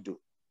not to do.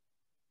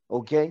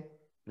 Okay,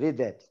 read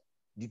that.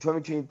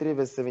 Deuteronomy 23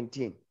 verse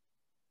 17.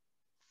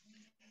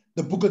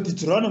 The book of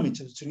Deuteronomy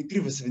chapter 23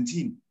 verse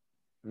 17.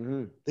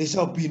 There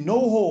shall be no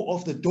whore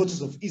of the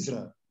daughters of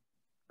Israel.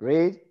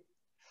 Read.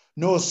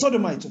 No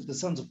sodomite of the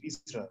sons of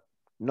Israel.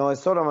 No,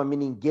 Sodom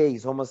meaning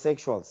gays,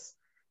 homosexuals.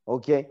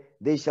 Okay,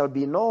 there shall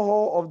be no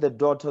whore of the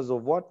daughters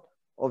of what?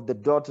 Of the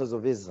daughters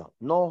of Israel.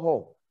 No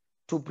whore.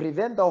 To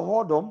prevent the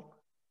whoredom,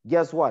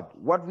 guess what?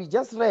 What we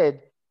just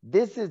read,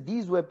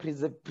 these were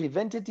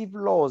preventative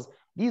laws.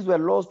 These were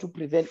laws to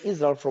prevent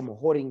Israel from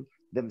whoring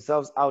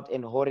themselves out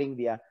and whoring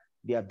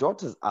their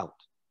daughters out.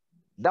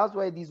 That's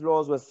why these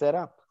laws were set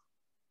up.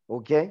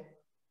 Okay.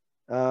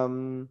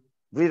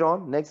 Read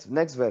on. Next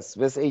verse,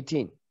 verse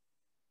 18.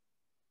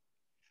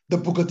 The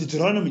book of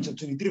Deuteronomy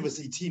chapter 23 verse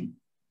 18.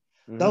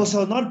 Thou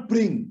shalt not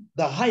bring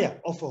the hire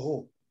of a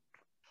whore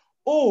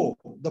or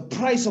the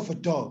price of a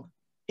dog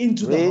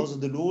into the house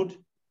of the Lord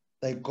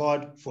thy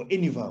God for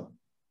any vow.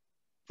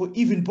 For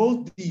even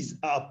both these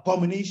are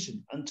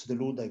abomination unto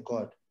the Lord thy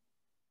God.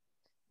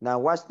 Now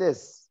watch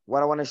this.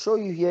 What I want to show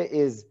you here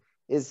is,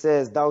 it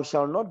says, thou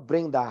shalt not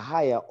bring the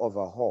hire of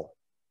a whore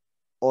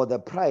or the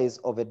price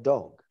of a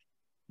dog.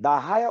 The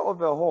hire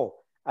of a whore.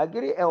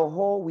 Agree, a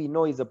whore we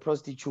know is a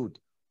prostitute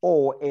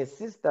or a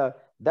sister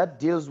that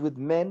deals with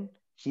men.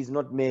 She's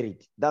not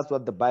married. That's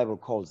what the Bible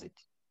calls it.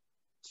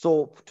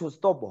 So to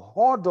stop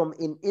whoredom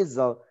in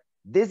Israel,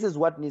 this is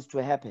what needs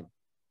to happen.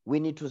 We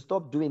need to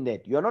stop doing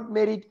that. You're not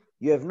married.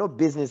 You have no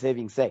business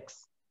having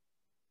sex.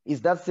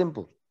 It's that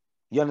simple.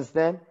 You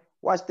understand?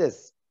 Watch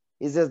this.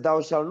 It says,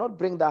 thou shalt not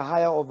bring the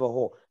hire of a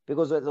whore,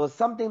 because it was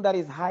something that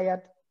is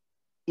hired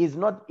is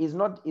not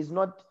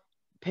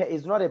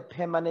a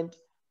permanent,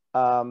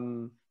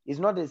 it's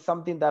not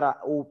something that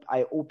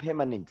I owe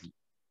permanently.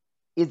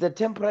 It's a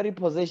temporary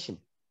possession.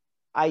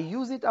 I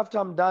use it after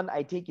I'm done,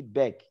 I take it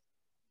back.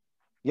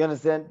 You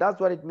understand?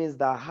 That's what it means,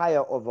 the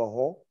hire of a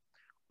whore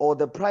or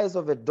the price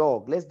of a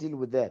dog. Let's deal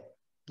with that.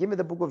 Give me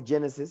the book of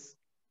Genesis.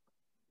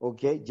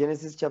 Okay,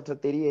 Genesis chapter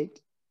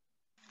 38.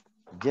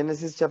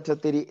 Genesis chapter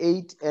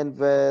 38 and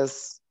we're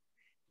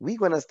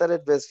going to start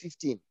at verse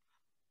 15.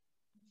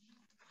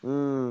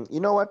 You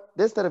know what?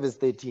 Let's start at verse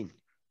 13.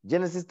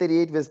 Genesis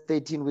 38 verse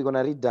 13, we're going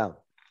to read down.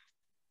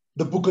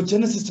 The book of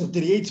Genesis chapter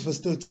 38 verse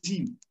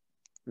 13.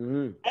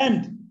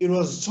 And it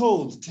was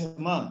told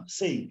Tamar,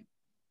 saying,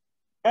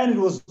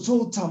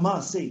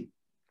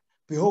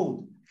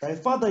 behold, thy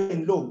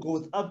father-in-law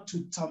goeth up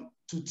to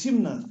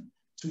Timnath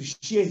to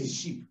shear his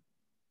sheep.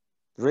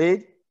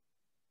 Read.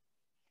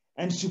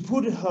 And she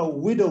put her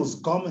widow's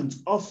garment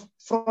off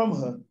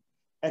from her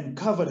and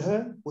covered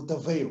her with a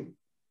veil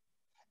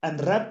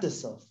and wrapped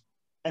herself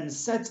and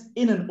sat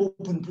in an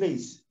open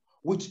place,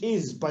 which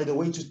is by the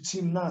way to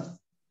Timnath.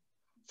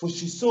 For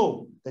she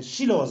saw that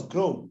Shelah was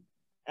grown,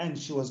 and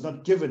she was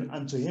not given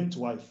unto him to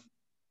wife.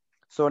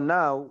 So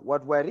now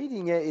what we're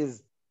reading here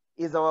is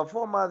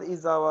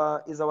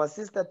our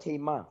sister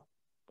Tamar.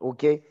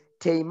 Okay,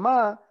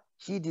 Tamar,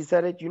 she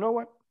decided, you know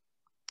what?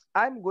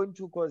 I'm going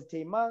to, because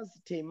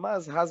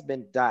Tamar's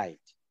husband died.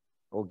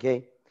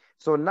 Okay,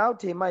 so now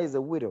Tamar is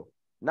a widow.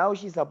 Now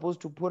she's supposed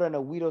to put on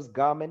a widow's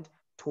garment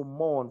to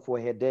mourn for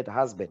her dead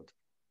husband.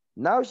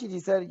 Now she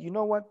decided, you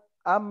know what?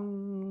 I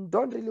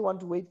don't really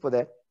want to wait for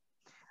that.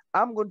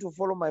 I'm going to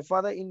follow my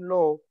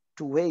father-in-law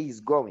to where he's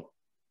going.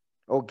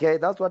 Okay,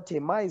 that's what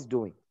Tamar is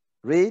doing.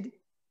 Read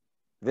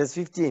verse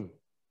 15.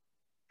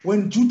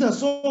 When Judah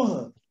saw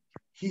her,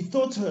 he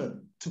thought her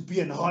to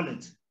be an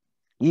harlot.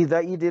 He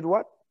did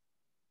what?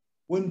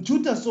 When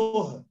Judah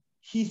saw her,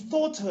 he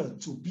thought her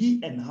to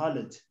be an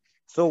harlot.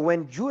 So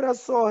when Judah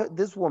saw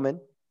this woman,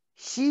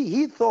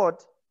 he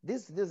thought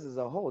this is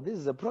a whore, this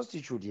is a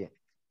prostitute here.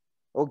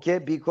 Okay,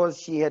 because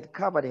she had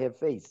covered her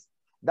face.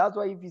 That's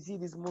why if you see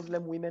these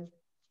Muslim women,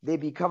 they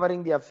be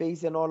covering their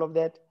face and all of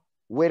that,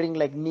 wearing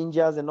like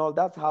ninjas and all.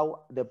 That's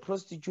how the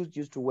prostitutes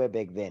used to wear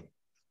back then.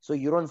 So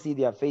you don't see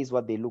their face,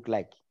 what they look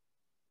like.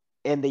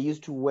 And they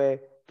used to wear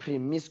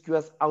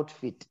promiscuous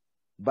outfit,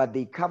 but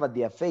they covered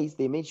their face.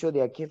 They made sure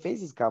their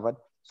face is covered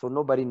so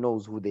nobody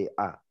knows who they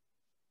are.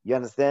 You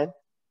understand?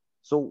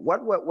 So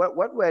what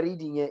we're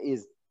reading here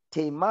is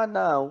Tamar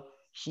now,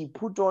 she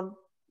put on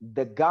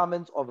the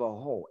garments of a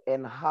whore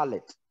and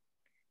harlot.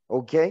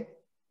 Okay?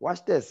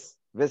 Watch this.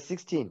 Verse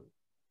 16.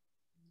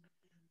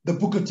 The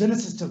book of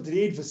Genesis chapter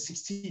 8 verse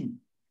 16.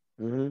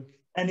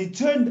 And he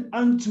turned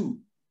unto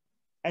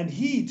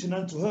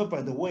her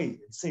by the way and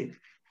said,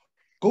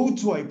 Go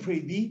to, I pray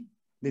thee,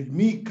 let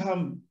me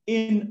come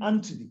in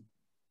unto thee.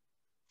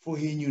 For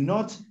he knew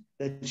not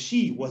that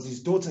she was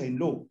his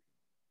daughter-in-law.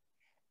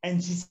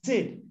 And she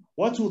said,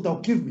 What wilt thou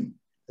give me,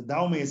 that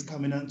thou mayest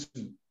come in unto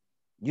me?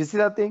 You see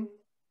that thing?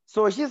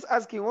 So she's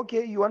asking,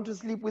 okay, you want to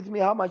sleep with me?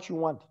 How much you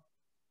want?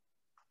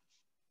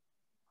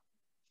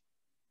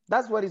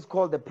 That's what is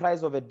called the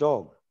price of a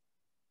dog.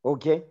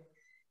 Okay?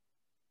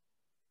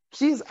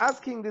 She's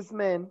asking this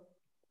man,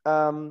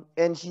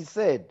 and she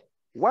said,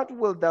 What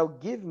wilt thou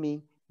give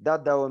me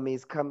that thou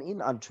mayest come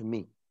in unto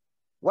me?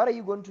 What are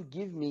you going to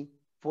give me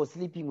for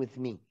sleeping with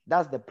me.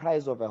 That's the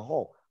price of a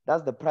whore.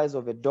 That's the price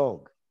of a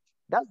dog.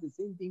 That's the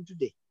same thing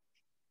today.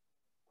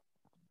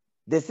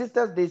 The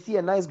sisters, they see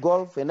a nice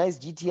Golf, a nice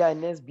GTI, a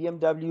nice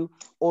BMW,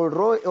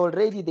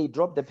 already they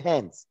drop the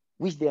pants,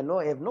 which they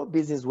have no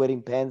business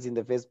wearing pants in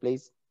the first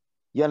place.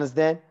 You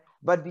understand?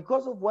 But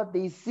because of what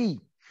they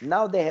see,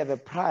 now they have a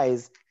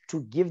price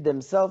to give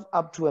themselves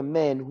up to a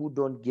man who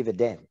don't give a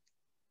damn.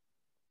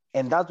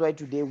 And that's why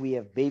today we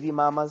have baby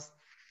mamas,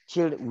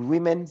 children,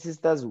 women,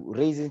 sisters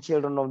raising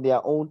children on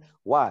their own.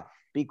 Why?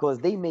 Because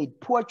they made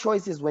poor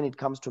choices when it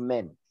comes to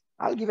men.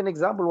 I'll give an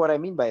example what I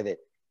mean by that.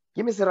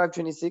 Give me Sirach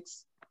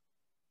 26.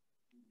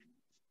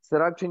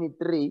 Sirach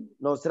 23.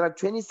 No, Sirach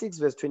 26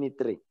 verse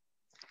 23.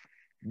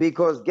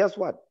 Because guess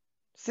what?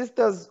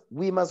 Sisters,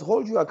 we must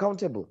hold you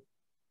accountable.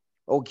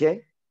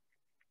 Okay?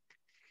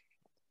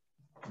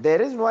 The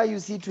reason why you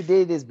see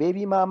today there's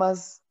baby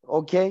mamas,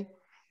 okay?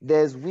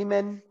 There's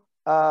women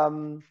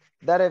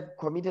that have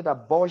committed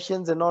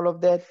abortions and all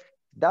of that.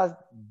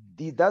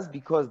 That's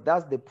because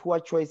that's the poor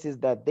choices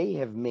that they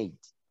have made.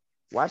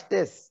 Watch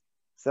this.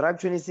 Sirach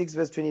 26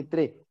 verse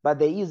 23. But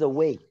there is a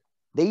way.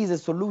 There is a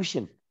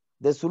solution.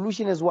 The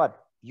solution is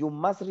what? You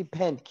must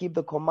repent. Keep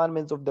the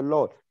commandments of the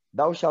Lord.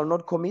 Thou shalt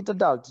not commit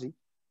adultery.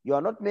 You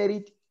are not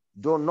married.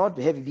 Do not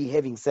be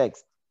having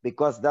sex,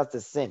 because that's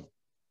a sin.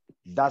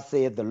 Thus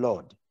saith the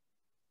Lord.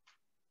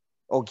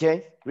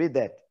 Okay? Read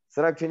that.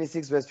 Sirach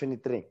 26 verse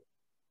 23.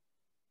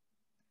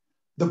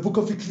 The book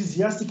of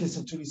Ecclesiastes,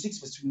 chapter 26,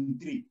 verse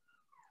 23.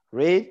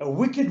 Read. A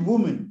wicked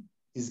woman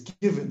is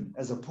given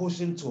as a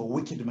portion to a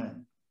wicked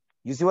man.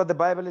 You see what the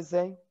Bible is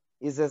saying?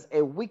 It says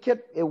a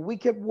wicked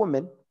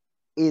woman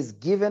is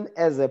given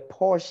as a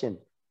portion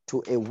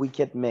to a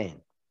wicked man.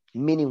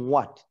 Meaning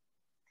what?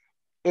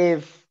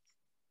 If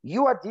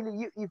you are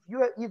dealing, if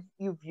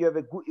you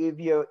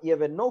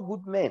have a no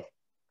good man,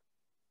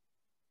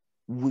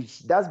 which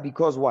that's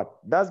because what?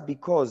 That's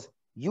because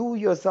you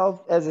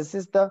yourself as a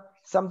sister,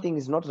 something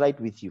is not right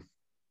with you.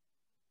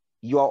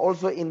 You are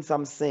also in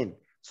some sin.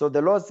 So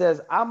the Lord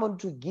says, I'm going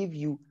to give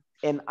you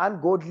an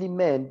ungodly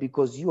man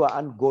because you are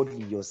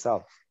ungodly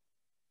yourself.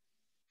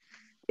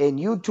 And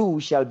you two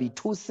shall be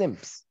two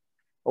simps.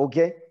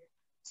 Okay?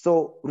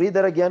 So read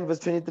that again, verse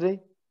 23.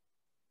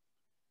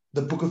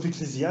 The book of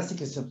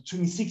Ecclesiastes, chapter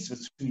 26,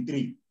 verse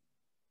 23.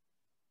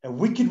 A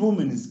wicked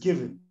woman is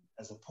given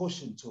as a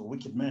portion to a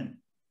wicked man.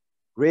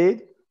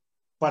 Read.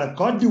 But a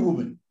godly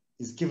woman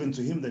is given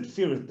to him that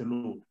feareth the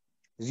Lord.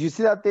 You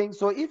see that thing?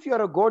 So if you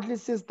are a godly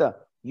sister,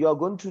 you are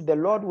going to, the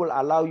Lord will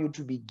allow you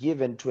to be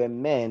given to a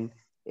man,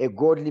 a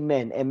godly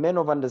man, a man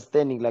of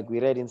understanding, like we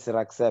read in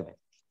Sirach 7.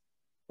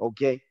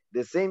 Okay?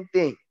 The same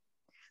thing.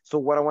 So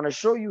what I want to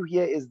show you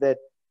here is that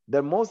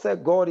the Most High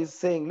God is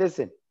saying,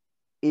 listen,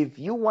 if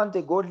you want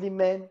a godly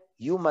man,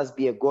 you must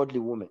be a godly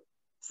woman.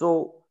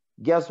 So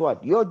guess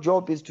what? Your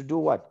job is to do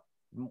what?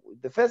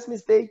 The first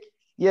mistake,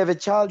 you have a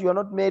child, you are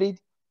not married,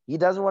 he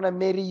doesn't want to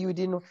marry you,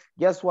 didn't know.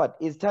 Guess what?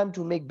 It's time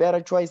to make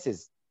better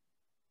choices.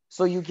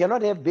 So you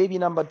cannot have baby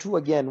number 2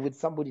 again with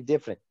somebody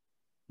different.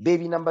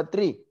 Baby number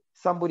 3,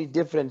 somebody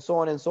different, so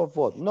on and so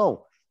forth.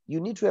 No, you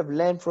need to have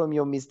learned from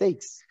your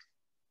mistakes.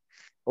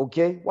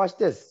 Okay, watch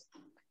this.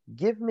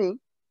 Give me,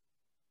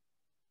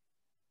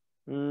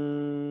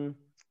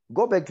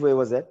 go back to where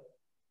was that?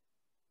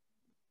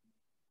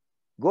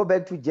 Go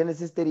back to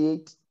Genesis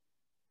 38.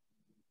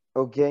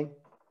 Okay.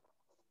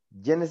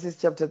 Genesis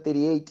chapter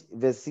 38,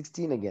 verse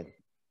 16 again.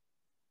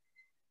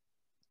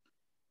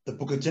 The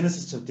book of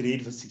Genesis, chapter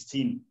 38, verse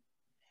 16.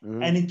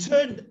 Mm-hmm. And he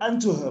turned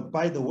unto her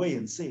by the way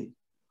and said,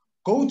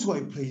 Go to,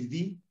 I pray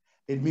thee,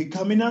 let me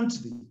come in unto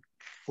thee.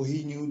 For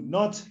he knew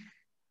not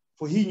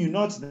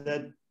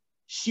that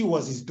she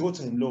was his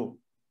daughter-in-law.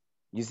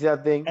 You see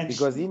that thing? And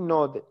because he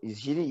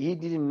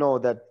didn't know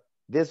that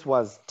this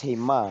was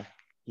Tamar,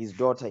 his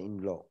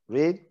daughter-in-law.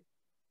 Read.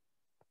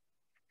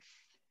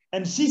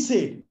 And she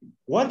said,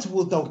 What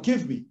wilt thou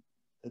give me,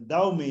 that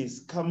thou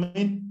mayest come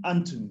in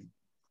unto me?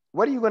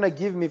 What are you going to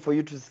give me for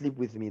you to sleep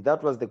with me?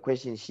 That was the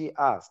question she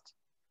asked.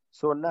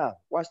 So now,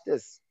 watch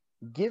this.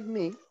 Give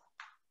me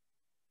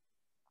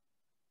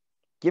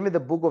the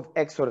book of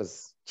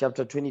Exodus,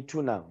 chapter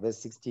 22 now, verse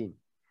 16.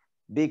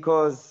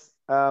 Because,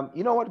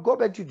 you know what? Go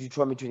back to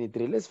Deuteronomy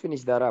 23. Let's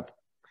finish that up.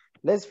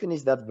 Let's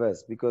finish that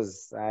verse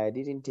because I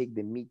didn't take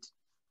the meat,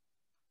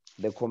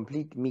 the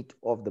complete meat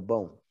of the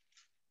bone.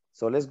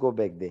 So let's go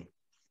back there.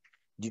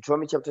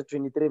 Deuteronomy chapter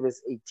 23,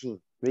 verse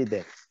 18. Read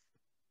that.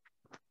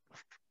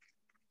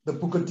 The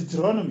book of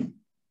Deuteronomy,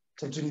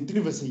 chapter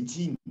 23, verse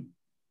 18.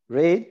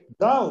 Read.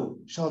 Thou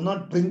shalt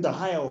not bring the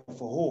hire of a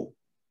whore,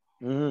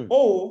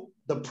 or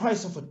the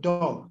price of a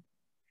dog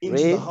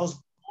into the house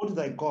of the Lord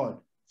thy God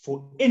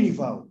for any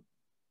vow.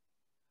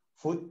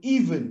 For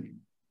even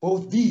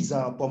both these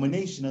are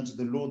abomination unto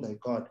the Lord thy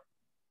God.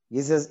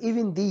 He says,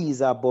 even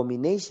these are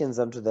abominations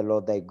unto the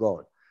Lord thy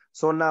God.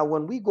 So now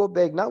when we go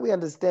back, now we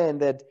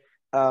understand that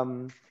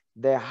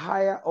the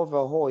hire of a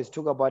whore is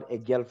talking about a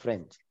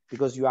girlfriend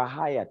because you are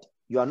hired.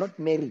 You are not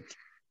married.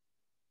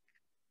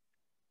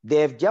 They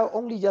have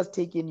only just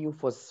taken you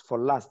for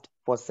lust,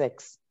 for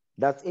sex.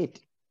 That's it.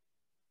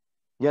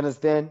 You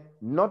understand?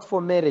 Not for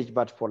marriage,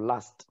 but for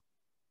lust.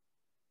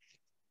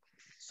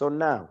 So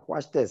now,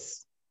 watch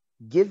this.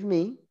 Give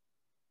me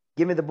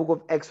the book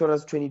of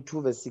Exodus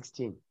 22, verse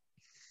 16.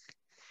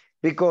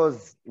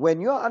 Because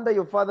when you are under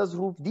your father's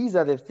roof, these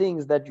are the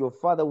things that your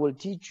father will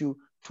teach you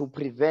to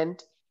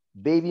prevent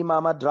baby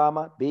mama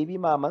drama, baby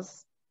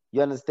mamas,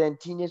 you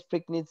understand, teenage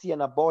pregnancy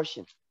and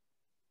abortion.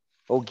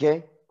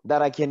 Okay?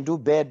 That I can do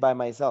bad by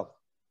myself.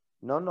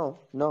 No, no,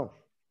 no.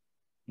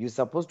 You're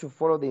supposed to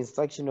follow the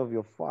instruction of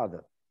your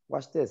father.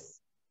 Watch this.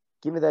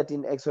 Give me that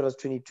in Exodus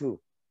 22,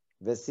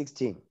 verse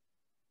 16.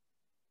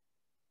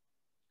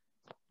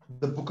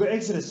 The book of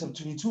Exodus,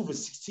 chapter 22,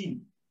 verse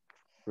 16.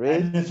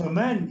 Read. And if a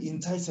man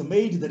entice a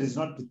maid that is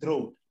not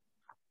betrothed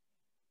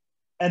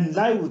and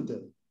lie with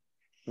her,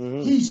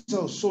 he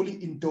shall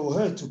surely endow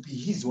her to be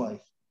his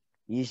wife.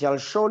 He shall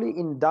surely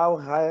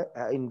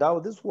endow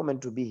this woman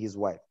to be his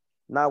wife.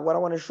 Now, what I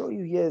want to show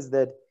you here is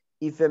that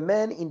if a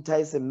man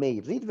entice a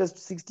maid, read verse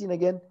 16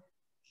 again.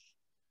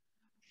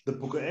 The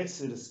book of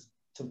Exodus,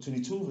 chapter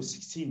 22, verse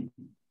 16.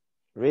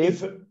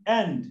 Read.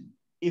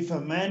 If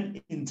a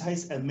man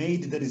entice a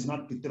maid that is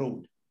not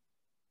betrothed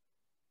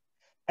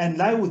and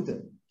lie with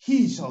her,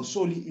 he shall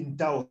surely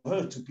endow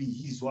her to be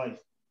his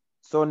wife.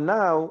 So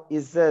now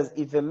it says,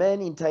 if a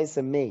man entice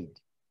a maid,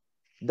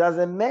 does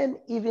a man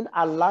even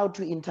allow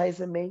to entice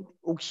a maid?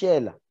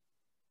 Ukshela.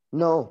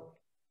 No.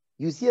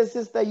 You see a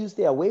sister, you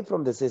stay away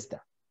from the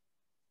sister.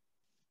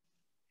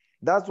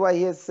 That's why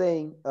he's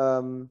saying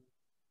in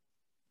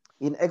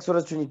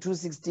Exodus 22,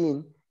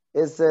 16,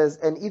 it says,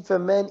 and if a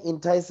man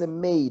entice a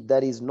maid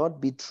that is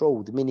not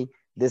betrothed, meaning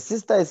the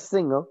sister is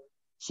single,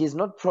 she is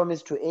not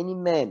promised to any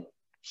man,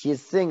 she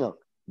is single.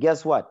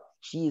 Guess what?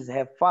 She is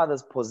her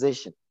father's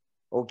possession.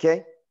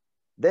 Okay?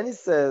 Then it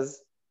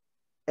says,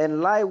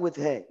 and lie with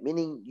her,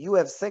 meaning you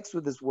have sex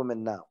with this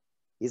woman now.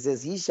 He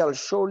says, he shall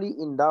surely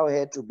endow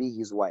her to be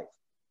his wife.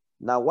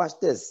 Now watch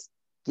this.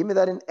 Give me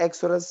that in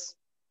Exodus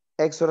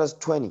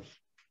 20,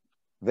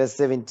 verse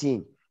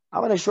 17. I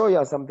want to show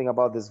you something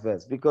about this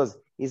verse because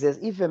he says,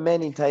 if a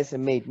man entice a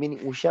maid, meaning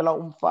ushala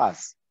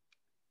umfas,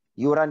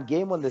 you run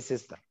game on the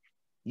sister.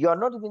 You are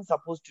not even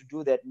supposed to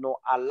do that, nor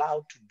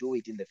allowed to do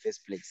it in the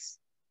first place.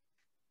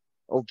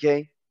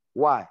 Okay?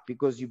 Why?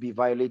 Because you'll be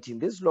violating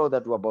this law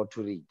that we're about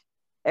to read.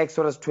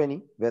 Exodus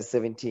 20, verse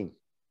 17.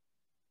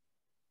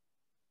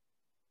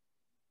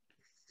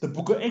 The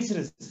book of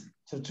Exodus,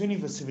 chapter 20,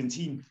 verse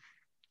 17.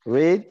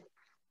 Read.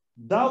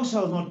 Thou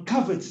shalt not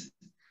covet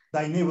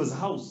thy neighbor's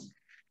house.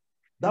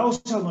 Thou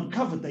shalt not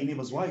covet thy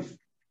neighbor's wife,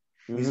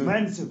 nor his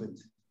manservant,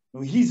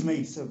 nor his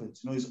maidservant,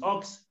 nor his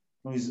ox,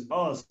 nor his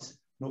ass,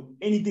 nor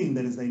anything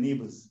that is thy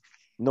neighbor's.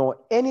 Nor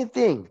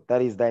anything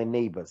that is thy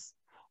neighbor's.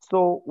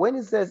 So when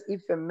it says,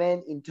 if a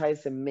man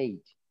entice a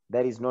maid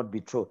that is not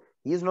betrothed,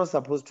 he is not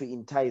supposed to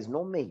entice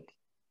no maid.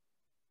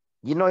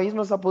 You know, he's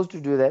not supposed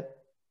to do that.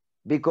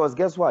 Because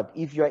guess what?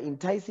 If you are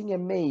enticing a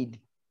maid,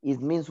 it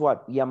means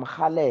what?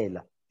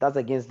 Yamhalela. That's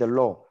against the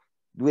law.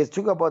 We're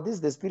talking about this,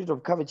 the spirit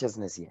of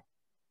covetousness here.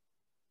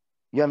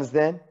 You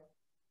understand?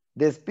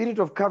 The spirit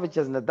of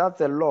covetousness, that's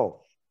a law.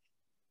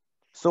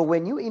 So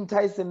when you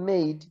entice a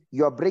maid,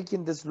 you are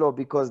breaking this law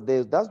because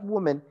that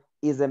woman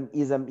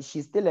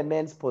she's still a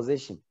man's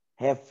possession.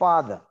 Her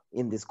father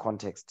in this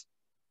context.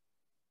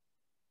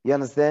 You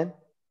understand?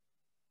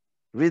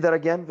 Read that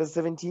again, verse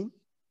 17.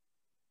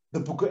 The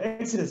book of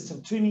Exodus,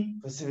 chapter 20,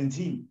 verse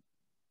 17.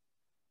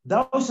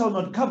 Thou shalt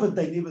not covet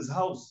thy neighbor's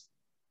house.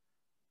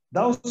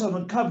 Thou shalt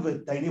not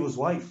covet thy neighbor's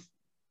wife,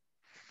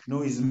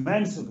 nor his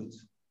manservant,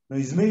 nor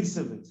his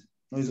maidservant,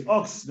 nor his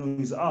ox, nor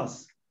his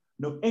ass,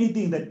 nor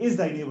anything that is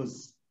thy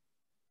neighbor's.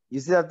 You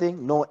see that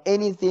thing? No,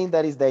 anything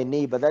that is thy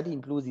neighbor, that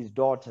includes his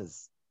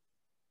daughters.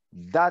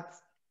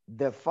 That's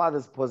the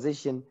father's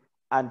possession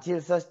until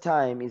such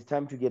time it's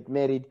time to get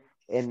married.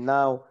 And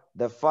now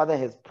the father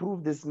has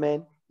proved this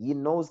man. He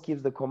knows,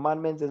 keeps the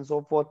commandments and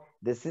so forth.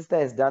 The sister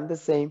has done the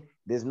same.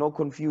 There's no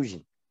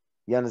confusion.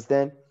 You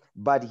understand?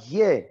 But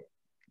here,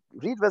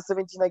 read verse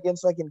 17 again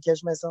so I can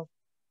catch myself.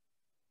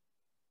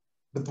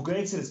 The book of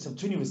Exodus, chapter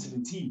 20, verse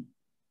 17.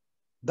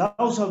 Thou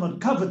shalt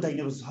not covet thy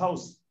neighbor's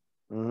house.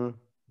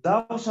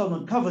 Thou shalt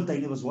not covet thy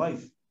neighbor's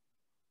wife,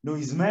 nor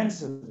his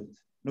manservant,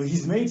 nor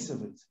his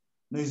maidservant,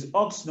 nor his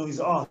ox, nor his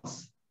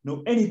ass,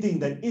 nor anything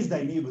that is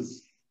thy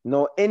neighbor's.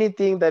 Nor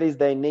anything that is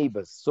thy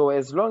neighbor's. So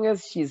as long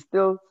as she's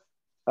still,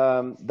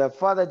 the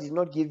father did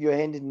not give you a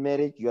hand in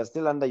marriage, you are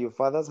still under your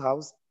father's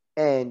house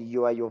and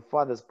you are your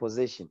father's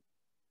possession.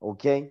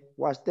 Okay?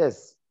 Watch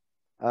this.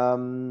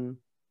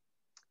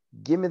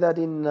 Give me that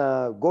in,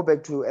 go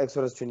back to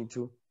Exodus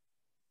 22.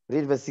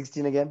 Read verse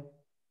 16 again.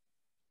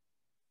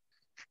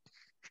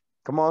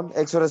 Come on,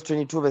 Exodus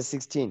 22, verse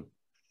 16.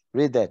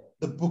 Read that.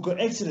 The book of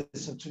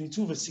Exodus,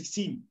 22, verse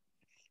 16.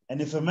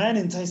 And if a man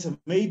entice a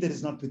maid that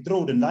is not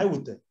betrothed and lie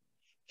with her,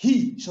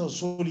 he shall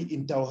surely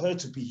endow her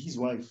to be his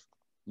wife.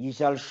 He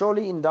shall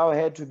surely endow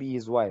her to be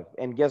his wife.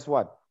 And guess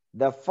what?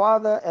 The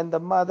father and the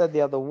mother,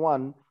 they are the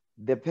one,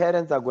 the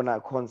parents are going to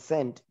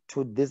consent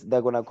to this.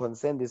 They're going to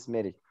consent this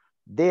marriage.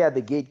 They are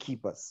the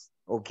gatekeepers.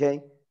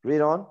 Okay? Read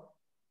on.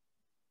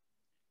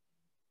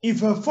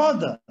 If her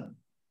father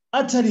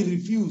utterly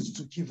refuse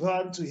to give her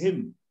unto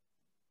him,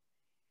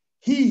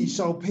 he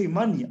shall pay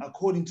money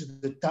according to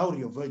the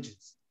dowry of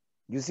virgins.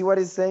 You see what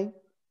it's saying?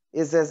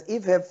 It says,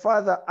 if her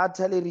father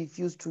utterly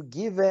refused to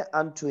give her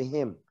unto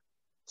him.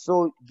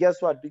 So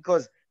guess what?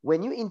 Because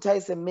when you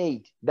entice a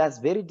maid, that's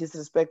very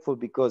disrespectful,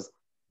 because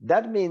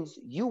that means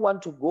you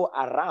want to go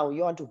around,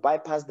 you want to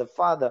bypass the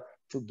father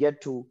to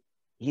get to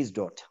his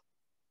daughter.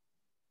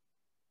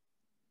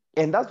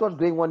 And that's what's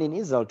going on in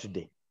Israel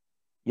today.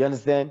 You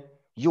understand?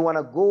 You want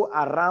to go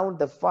around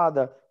the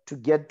father to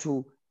get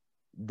to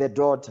the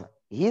daughter,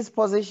 his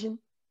position.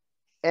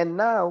 And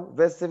now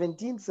verse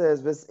 17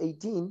 says, verse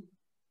 18,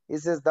 it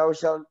says, thou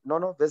shalt,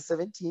 verse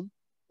 17,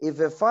 if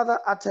a father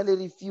utterly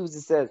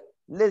refuses, it says,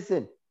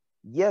 listen,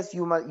 yes,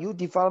 you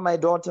defile my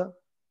daughter,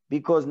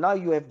 because now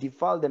you have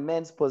defiled the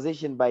man's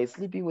position by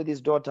sleeping with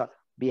his daughter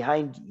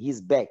behind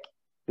his back,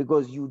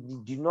 because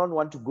you do not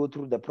want to go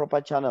through the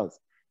proper channels.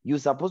 You're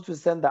supposed to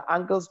send the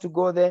uncles to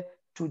go there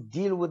to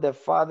deal with the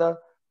father,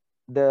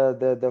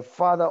 the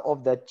father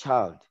of that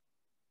child,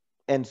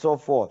 and so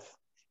forth.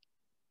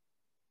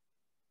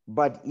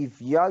 But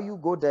if you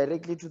go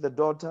directly to the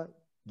daughter,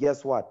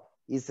 guess what?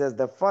 It says,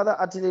 the father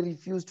utterly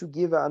refused to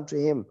give her unto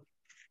him.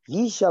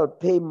 He shall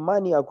pay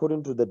money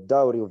according to the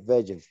dowry of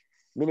virgins.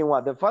 Meaning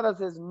what? The father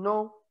says,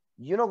 no,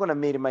 you're not going to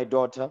marry my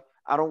daughter.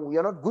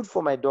 You're not good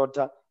for my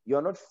daughter.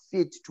 You're not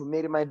fit to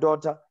marry my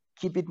daughter.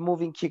 Keep it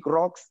moving, kick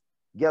rocks.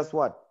 Guess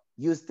what?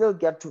 You still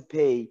get to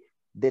pay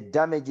the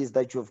damages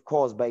that you have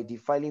caused by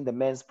defiling the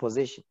man's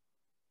position.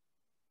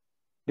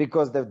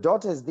 Because the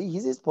daughter is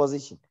his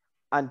position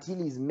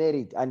until he's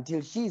married,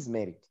 until she's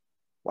married.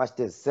 Watch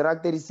this.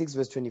 Sirach 36,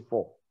 verse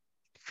 24.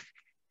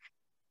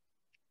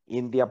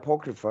 In the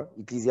Apocrypha,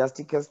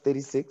 Ecclesiasticus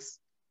 36,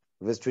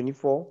 verse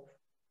 24.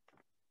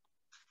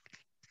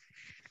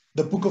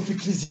 The book of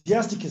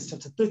Ecclesiasticus,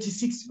 chapter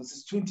 36,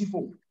 verses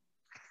 24.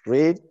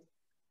 Read.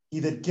 He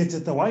that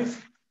getteth a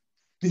wife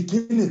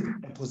beginneth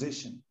a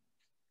possession,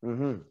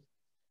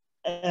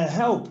 a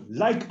help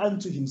like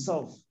unto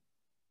himself,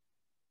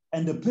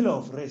 and a pillar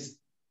of rest.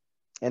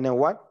 And a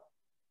what?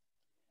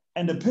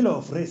 And a pillar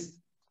of rest.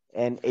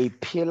 And a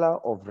pillar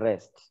of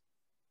rest.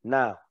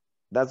 Now,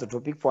 that's a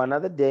topic for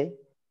another day.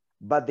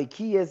 But the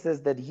key is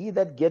that he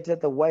that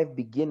getteth a wife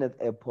beginneth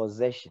a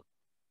possession.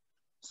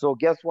 So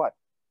guess what?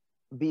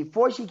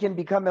 Before she can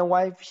become a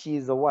wife, she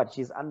is a what?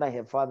 She's under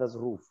her father's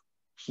roof.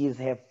 She is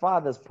her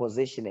father's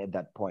possession at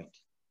that point.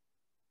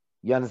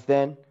 You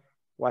understand?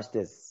 Watch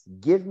this.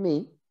 Give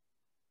me.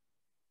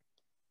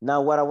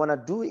 Now, what I want to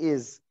do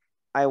is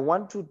I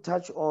want to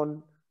touch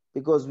on,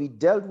 because we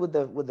dealt with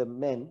the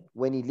man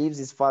when he leaves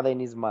his father and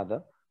his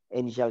mother,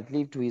 and he shall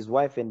cleave to his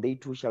wife, and they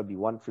two shall be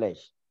one flesh.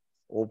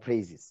 All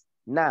praises.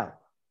 Now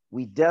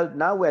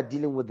we're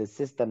dealing with the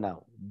sister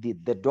now, the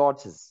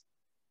daughters,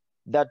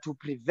 that to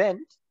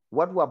prevent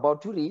what we're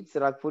about to read,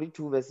 Sirach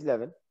 42, verse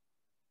 11,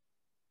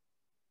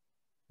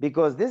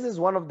 because this is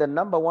one of the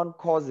number one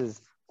causes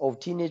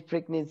of teenage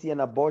pregnancy and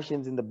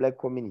abortions in the black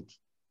community.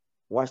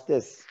 Watch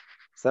this.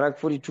 Sirach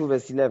 42,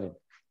 verse 11.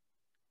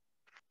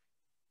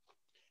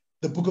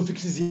 The book of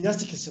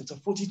Ecclesiasticus, chapter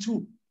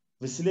 42,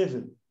 verse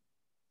 11.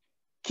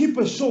 Keep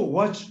a sure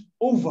watch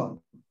over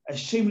a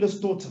shameless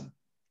daughter.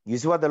 You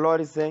see what the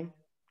Lord is saying?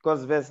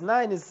 Because verse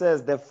 9, it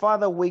says, the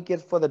father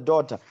waketh for the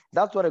daughter.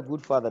 That's what a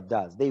good father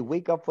does. They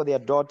wake up for their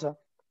daughter.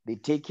 They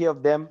take care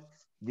of them.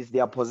 This is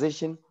their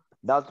position.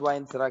 That's why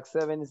in Sirach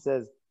 7, it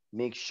says,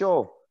 make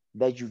sure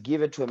that you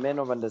give it to a man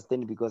of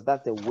understanding, because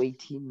that's a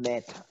weighty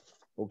matter.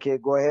 Okay,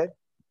 go ahead.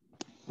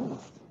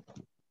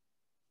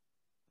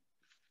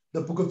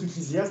 The book of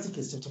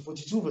Ecclesiasticus, chapter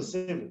 42, verse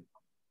 7.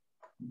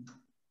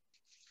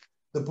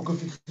 The book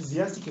of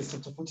Ecclesiasticus,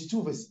 chapter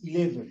 42, verse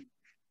 11.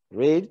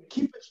 Read.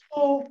 Keep a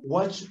sure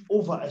watch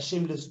over a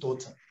shameless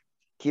daughter.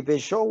 Keep a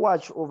sure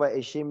watch over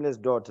a shameless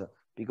daughter.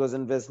 Because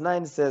in verse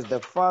 9 it says, the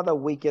father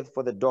waketh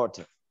for the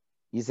daughter.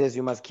 He says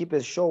you must keep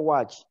a sure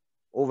watch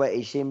over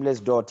a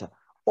shameless daughter.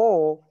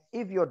 Or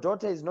if your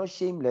daughter is not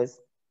shameless,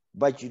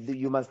 but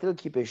you must still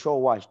keep a sure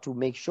watch to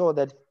make sure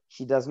that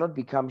she does not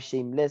become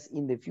shameless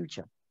in the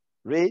future.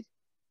 Read.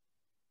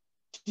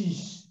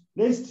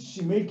 Lest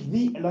she make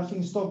thee a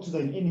laughing stock to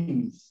thine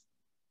enemies,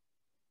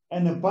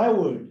 and a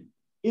byword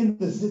in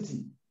the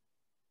city,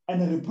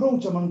 and a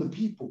reproach among the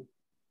people,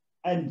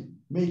 and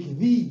make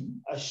thee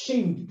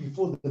ashamed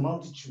before the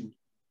multitude.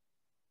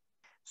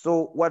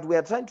 So what we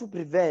are trying to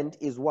prevent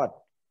is what?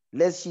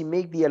 Lest she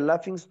make thee a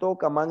laughing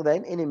stock among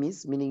thine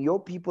enemies, meaning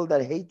your people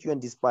that hate you and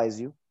despise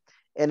you,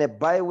 and a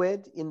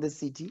byword in the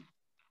city,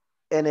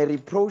 and a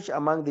reproach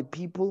among the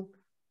people,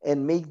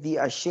 and make thee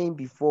ashamed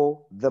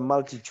before the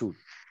multitude.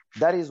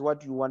 That is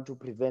what you want to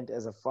prevent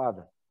as a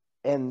father.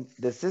 And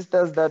the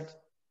sisters that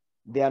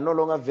they are no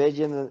longer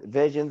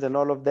virgins and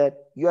all of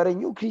that, you are a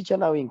new creature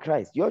now in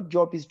Christ. Your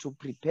job is to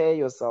prepare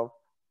yourself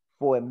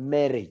for a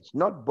marriage,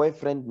 not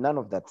boyfriend, none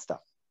of that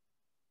stuff.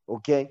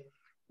 Okay?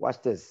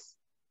 Watch this.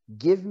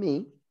 Give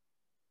me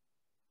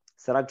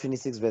Sirach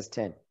 26, verse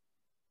 10.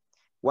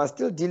 We're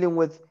still dealing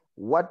with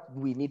what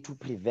we need to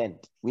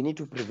prevent. We need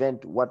to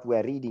prevent what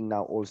we're reading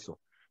now also.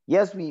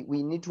 Yes, we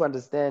need to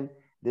understand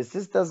the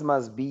sisters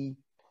must be,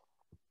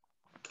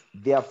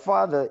 their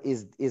father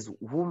is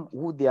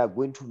who they are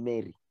going to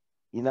marry.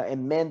 You know, a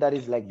man that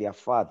is like their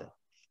father.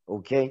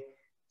 Okay,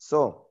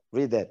 so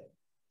read that.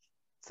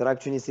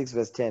 Sirach 26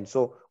 verse 10.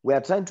 So we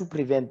are trying to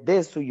prevent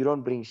this so you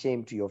don't bring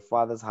shame to your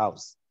father's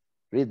house.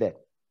 Read that.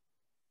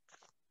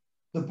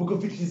 The book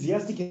of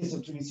Ecclesiastes,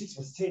 chapter 26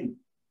 verse 10.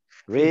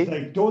 Read. If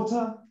thy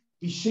daughter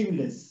be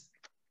shameless,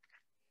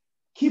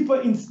 keep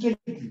her in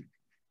straitly,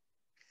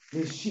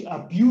 lest she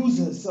abuse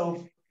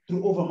herself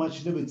through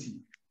overmuch liberty.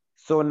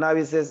 So now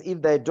it says,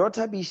 if thy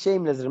daughter be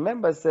shameless,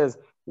 remember it says,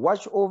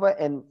 watch over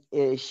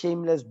a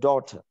shameless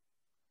daughter.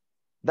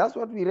 That's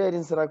what we read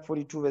in Sirach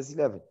 42 verse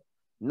 11.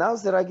 Now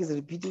Sirach is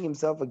repeating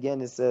himself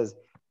again. It says,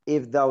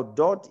 if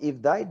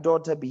thy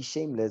daughter be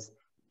shameless,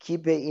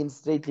 keep her in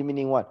straitly,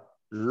 meaning what?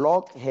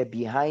 Lock her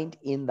behind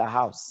in the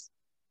house.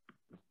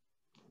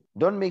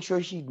 Don't make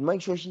sure she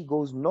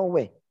goes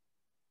nowhere.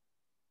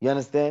 You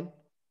understand?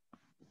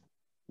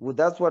 Well,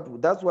 that's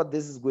what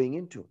this is going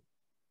into.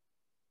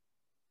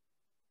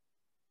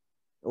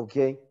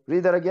 Okay,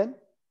 read that again.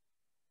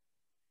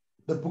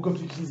 The book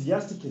of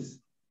Ecclesiastes,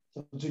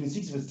 chapter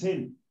 26 verse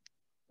 10.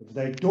 If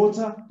thy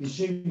daughter be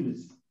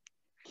shameless,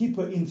 keep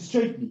her in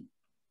straitly,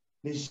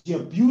 lest she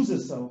abuse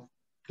herself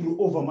through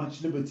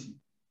overmuch liberty.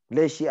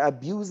 Lest she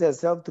abuse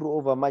herself through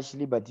overmuch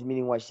liberty,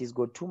 meaning what? She's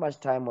got too much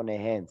time on her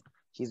hands.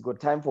 She's got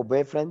time for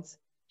boyfriends.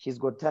 She's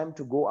got time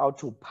to go out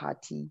to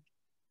party.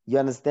 You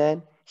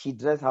understand? She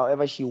dresses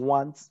however she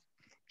wants.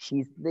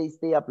 They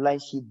stay up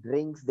late. She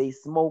drinks. They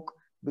smoke.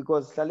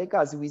 Because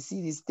Salekas, we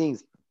see these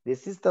things. The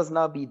sisters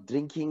now be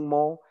drinking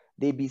more.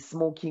 They be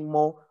smoking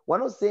more. We're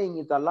not saying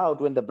it's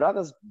allowed when the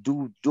brothers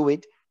do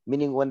it.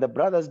 Meaning when the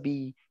brothers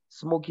be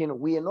smoking,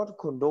 we are not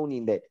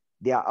condoning that.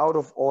 They are out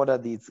of order.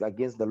 It's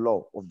against the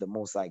law of the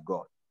Most High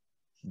God.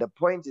 The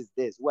point is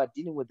this. We are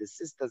dealing with the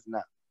sisters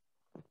now.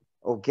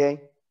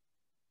 Okay?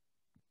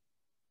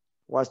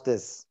 Watch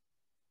this.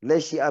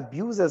 Lest she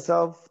abuse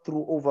herself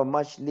through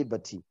overmuch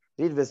liberty.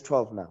 Read verse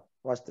 12 now.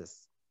 Watch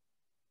this.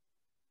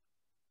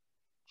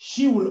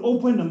 She will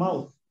open her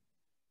mouth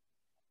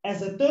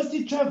as a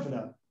thirsty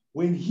traveler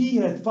when he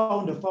had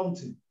found a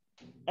fountain,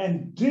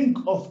 and drink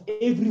of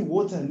every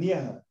water near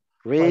her.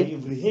 Read. By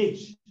every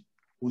hedge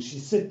will she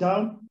sit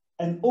down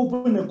and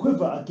open a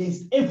quiver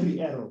against every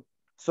arrow.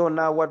 So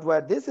now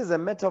this is a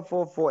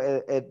metaphor for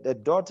a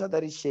daughter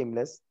that is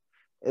shameless.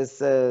 It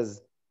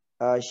says,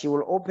 she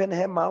will open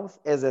her mouth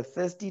as a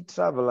thirsty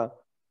traveler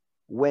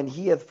when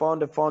he hath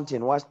found a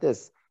fountain. Watch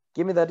this.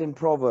 Give me that in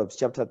Proverbs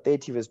chapter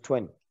 30 verse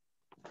 20.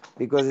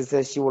 Because it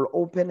says she will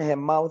open her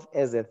mouth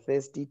as a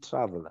thirsty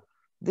traveler.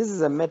 This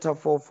is a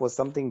metaphor for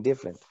something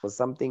different, for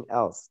something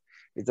else.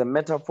 It's a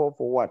metaphor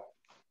for what?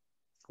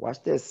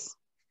 Watch this.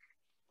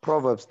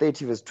 Proverbs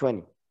 30 verse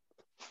 20.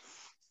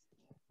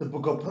 The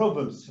book of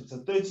Proverbs chapter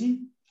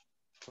 30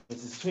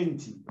 verses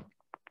 20.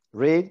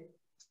 Read.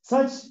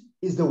 Such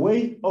is the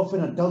way of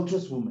an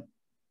adulterous woman.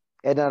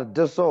 And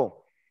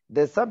so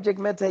the subject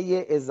matter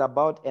here is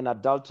about an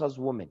adulterous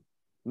woman,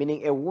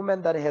 meaning a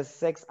woman that has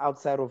sex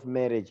outside of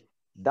marriage.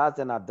 That's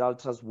an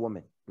adulterous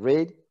woman.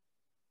 Read.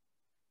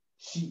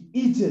 She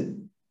eateth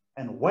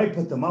and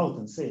wipeth the mouth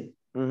and saith,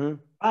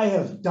 I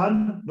have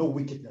done no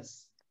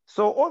wickedness.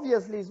 So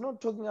obviously it's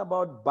not talking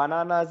about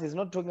bananas, it's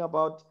not talking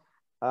about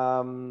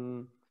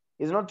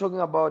it's not talking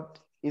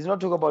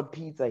about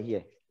pizza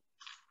here.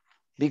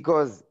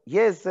 Because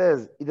here it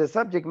says the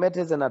subject matter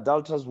is an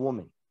adulterous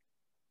woman.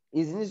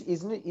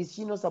 Is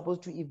she not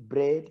supposed to eat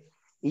bread?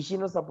 Is she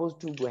not supposed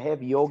to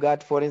have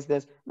yogurt, for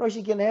instance? No,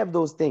 she can have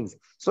those things.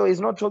 So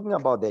it's not talking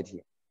about that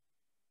here.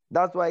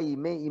 That's why he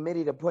made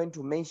it a point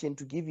to mention,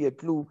 to give you a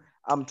clue.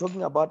 I'm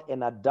talking about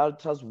an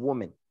adulterous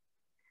woman.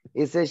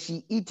 It says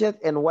she eateth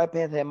and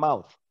wipeth her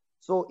mouth.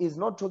 So it's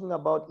not talking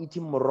about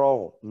eating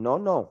raw.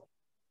 No.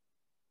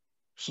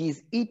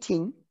 She's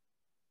eating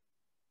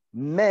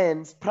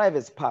man's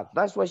private part.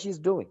 That's what she's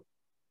doing.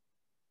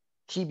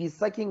 She be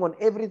sucking on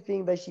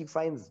everything that she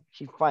finds.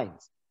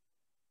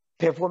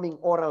 Performing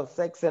oral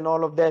sex and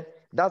all of that.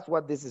 That's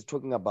what this is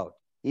talking about.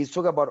 He's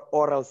talking about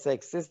oral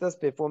sex. Sisters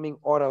performing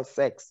oral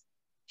sex.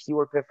 She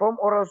will perform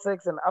oral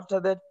sex, and after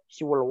that,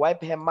 she will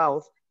wipe her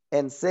mouth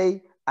and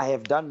say, I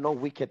have done no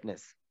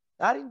wickedness.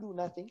 I didn't do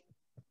nothing.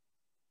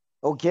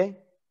 Okay?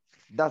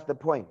 That's the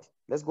point.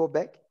 Let's go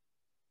back.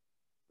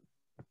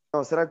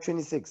 No, Sirach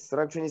 26.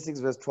 Sirach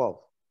 26 verse 12.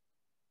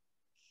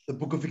 The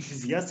book of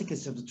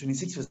Ecclesiastes, chapter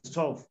 26 verse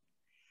 12.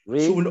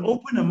 Read. She will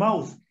open her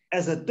mouth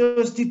as a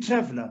thirsty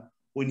traveler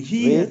when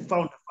he had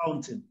found a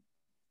fountain,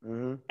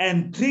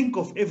 and drink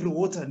of every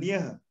water near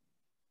her.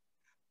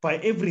 By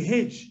every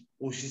hedge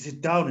will she sit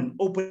down and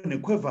open a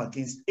quiver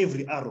against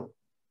every arrow.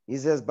 He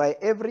says, by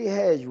every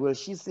hedge will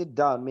she sit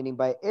down, meaning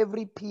by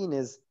every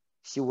penis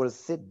she will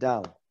sit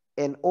down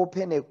and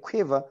open a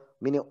quiver,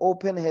 meaning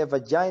open her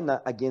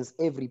vagina against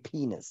every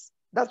penis.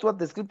 That's what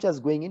the scripture is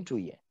going into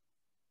here.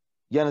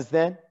 You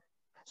understand?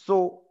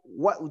 So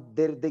what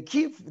the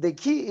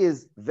key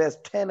is verse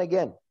 10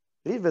 again.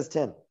 Read verse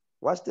 10.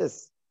 Watch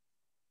this.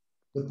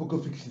 The book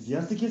of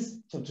Ecclesiastes,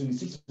 chapter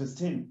 26, verse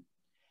 10.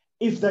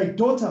 If thy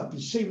daughter be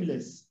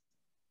shameless,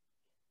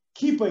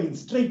 keep her in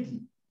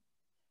straitly,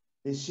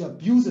 lest she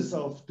abuse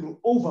herself through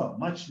over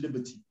much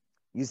liberty.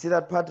 You see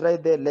that part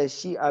right there? Lest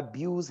she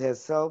abuse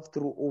herself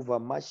through over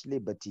much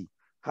liberty.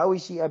 How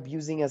is she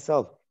abusing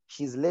herself?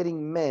 She's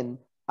letting men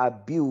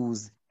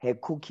abuse her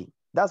cooking.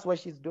 That's what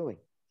she's doing.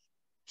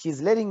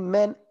 She's letting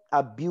men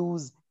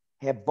abuse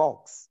her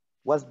box,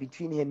 what's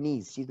between her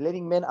knees. She's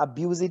letting men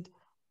abuse it.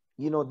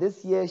 You know,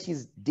 this year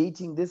she's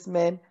dating this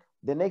man.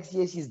 The next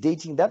year she's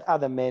dating that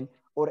other man.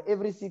 Or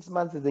every 6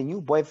 months is a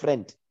new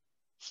boyfriend.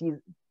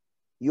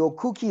 Your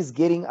cookie is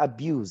getting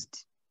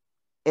abused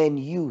and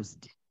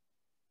used.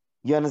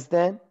 You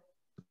understand?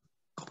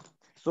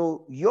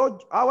 So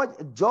our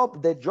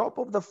job, the job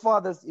of the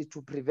fathers is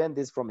to prevent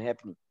this from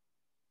happening.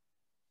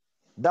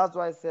 That's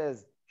why it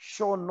says,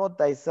 show not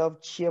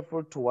thyself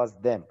cheerful towards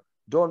them.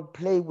 Don't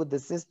play with the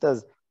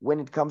sisters when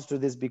it comes to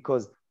this,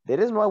 because the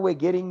reason why we're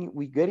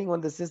getting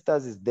on the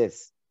sisters is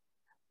this.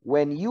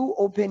 When you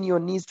open your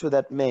knees to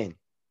that man,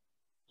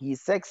 he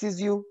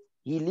sexes you,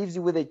 he leaves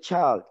you with a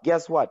child.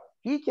 Guess what?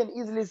 He can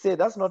easily say,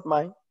 that's not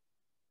mine.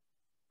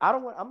 I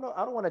don't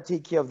want to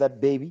take care of that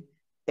baby.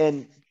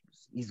 And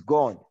he's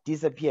gone,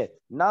 disappeared.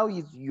 Now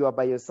you are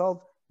by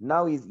yourself.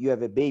 Now you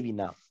have a baby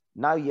now.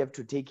 Now you have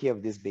to take care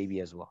of this baby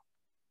as well.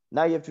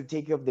 Now you have to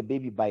take care of the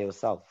baby by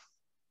yourself.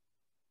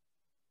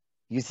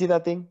 You see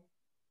that thing?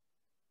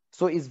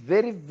 So it's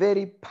very,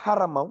 very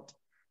paramount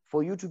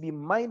for you to be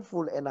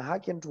mindful and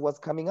hearken to what's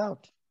coming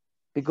out,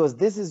 because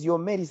this is your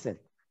medicine.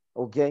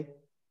 Okay?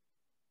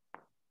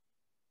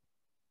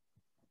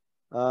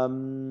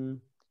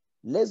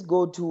 Let's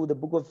go to the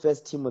book of 1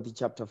 Timothy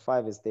chapter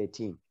 5 verse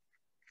 13.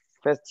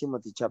 1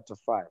 Timothy chapter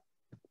 5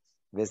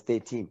 verse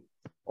 13.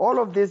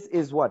 All of this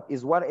is what?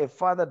 Is what a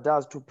father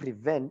does to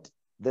prevent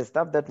the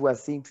stuff that we are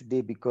seeing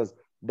today, because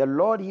the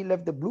Lord, he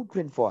left the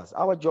blueprint for us.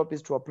 Our job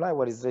is to apply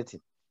what is written.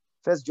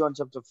 1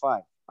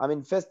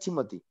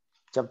 Timothy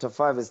chapter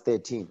 5 verse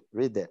 13.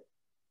 Read that.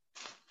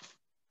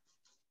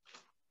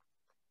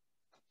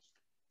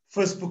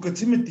 First book of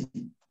Timothy,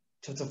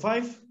 chapter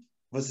 5,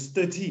 verses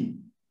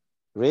 13.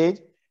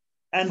 Read.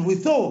 And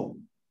withal,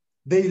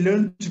 they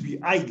learn to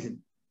be idle.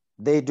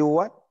 They do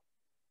what?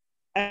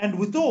 And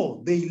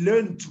withal, they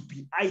learn to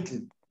be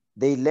idle.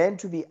 They learn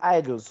to be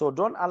idle. So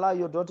don't allow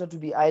your daughter to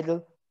be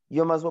idle.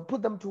 You must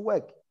put them to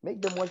work.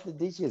 Make them wash the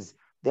dishes.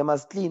 They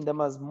must clean. They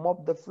must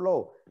mop the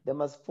floor. They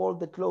must fold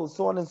the clothes,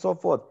 so on and so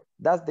forth.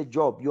 That's the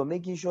job. You're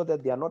making sure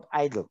that they are not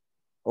idle.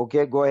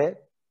 Okay, go ahead.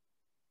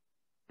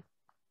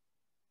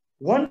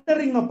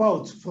 Wandering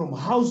about from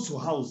house to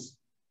house.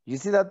 You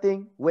see that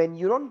thing? When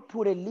you don't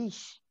put a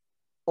leash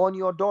on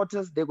your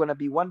daughters, they're going to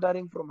be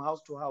wandering from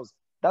house to house.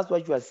 That's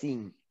what you are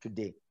seeing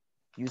today.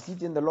 You see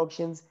it in the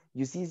auctions.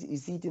 You see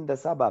it in the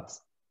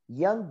suburbs.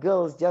 Young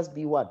girls just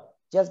be what?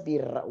 Just be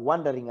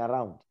wandering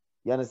around.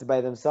 You understand?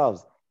 By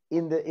themselves.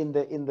 During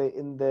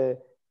the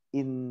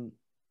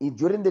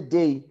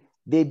day,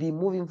 they be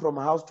moving from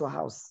house to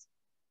house.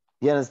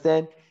 You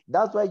understand?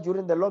 That's why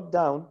during the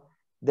lockdown,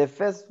 the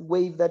first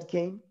wave that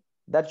came,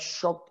 that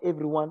shocked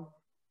everyone.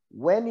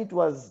 When it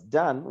was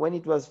done, when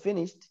it was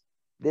finished,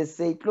 they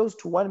say close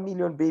to 1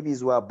 million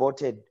babies were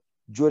aborted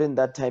during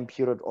that time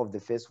period of the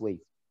first wave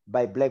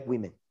by black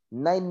women.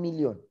 9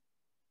 million.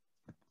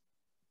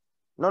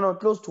 No,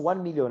 close to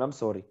 1 million. I'm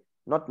sorry.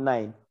 Not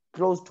 9.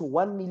 Close to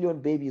 1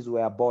 million babies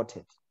were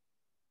aborted.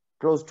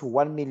 Close to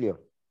 1 million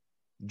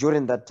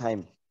during that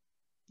time.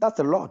 That's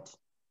a lot.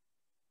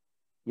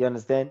 You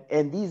understand?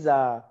 And these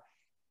are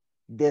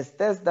the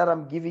stats that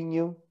I'm giving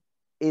you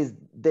is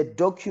the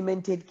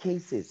documented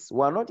cases.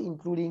 We're not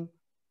including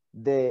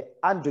the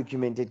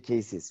undocumented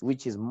cases,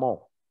 which is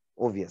more,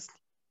 obviously.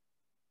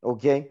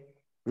 Okay?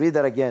 Read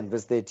that again,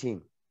 verse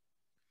 13.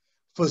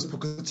 First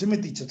book of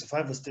Timothy, chapter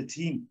 5, verse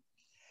 13.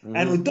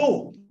 And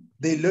withal,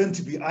 they learn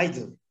to be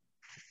idle,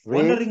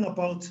 wandering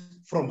about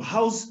from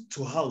house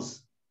to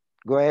house.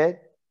 Go ahead.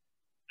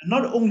 And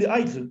not only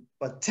idle,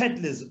 but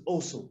tattlers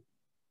also,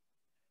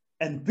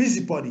 and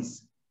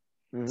busybodies,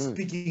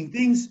 speaking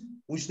things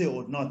which they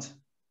ought not.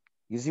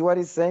 You see what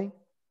he's saying?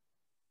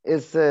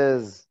 It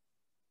says,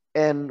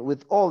 and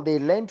with all they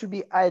learn to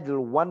be idle,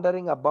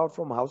 wandering about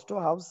from house to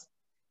house,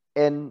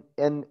 and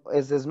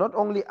it says not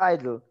only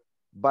idle,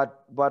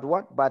 but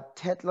what? But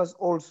tattlers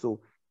also,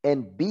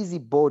 and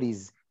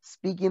busybodies,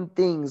 speaking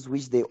things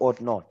which they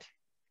ought not.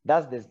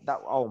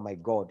 Oh my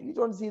God, you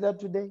don't see that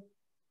today.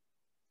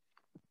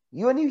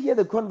 When you hear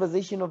the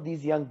conversation of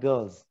these young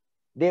girls,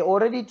 they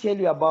already tell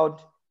you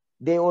about.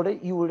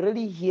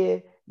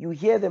 You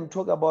hear them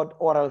talk about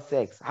oral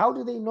sex. How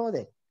do they know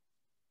that?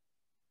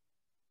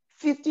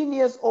 15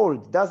 years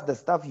old, that's the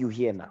stuff you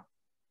hear now.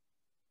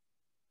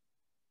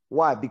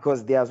 Why?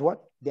 Because there's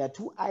what? They are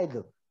too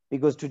idle.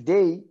 Because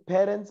today,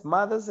 parents,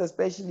 mothers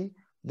especially,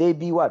 they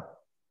be what?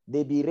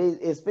 They be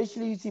raised,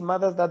 especially you see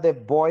mothers that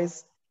have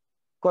boys.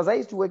 Because I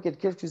used to work at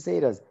Cape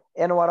Crusaders,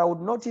 and what I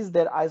would notice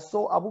that I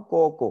saw Abu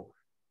Koko,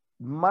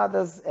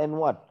 mothers and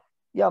what?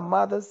 Yeah,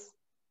 mothers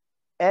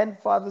and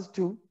fathers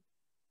too.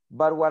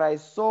 But what I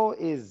saw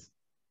is,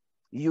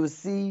 you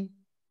see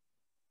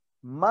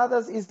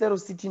Mothers, instead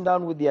of sitting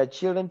down with their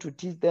children to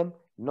teach them,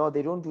 no,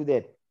 they don't do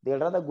that. They'll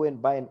rather go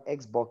and buy an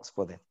Xbox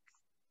for them.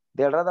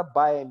 They'll rather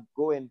buy and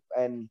go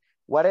and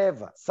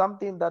whatever,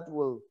 something that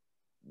will,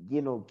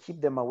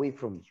 keep them away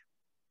from you.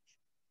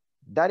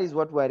 That is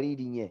what we're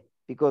reading here.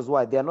 Because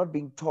why? They are not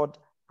being taught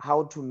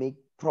how to make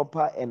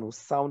proper and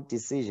sound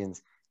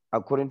decisions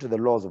according to the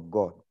laws of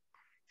God.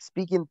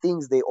 Speaking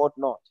things they ought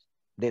not.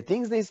 The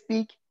things they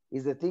speak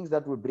is the things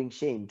that will bring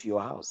shame to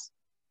your house.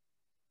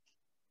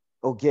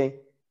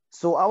 Okay?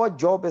 So our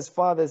job as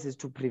fathers is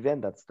to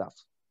prevent that stuff.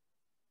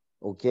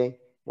 Okay?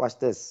 Watch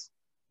this.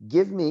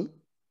 Give me.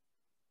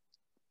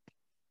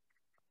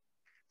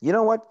 You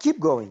know what? Keep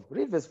going.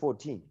 Read verse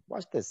 14.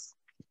 Watch this.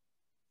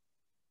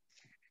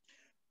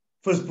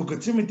 First book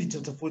of Timothy,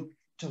 chapter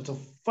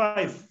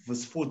 5,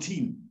 verse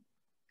 14.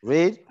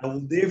 Read. I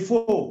will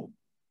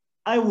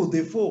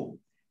therefore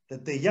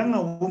that the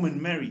younger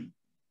woman marry,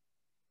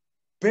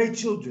 bear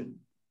children,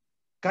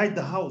 guide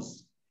the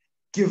house,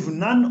 give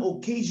none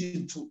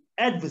occasion to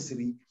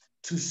adversary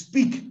to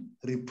speak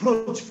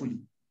reproachfully.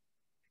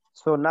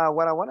 So now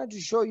what I wanted to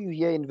show you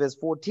here in verse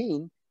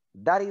 14,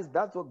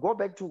 that's what, go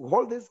back to,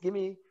 hold this,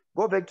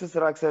 go back to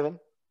Sirach 7,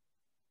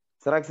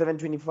 Sirach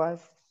 7:25,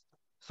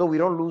 so we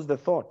don't lose the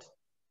thought.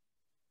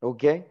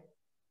 Okay?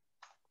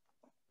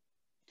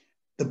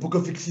 The book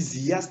of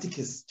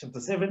Ecclesiasticus, chapter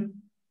 7,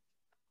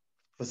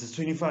 verses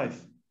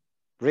 25.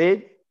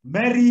 Read.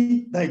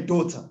 Marry thy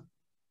daughter.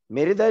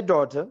 Marry thy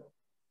daughter.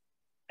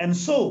 And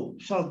so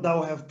shalt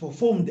thou have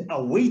performed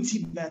a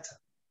weighty matter.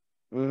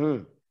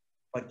 Mm-hmm.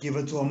 But give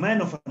it to a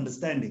man of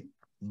understanding.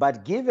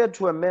 But give it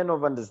to a man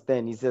of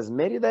understanding. He says,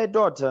 marry thy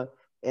daughter,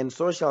 and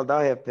so shalt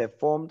thou have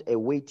performed a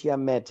weightier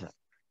matter,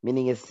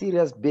 meaning a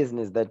serious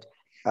business that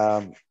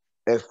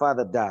a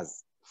father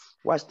does.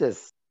 Watch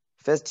this.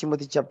 1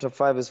 Timothy chapter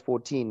 5, verse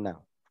 14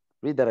 now.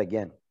 Read that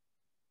again.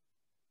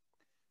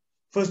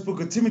 First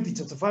book of Timothy,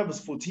 chapter 5, verse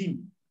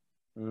 14.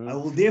 Mm-hmm. I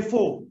will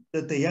therefore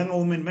that the young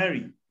woman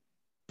marry,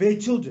 bear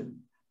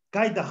children,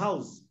 guide the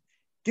house,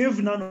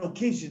 give none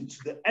occasion to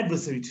the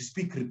adversary to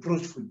speak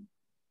reproachfully.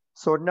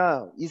 So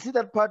now, you see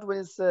that part when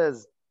it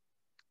says,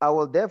 I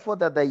will therefore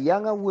that the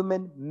younger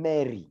women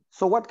marry.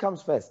 So what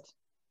comes first?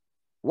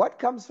 What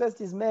comes first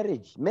is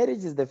marriage.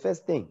 Marriage is the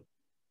first thing.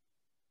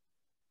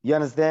 You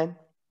understand?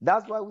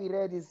 That's why we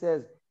read, it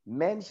says,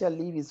 man shall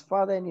leave his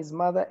father and his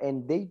mother,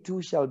 and they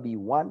two shall be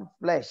one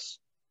flesh.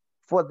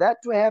 For that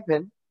to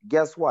happen,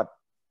 guess what?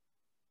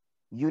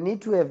 You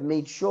need to have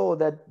made sure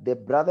that the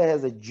brother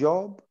has a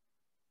job,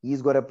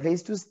 he's got a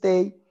place to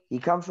stay, he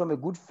comes from a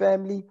good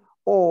family,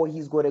 or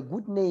he's got a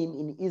good name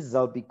in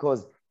Israel,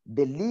 because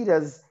the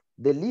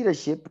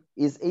leadership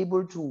is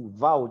able to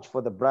vouch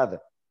for the brother,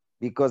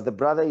 because the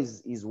brother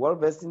is well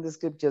versed in the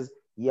scriptures.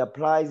 He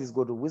applies, he's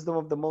got the wisdom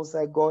of the Most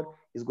High God,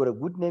 he's got a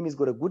good name, he's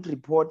got a good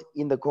report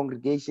in the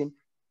congregation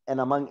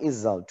and among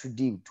Israel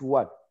to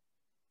what?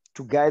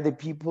 To guide the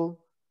people,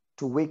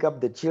 to wake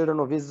up the children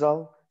of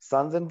Israel,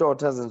 sons and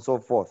daughters, and so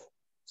forth.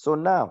 So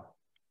now,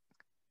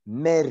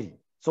 marry.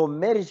 So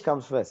marriage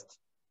comes first.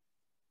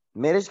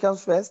 Marriage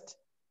comes first.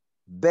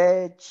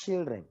 Bear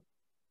children.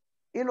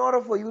 In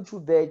order for you to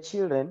bear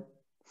children,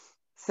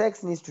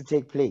 sex needs to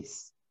take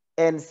place.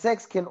 And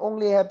sex can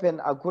only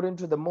happen according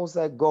to the Most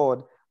High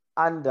God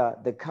under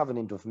the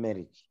covenant of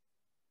marriage.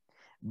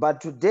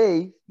 But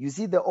today, you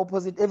see the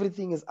opposite.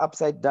 Everything is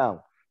upside down.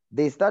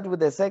 They start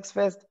with the sex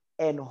first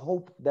and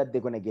hope that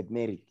they're going to get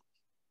married.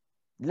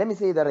 Let me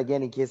say that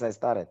again in case I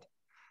started.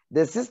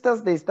 The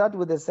sisters, they start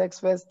with the sex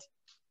first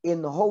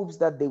in hopes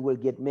that they will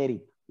get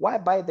married. Why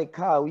buy the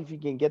cow if you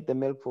can get the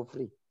milk for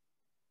free?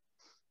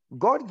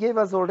 God gave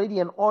us already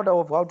an order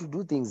of how to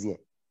do things here.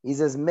 He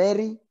says,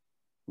 marry,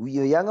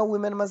 your younger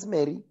women must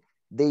marry,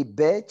 they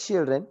bear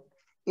children.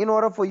 In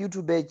order for you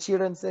to bear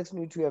children, sex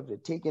needs to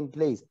have taken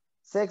place.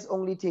 Sex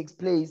only takes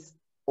place,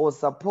 or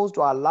supposed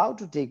to allow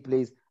to take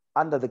place,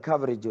 under the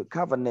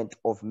covenant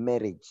of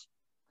marriage.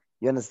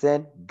 You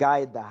understand?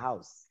 Guide the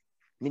house.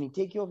 Meaning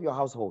take care of your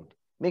household.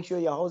 Make sure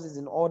your house is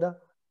in order.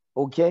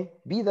 Okay?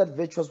 Be that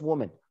virtuous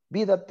woman.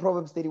 Be that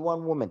Proverbs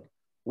 31 woman.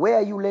 Where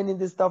are you learning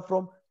this stuff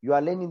from? You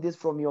are learning this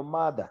from your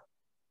mother.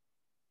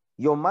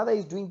 Your mother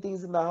is doing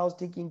things in the house,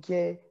 taking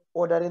care,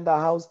 ordering the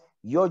house.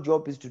 Your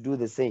job is to do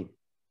the same.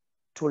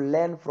 To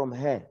learn from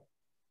her.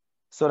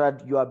 So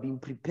that you are being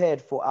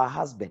prepared for a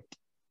husband.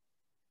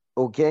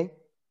 Okay?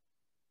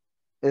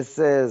 It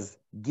says,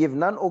 give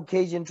none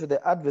occasion to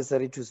the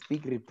adversary to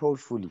speak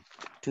reproachfully,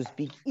 to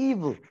speak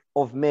evil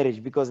of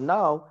marriage. Because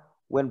now,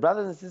 when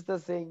brothers and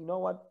sisters say, you know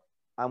what,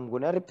 I'm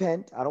going to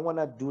repent, I don't want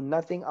to do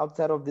nothing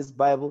outside of this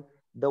Bible,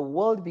 the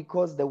world,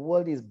 because the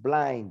world is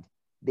blind,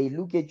 they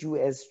look at you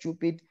as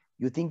stupid,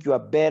 you think you are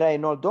better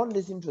and all. Don't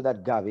listen to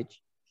that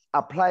garbage.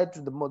 Apply it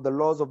to the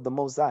laws of the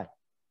Most High.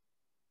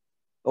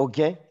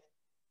 Okay?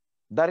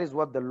 That is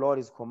what the Lord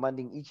is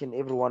commanding each and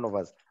every one of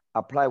us.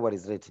 Apply what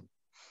is written.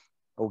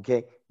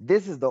 Okay,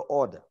 this is the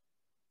order.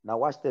 Now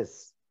watch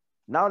this.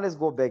 Now let's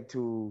go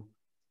to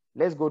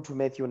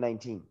Matthew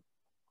 19.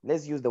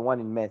 Let's use the one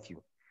in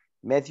Matthew.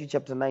 Matthew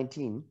chapter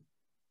 19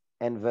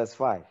 and verse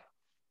 5.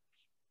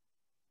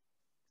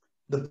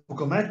 The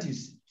book of Matthew,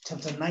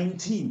 chapter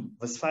 19,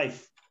 verse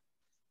 5.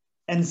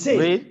 And said,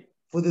 Read.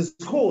 For this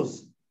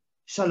cause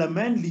shall a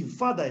man leave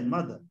father and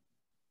mother,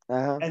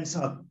 and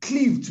shall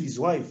cleave to his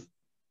wife,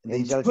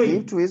 and shall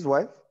cleave to his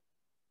wife,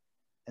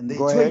 and they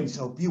twain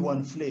shall be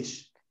one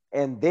flesh.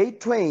 And they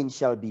twain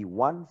shall be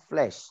one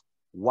flesh,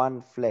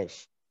 one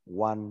flesh,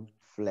 one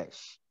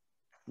flesh.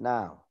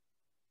 Now,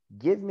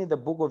 give me the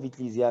book of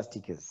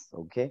Ecclesiasticus,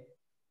 okay?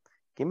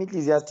 Give me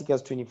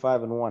Ecclesiasticus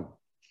 25 and 1.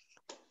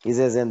 He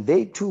says, and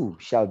they two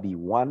shall be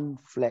one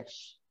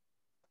flesh.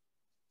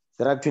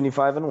 Sirach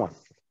 25 and 1.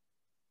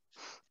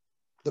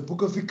 The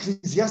book of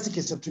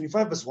Ecclesiasticus, chapter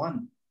 25, verse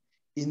 1.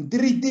 In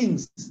three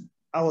things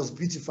I was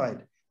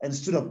beautified and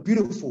stood up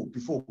beautiful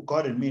before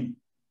God and men.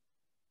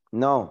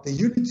 No. The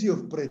unity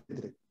of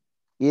brethren.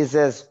 He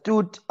says,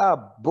 stood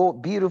up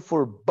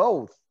beautiful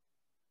both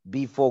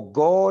before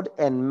God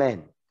and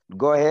men.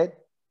 Go ahead.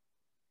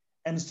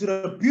 And stood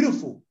up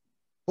beautiful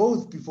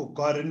both before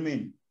God and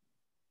men.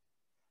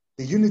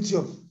 The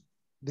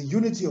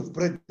unity of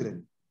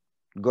brethren.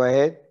 Go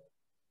ahead.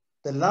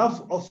 The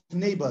love of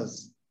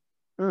neighbors.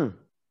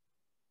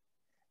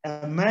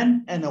 A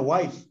man and a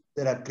wife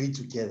that agree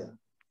together.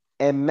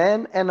 A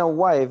man and a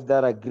wife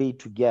that agree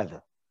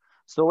together.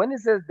 So when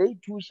it says they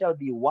two shall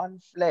be one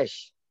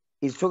flesh,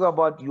 it's talking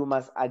about you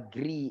must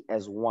agree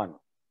as one.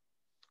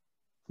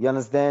 You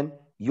understand?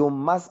 You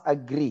must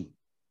agree.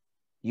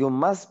 You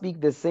must speak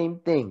the same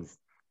things.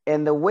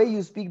 And the way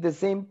you speak the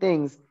same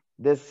things,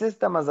 the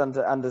system must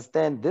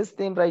understand this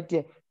thing right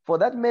here. For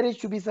that marriage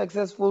to be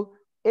successful,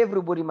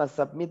 everybody must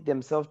submit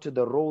themselves to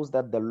the roles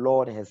that the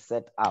Lord has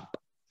set up.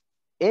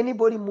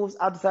 Anybody moves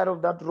outside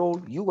of that role,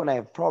 you're going to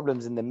have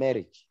problems in the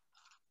marriage.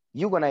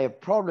 You're going to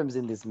have problems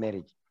in this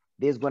marriage.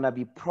 There's going to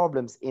be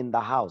problems in the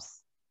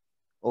house.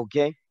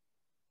 Okay?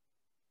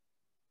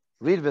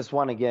 Read verse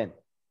 1 again.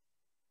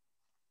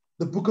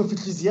 The book of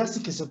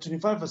Ecclesiasticus, chapter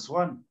 25, verse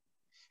 1.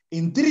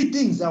 In three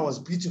things I was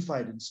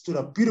beautified and stood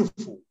up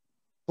beautiful,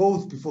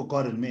 both before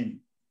God and men.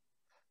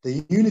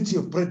 The unity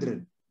of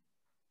brethren,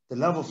 the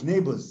love of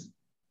neighbors,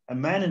 a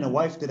man and a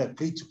wife that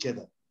agree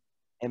together.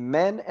 A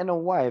man and a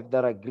wife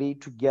that agree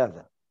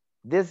together.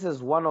 This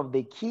is one of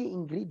the key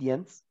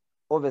ingredients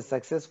of a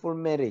successful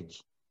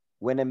marriage.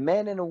 When a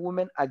man and a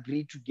woman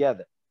agree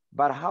together.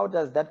 But how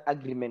does that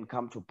agreement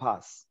come to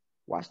pass?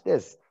 Watch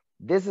this.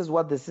 This is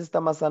what the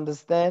sister must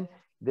understand.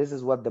 This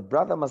is what the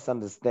brother must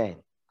understand.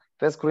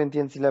 1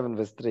 Corinthians 11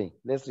 verse 3.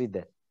 Let's read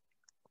that.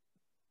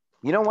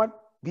 You know what?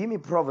 Give me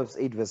Proverbs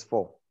 8 verse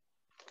 4.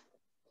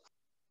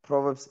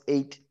 Proverbs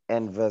 8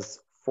 and verse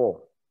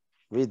 4.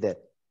 Read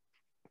that.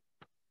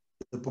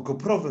 The book of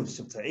Proverbs,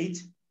 chapter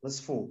 8, verse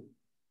 4.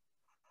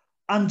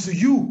 Unto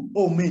you,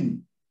 O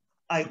men,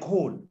 I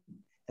call,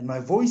 and my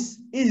voice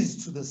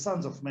is to the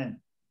sons of men.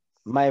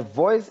 My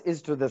voice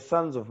is to the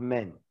sons of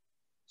men.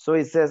 So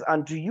it says,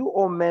 unto you,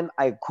 O men,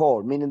 I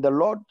call. Meaning the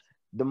Lord,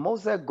 the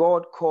Most High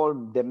God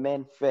called the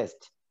men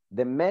first.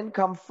 The men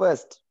come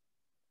first.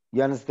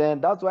 You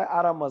understand? That's why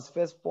Adam was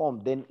first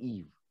formed, then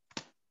Eve.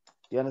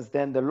 You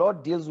understand? The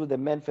Lord deals with the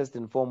men first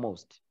and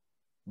foremost.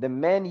 The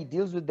men, he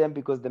deals with them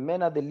because the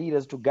men are the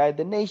leaders to guide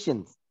the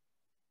nations.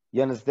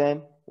 You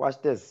understand?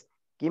 Watch this.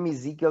 Give me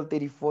Ezekiel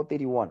 34,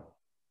 31.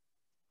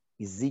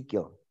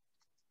 Ezekiel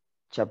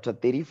chapter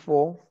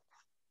 34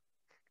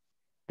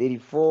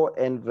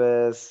 and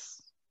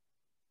verse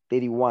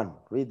 31.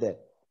 Read that.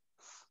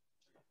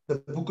 The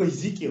book of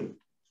Ezekiel,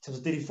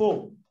 chapter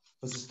 34,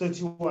 verses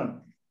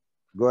 31.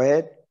 Go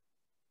ahead.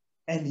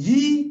 And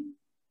ye,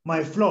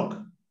 my flock,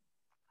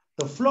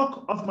 the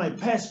flock of my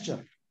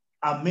pasture,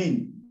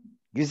 amen.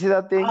 You see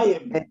that thing? I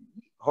am.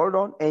 Hold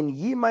on. And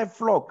ye, my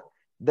flock,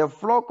 the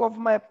flock of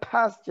my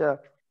pasture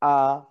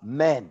are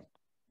men.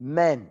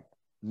 Men.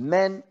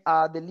 Men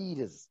are the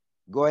leaders.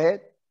 Go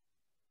ahead.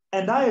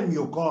 And I am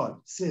your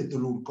God, said the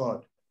Lord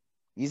God.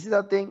 You see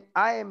that thing?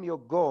 I am your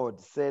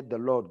God, said the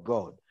Lord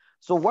God.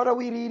 So what are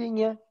we reading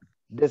here?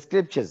 The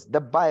scriptures,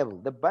 the Bible.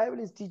 The Bible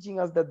is teaching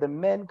us that the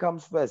man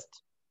comes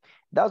first.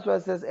 That's why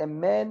it says a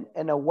man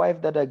and a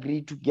wife that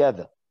agree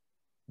together.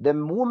 The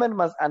woman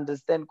must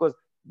understand, because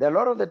there are a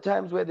lot of the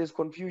times where there's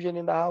confusion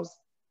in the house,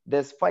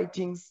 there's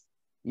fightings,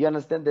 you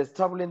understand, there's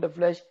trouble in the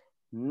flesh.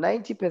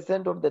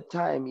 90% of the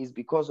time is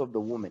because of the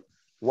woman.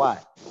 Why?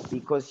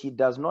 Because she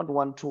does not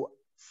want to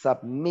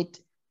submit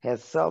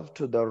herself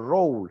to the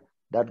role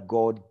that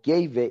God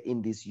gave her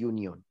in this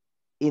union,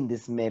 in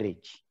this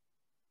marriage.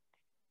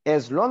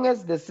 As long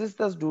as the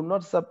sisters do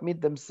not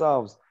submit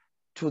themselves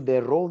to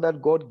the role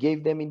that God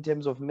gave them in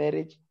terms of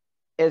marriage,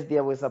 as they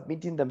were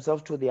submitting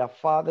themselves to their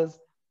fathers,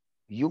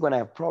 you're going to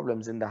have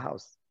problems in the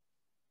house.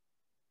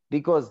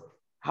 Because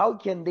how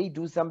can they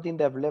do something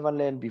they've never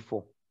learned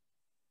before?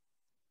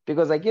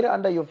 Because I get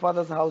under your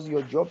father's house,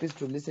 your job is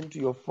to listen to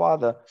your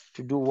father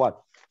to do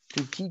what?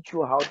 To teach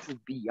you how to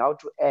be, how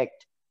to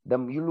act.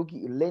 You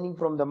learning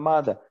from the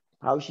mother,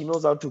 how she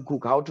knows how to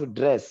cook, how to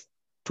dress,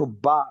 to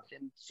bath,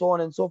 and so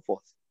on and so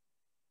forth.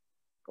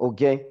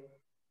 Okay?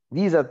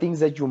 These are things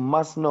that you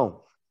must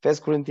know. 1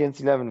 Corinthians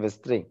 11 verse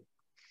 3.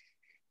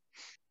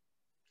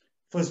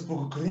 First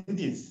book of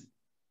Corinthians,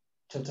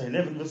 chapter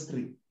 11, verse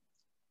 3.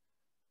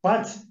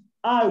 But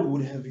I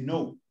would have you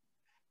know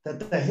that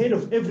the head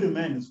of every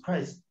man is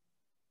Christ,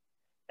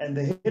 and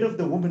the head of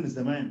the woman is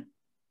the man,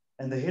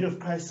 and the head of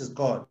Christ is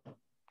God.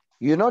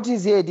 You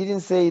notice here, it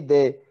didn't say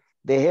the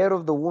head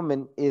of the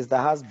woman is the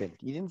husband.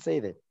 He didn't say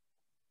that.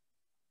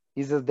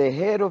 He says the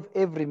head of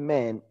every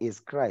man is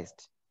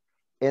Christ,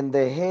 and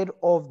the head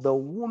of the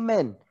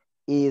woman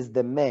is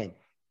the man.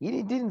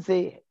 He didn't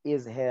say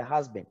is her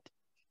husband.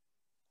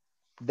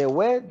 The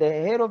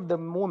head of the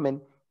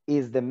woman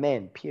is the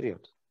man, period.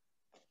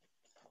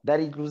 That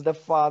includes the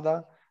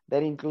father,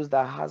 that includes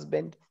the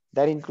husband,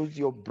 that includes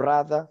your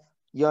brother.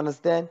 You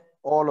understand?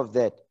 All of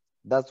that.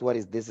 That's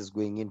what this is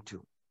going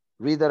into.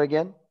 Read that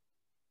again.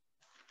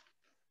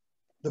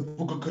 The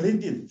book of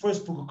Corinthians,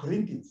 first book of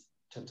Corinthians,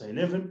 chapter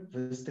 11,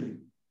 verse 3.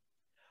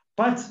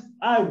 But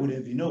I would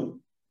have you know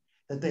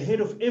that the head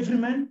of every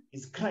man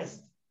is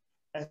Christ,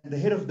 and the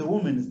head of the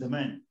woman is the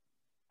man,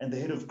 and the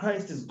head of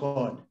Christ is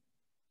God.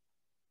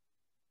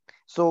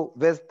 So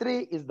verse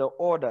 3 is the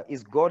order,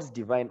 is God's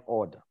divine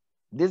order.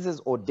 This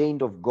is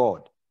ordained of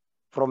God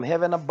from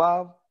heaven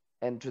above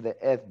and to the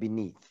earth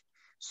beneath.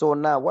 So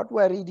now what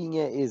we're reading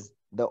here is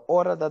the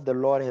order that the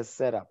Lord has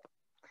set up.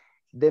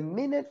 The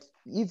minute,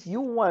 if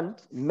you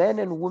want men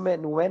and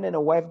women, man and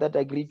a wife that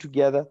agree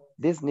together,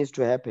 this needs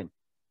to happen.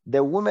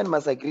 The woman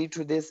must agree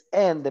to this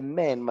and the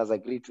man must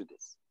agree to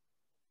this.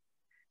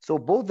 So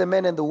both the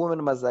man and the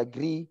woman must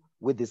agree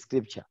with the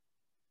scripture.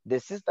 The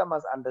sister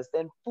must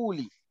understand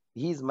fully,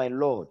 he is my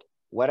Lord.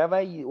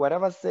 Whatever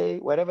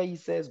he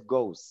says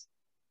goes.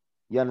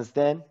 You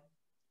understand?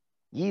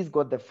 He's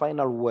got the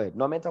final word.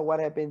 No matter what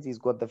happens, he's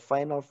got the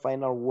final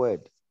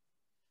word.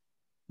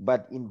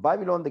 But in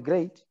Babylon the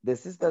Great, the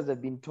sisters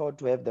have been taught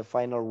to have the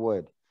final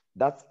word.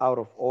 That's out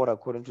of order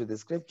according to the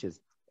scriptures.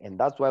 And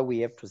that's why we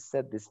have to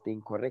set this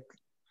thing correctly.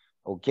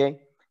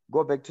 Okay?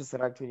 Go back to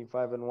Sirach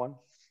 25 and 1.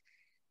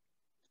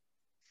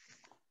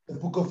 The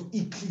book of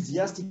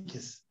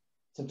Ecclesiasticus,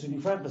 chapter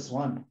 25, verse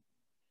 1.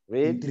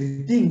 Read. In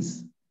 3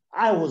 things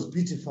I was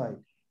beautified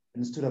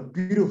and stood up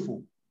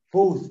beautiful,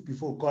 both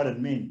before God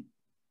and men.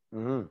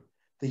 Mm-hmm.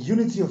 The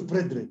unity of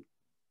brethren.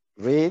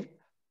 Read.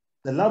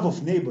 The love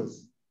of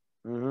neighbors.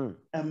 Mm-hmm.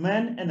 A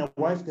man and a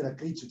wife that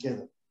agree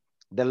together.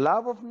 The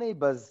love of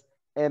neighbors,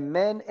 a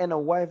man and a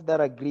wife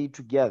that agree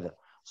together.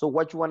 So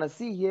what you want to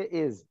see here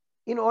is,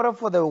 in order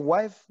for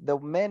the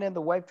man and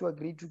the wife to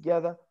agree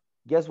together,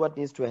 guess what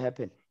needs to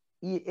happen?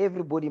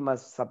 Everybody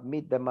must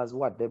submit. They must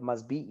what? They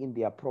must be in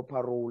their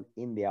proper role,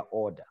 in their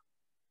order.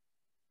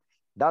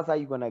 That's how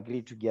you're going to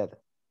agree together.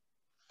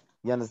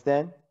 You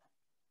understand?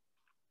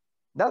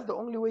 That's the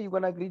only way you're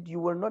going to agree. You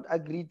will not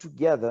agree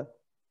together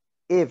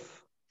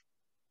if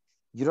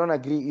you don't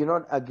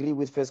agree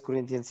with 1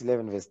 Corinthians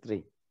 11 verse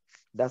 3.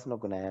 That's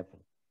not going to happen.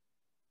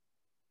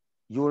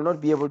 You will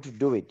not be able to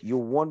do it. You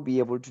won't be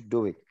able to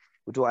do it.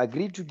 But to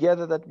agree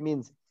together, that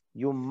means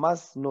you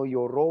must know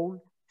your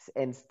role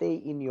and stay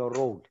in your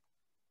role.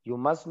 You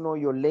must know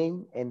your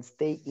lane and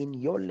stay in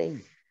your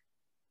lane.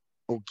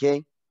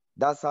 Okay?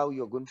 That's how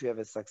you're going to have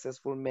a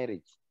successful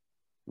marriage.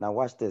 Now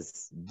watch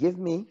this. Give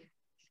me,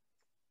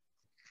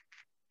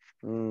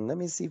 let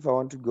me see if I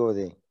want to go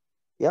there.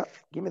 Yeah,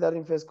 give me that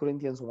in 1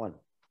 Corinthians 1.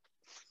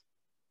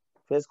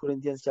 1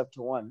 Corinthians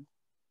chapter 1.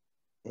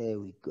 There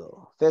we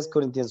go. 1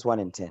 Corinthians 1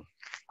 and 10.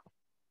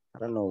 I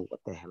don't know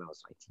what the hell I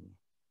was writing.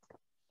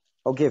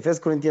 Okay, 1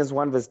 Corinthians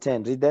 1 verse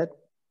 10. Read that.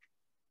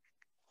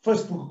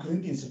 First book of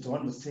Corinthians chapter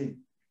 1 verse 10.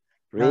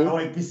 Read. Now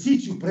I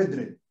beseech you,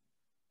 brethren,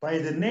 by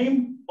the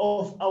name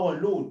of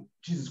our Lord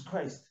Jesus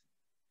Christ,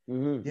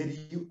 that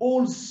you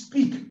all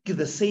speak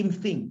the same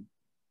thing.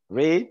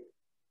 Read.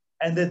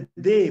 And that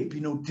there be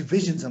no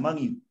divisions among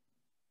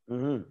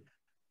you,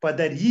 but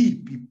that ye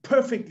be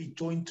perfectly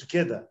joined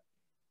together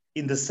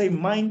in the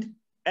same mind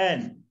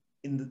and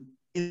in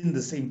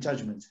the same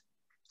judgment.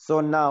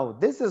 So now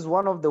this is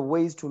one of the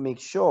ways to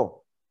make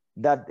sure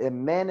that a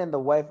man and the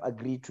wife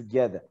agree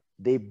together.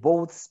 They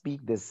both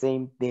speak the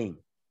same thing,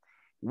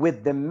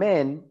 with the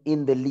man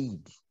in the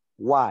lead.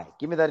 Why?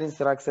 Give me that in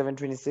Sirach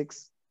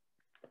 7:26.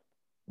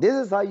 This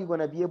is how you're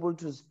going to be able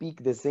to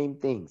speak the same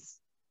things.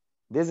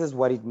 This is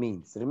what it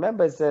means.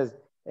 Remember, it says,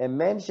 a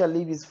man shall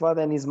leave his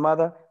father and his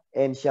mother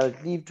and shall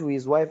cleave to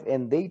his wife,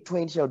 and they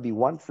twain shall be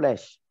one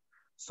flesh.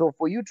 So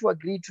for you to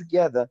agree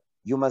together,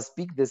 you must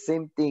speak the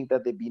same thing,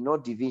 that there be no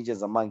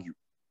divisions among you.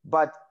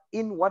 But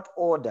in what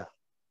order?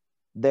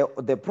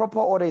 The proper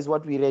order is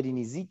what we read in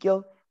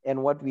Ezekiel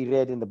and what we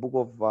read in the book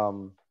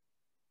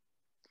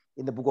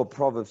of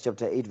Proverbs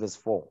chapter 8 verse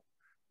 4.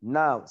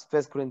 Now,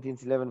 1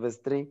 Corinthians 11 verse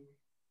 3.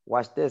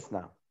 Watch this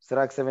now.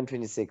 Sirach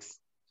 7:26.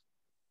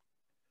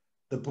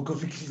 The book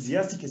of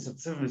Ecclesiasticus chapter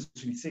 7 verse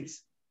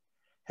 26.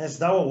 Hast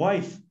thou a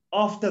wife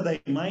after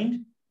thy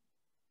mind?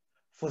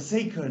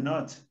 Forsake her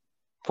not.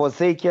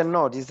 Forsake her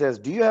not. He says,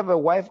 do you have a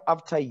wife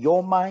after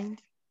your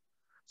mind?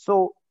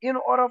 So in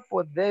order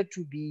for there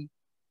to be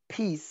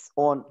peace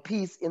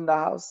in the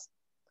house,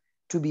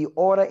 to be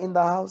order in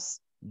the house,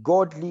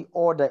 godly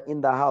order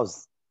in the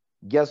house,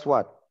 guess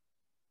what?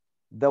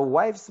 The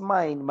wife's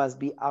mind must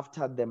be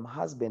after the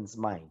husband's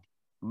mind.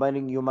 but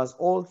you must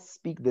all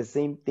speak the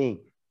same thing.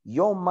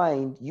 Your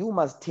mind, you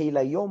must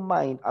tailor your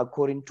mind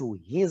according to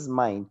his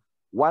mind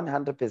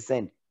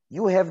 100%.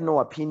 You have no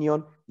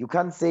opinion. You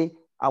can't say,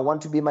 I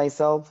want to be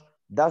myself.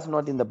 That's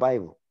not in the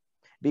Bible.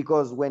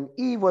 Because when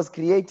Eve was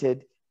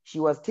created, she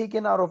was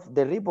taken out of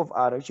the rib of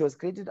Adam. She was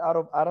created out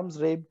of Adam's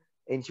rib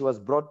and she was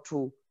brought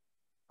to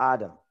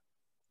Adam.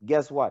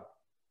 Guess what?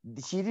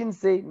 She didn't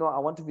say, no, I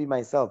want to be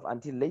myself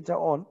until later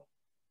on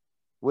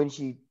when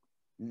she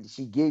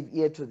gave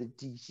ear to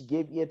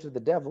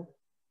the devil.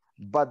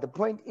 But the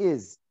point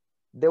is,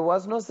 there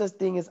was no such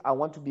thing as I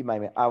want to be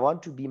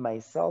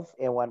myself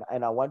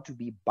and I want to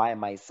be by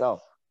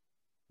myself.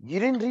 You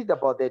didn't read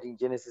about that in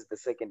Genesis, the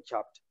 2nd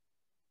chapter.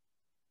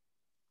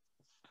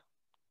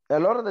 A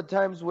lot of the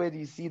times where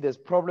you see there's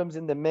problems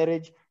in the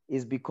marriage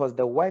is because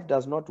the wife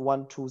does not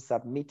want to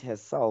submit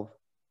herself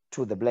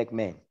to the black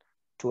man,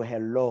 to her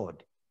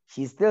Lord.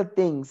 She still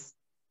thinks,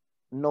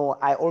 no,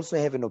 I also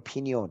have an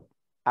opinion.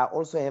 I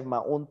also have my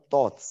own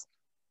thoughts.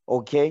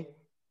 Okay?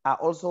 I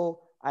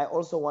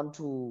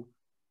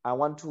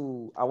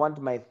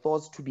want my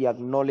thoughts to be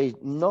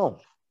acknowledged. No.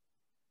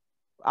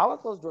 Our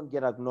thoughts don't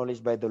get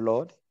acknowledged by the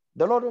Lord.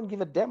 The Lord don't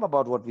give a damn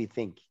about what we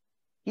think.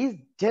 He's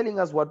telling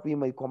us what we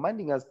may,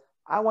 commanding us.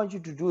 I want you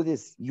to do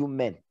this, you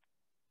men.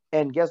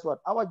 And guess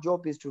what? Our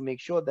job is to make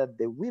sure that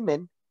the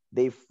women,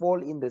 they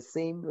fall in the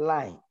same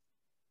line.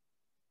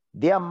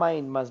 Their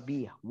mind must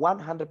be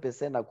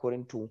 100%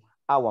 according to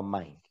our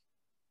mind.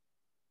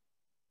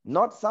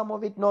 Not some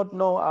of it, not,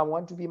 no, I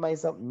want to be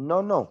myself.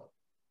 No.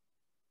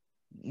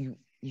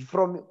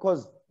 From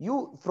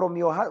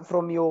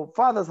your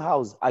father's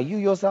house, are you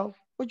yourself?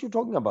 What you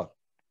talking about?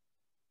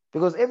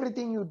 Because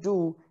everything you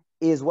do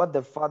is what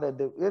the father,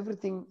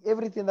 everything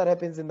that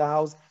happens in the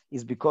house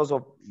is because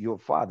of your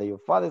father. Your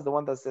father is the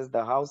one that says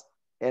the house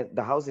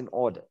in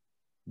order.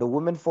 The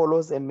woman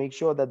follows and makes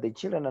sure that the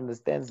children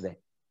understands that.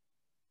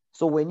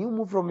 So when you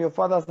move from your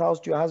father's house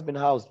to your husband's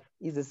house,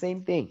 it's the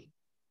same thing.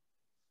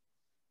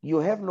 You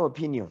have no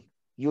opinion.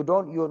 You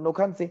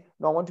can't say,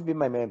 no, I want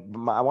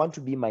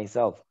to be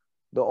myself.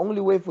 The only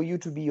way for you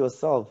to be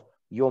yourself,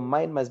 your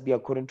mind must be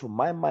according to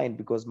my mind,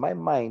 because my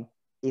mind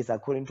is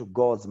according to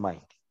God's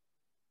mind.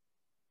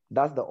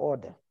 That's the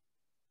order.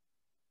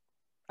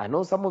 I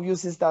know some of you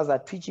sisters are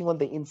preaching on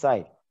the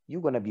inside.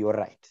 You're going to be all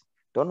right.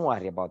 Don't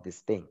worry about this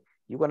thing.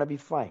 You're going to be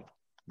fine.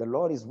 The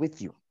Lord is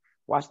with you.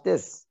 Watch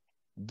this.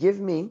 Give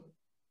me.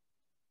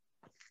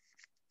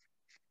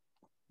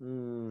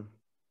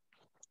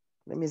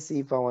 Let me see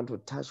if I want to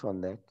touch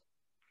on that.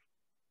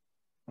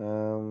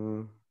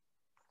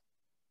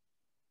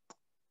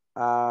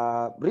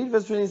 Read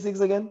verse 26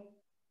 again.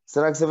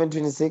 Sirach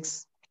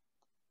 7:26.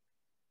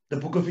 The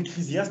book of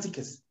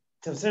Ecclesiasticus,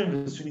 chapter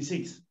 7, verse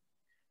 26.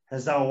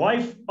 Hast thou a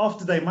wife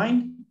after thy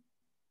mind?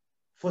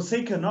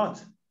 Forsake her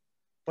not,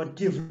 but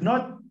give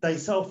not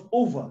thyself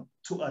over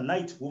to a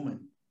light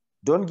woman.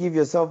 Don't give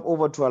yourself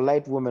over to a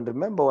light woman.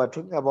 Remember, we're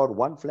talking about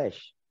one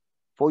flesh.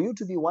 For you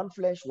to be one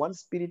flesh, one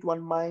spirit,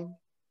 one mind,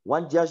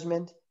 one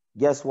judgment,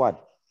 guess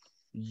what?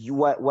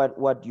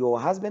 What your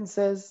husband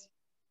says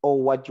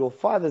or what your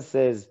father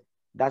says,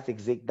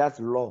 that's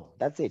law.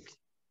 That's it.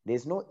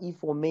 There's no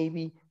if or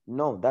maybe.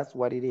 No, that's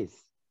what it is.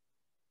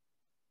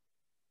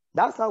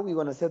 That's how we're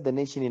going to set the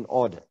nation in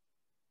order.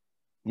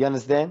 You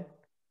understand?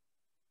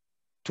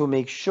 To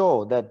make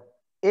sure that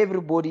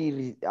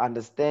everybody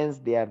understands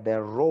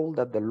their role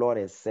that the Lord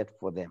has set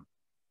for them.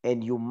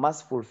 And you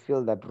must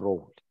fulfill that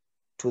role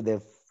to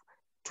the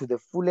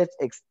fullest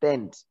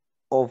extent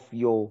of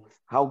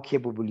how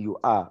capable you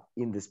are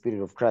in the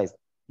Spirit of Christ.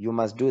 You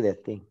must do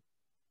that thing.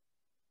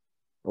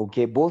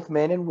 Okay, both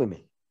men and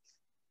women.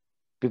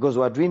 Because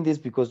we're doing this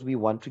because we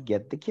want to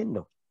get the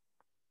kingdom.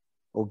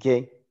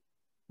 Okay,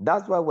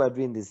 that's why we're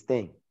doing this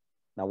thing.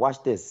 Now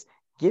watch this.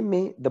 Give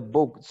me the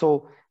book.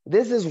 So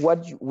this is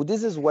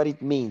what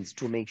it means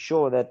to make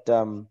sure that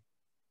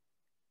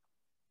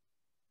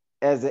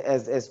as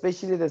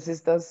especially the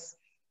sisters,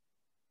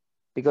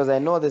 because I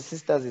know the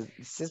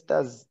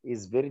sisters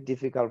is very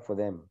difficult for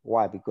them.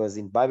 Why? Because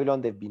in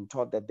Babylon they've been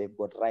taught that they've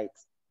got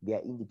rights, they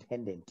are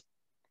independent.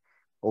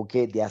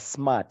 Okay, they are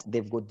smart,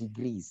 they've got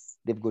degrees,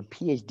 they've got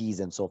PhDs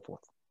and so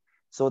forth.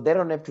 So they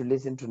don't have to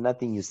listen to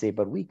nothing you say,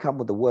 but we come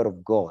with the word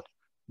of God.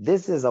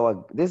 This is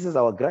our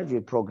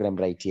graduate program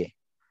right here.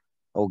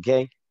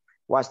 Okay,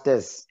 watch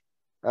this.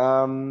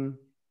 Give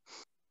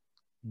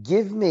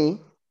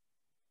me,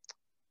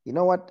 you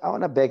know what? I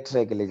want to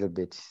backtrack a little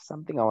bit.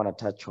 Something I want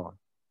to touch on.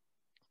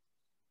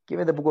 Give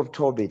me the book of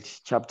Tobit,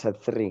 chapter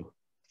 3.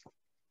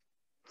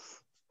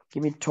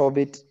 Give me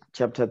Tobit,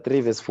 chapter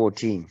 3, verse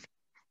 14.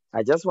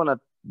 I just want to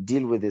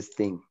deal with this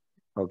thing,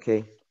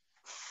 okay?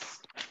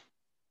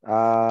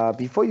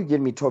 Before you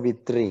give me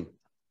Tobit 3,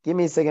 give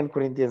me 2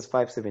 Corinthians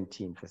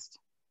 5:17 first.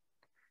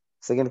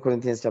 2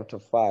 Corinthians chapter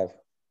 5,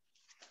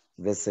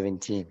 verse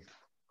 17.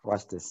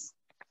 Watch this.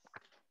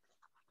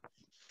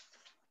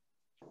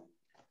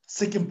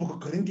 Second book of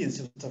Corinthians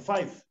chapter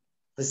 5,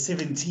 verse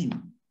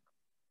 17.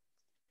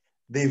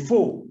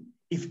 Therefore,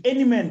 if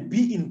any man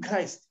be in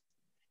Christ,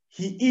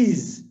 he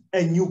is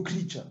a new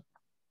creature.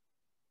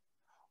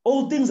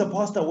 All things are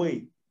passed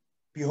away.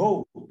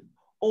 Behold,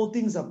 all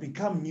things have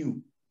become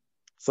new.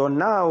 So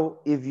now,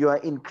 if you are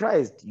in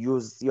Christ,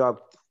 you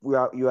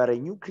are a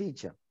new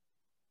creature.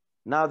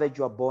 Now that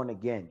you are born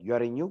again, you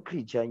are a new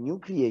creature, new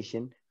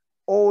creation.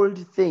 Old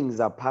things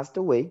are passed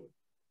away.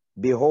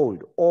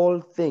 Behold,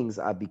 all things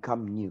are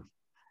become new.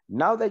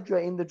 Now that you are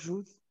in the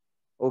truth,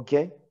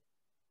 okay,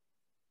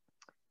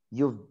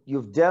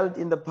 you've dealt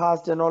in the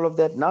past and all of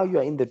that. Now you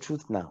are in the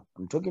truth now.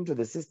 I'm talking to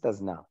the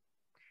sisters now.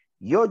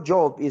 Your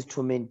job is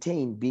to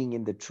maintain being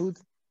in the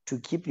truth, to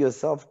keep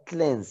yourself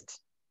cleansed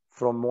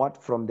from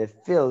what? From the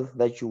filth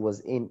that you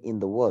was in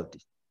the world.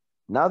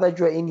 Now that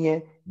you're in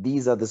here,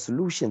 these are the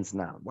solutions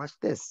now. Watch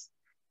this.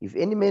 If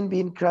any man be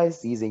in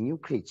Christ, he is a new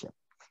creature.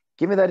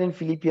 Give me that in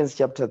Philippians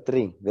chapter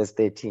 3, verse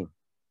 13.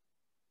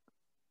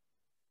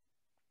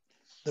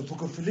 The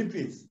book of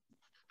Philippians,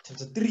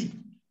 chapter 3,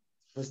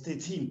 verse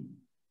 13.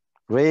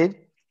 Read.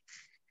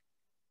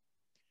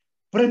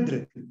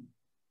 Brethren,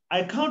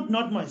 I count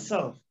not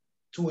myself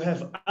to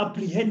have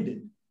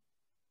apprehended,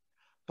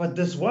 but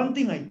this one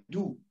thing I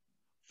do,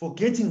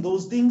 forgetting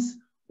those things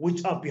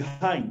which are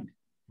behind.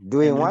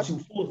 Doing what?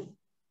 Forth,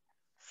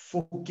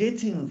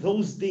 forgetting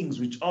those things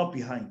which are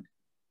behind.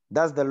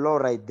 That's the law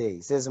right there.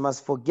 It says,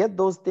 must forget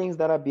those things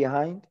that are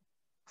behind.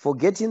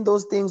 Forgetting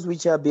those things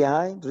which are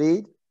behind.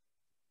 Read.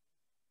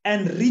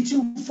 And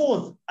reaching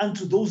forth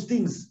unto those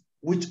things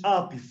which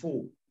are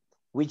before.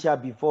 Which are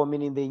before,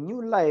 meaning the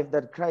new life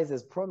that Christ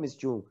has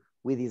promised you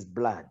with his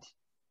blood.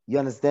 You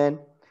understand?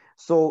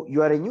 So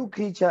you are a new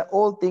creature.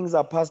 All things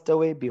are passed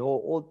away.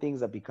 Behold, all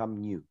things have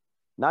become new.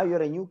 Now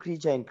you're a new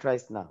creature in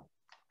Christ now.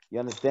 You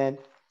understand?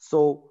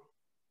 So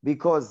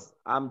because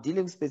I'm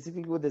dealing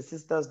specifically with the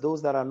sisters,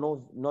 those that are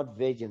not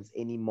virgins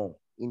anymore,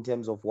 in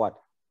terms of what?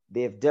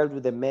 They have dealt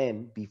with a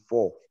man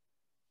before.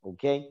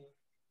 Okay?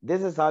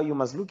 This is how you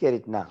must look at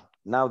it now.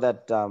 Now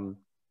that,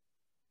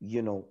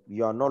 you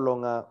are no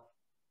longer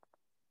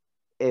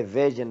a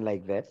virgin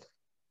like that.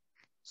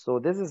 So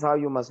this is how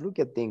you must look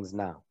at things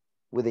now,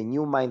 with a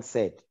new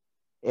mindset,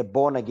 a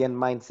born-again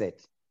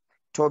mindset.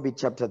 Tobit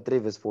chapter 3,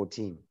 verse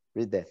 14.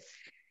 Read that.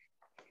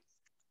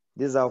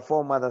 This is our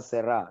foremother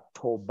Sarah,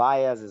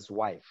 Tobias'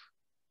 wife.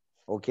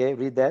 Okay,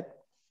 read that.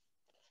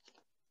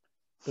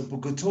 The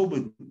book of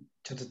Tobit,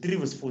 chapter 3,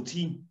 verse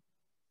 14.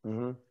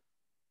 Mm-hmm.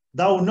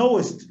 Thou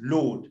knowest,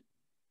 Lord,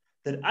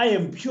 that I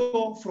am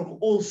pure from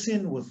all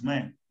sin with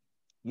man.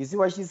 You see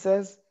what she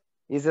says?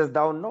 He says,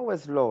 thou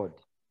knowest, Lord,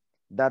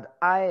 that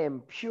I am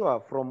pure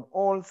from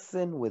all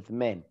sin with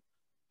men.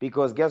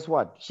 Because guess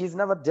what? She's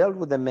never dealt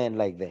with a man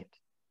like that.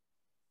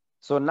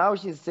 So now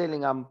she's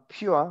saying, I'm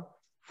pure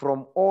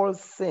from all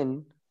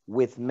sin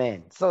with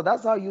men. So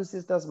that's how you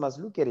sisters must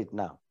look at it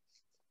now.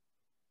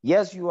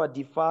 Yes, you are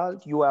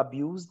defiled, you are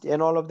abused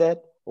and all of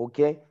that.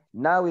 Okay.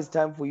 Now it's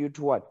time for you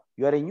to what?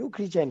 You are a new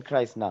creature in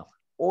Christ now.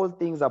 All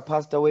things are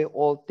passed away.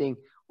 All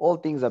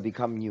things have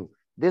become new.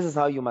 This is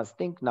how you must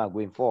think now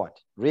going forward.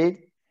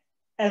 Read.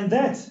 And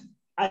that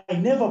I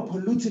never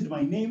polluted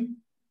my name,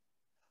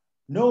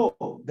 nor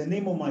the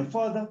name of my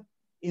father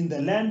in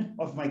the land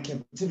of my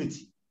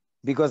captivity.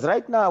 Because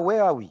right now,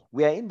 where are we?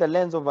 We are in the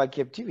lands of our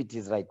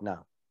captivities right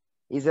now.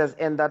 He says,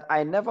 and that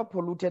I never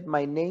polluted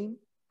my name,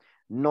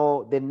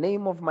 nor the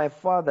name of my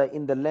father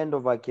in the land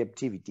of our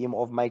captivity,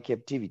 of my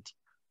captivity.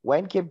 We're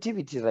in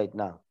captivity right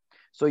now.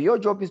 So your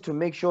job is to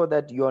make sure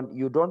that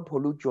you don't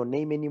pollute your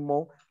name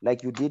anymore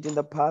like you did in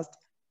the past.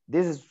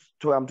 This is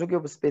I'm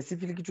talking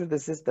specifically to the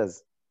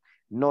sisters.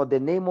 Nor the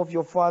name of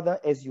your father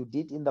as you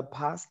did in the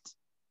past.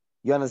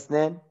 You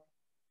understand?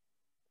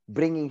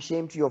 Bringing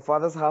shame to your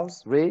father's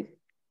house. Read.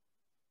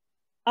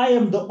 I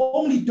am the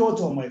only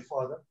daughter of my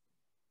father.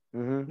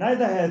 Mm-hmm.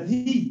 Neither hath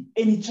he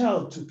any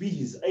child to be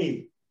his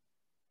heir.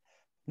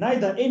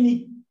 Neither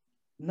any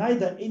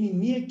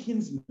near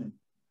kinsman,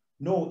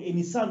 nor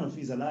any son of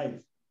his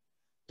alive.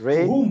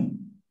 Read. To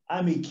whom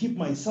I may keep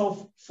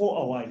myself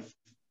for a wife.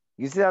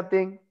 You see that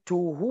thing?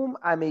 To whom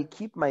I may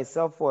keep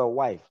myself for a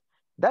wife.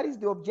 That is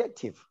the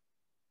objective.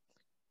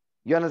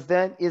 You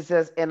understand? It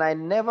says, and I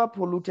never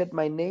polluted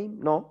my name.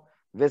 No.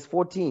 Verse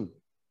 14.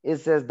 It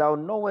says, thou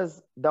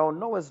knowest,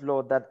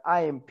 Lord, that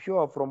I am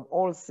pure from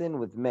all sin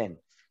with men.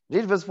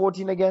 Read verse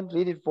 14 again.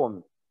 Read it for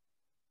me.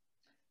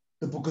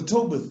 The book of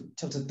Tobit,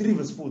 chapter 3,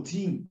 verse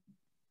 14.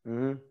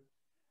 Mm-hmm.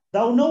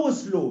 Thou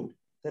knowest, Lord,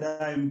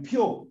 that I am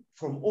pure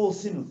from all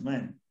sin with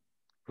man.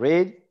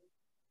 Read.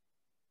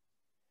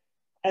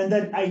 And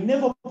that I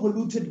never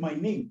polluted my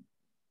name,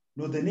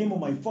 nor the name of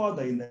my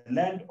father in the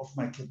land of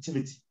my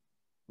captivity.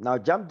 Now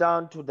jump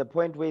down to the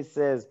point where it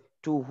says,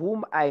 to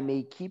whom I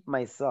may keep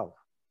myself.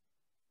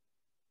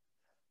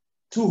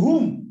 To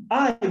whom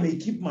I may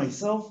keep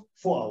myself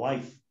for a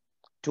wife.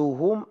 To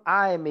whom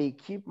I may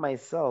keep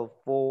myself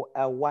for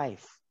a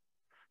wife.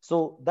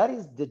 So that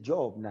is the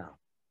job now.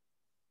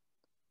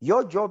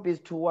 Your job is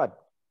to what?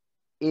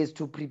 Is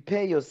to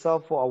prepare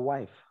yourself for a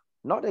wife,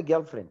 not a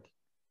girlfriend,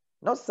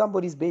 not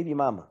somebody's baby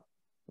mama,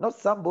 not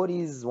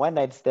somebody's one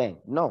night stand.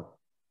 No,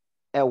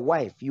 a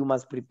wife. You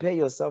must prepare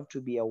yourself to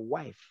be a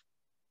wife.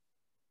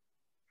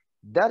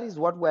 That is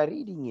what we're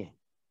reading here.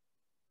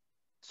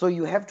 So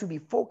you have to be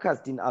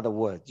focused, in other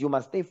words. You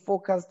must stay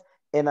focused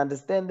and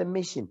understand the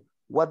mission,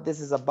 what this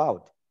is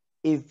about.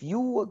 If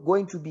you are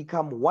going to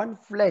become one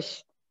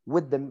flesh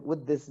with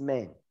this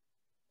man,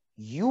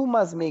 you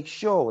must make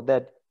sure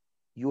that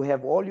you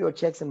have all your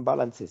checks and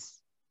balances,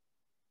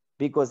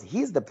 because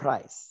he's the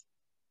price.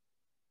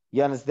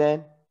 You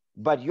understand?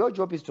 But your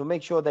job is to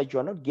make sure that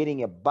you're not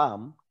getting a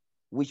bum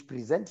which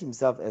presents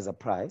himself as a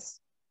price,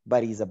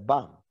 but he's a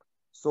bum.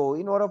 So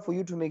in order for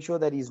you to make sure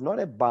that he's not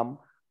a bum,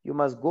 you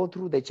must go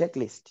through the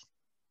checklist.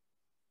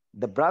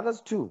 The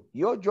brothers too,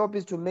 your job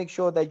is to make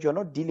sure that you're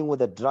not dealing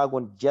with a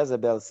dragon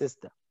Jezebel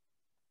sister.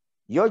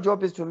 Your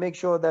job is to make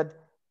sure that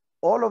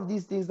all of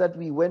these things that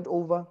we went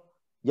over,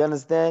 you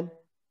understand,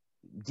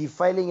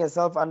 defiling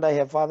herself under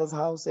her father's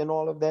house and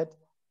all of that,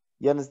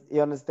 you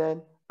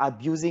understand,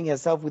 abusing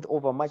herself with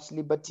overmuch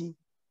liberty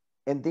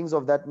and things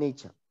of that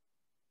nature.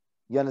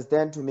 You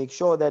understand, to make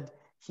sure that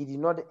she did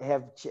not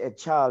have a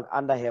child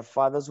under her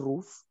father's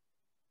roof.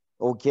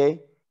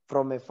 Okay,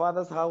 from her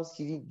father's house,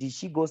 did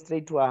she go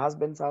straight to her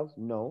husband's house?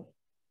 No.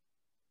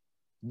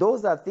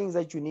 Those are things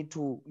that you need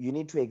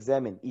to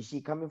examine. Is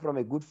she coming from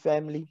a good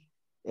family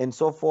and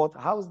so forth?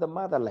 How's the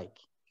mother like?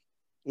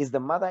 Is the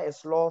mother a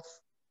sloth?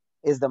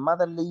 Is the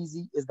mother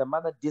lazy? Is the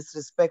mother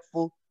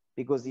disrespectful?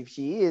 Because if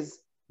she is,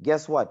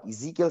 guess what?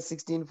 Ezekiel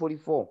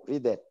 16:44.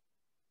 Read that.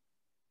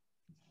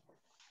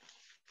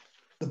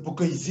 The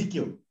book of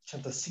Ezekiel,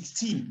 chapter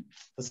 16,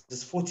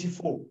 verses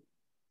 44.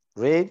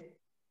 Read.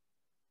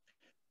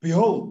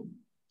 Behold,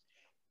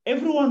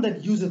 everyone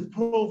that useth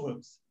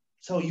proverbs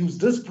shall use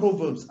this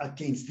proverbs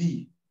against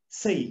thee,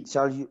 saying.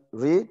 Shall you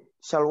read?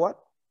 Shall what?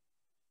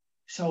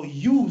 Shall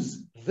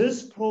use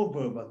this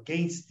proverb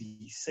against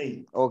thee,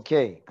 saying.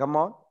 Okay, come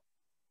on.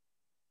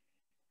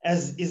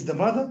 As is the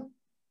mother,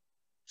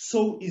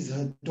 so is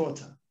her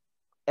daughter.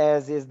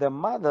 As is the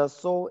mother,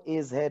 so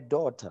is her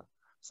daughter.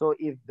 So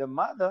if the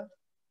mother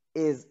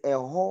is a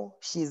whore,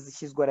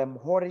 she's got a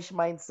whorish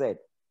mindset.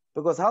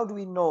 Because how do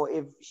we know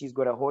if she's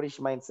got a whorish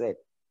mindset?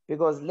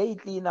 Because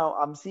lately now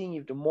I'm seeing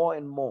it more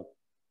and more.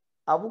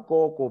 Abu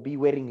Koko be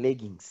wearing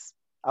leggings.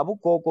 Abu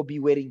Koko be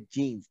wearing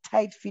jeans,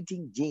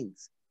 tight-fitting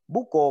jeans.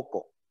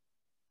 Bukoko.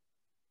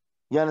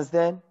 You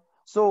understand?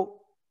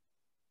 So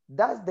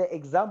that's the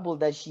example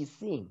that she's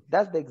seeing.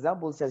 That's the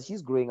example that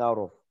she's growing out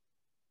of.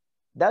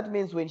 That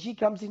means when she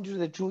comes into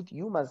the truth,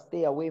 you must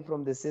stay away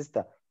from the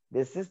sister.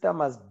 The sister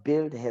must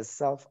build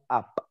herself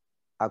up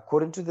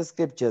according to the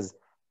scriptures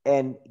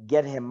and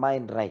get her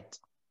mind right.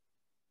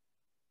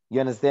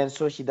 You understand?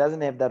 So she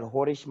doesn't have that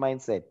whorish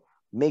mindset.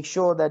 Make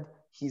sure that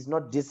she's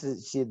not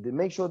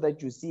make sure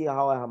that you see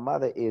how her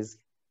mother is,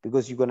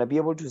 because you're going to be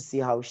able to see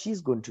how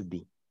she's going to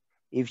be.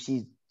 If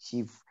she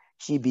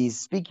be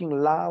speaking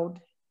loud,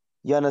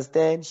 you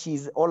understand,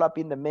 she's all up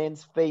in the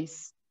man's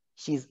face,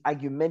 she's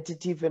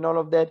argumentative and all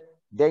of that,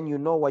 then you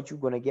know what you're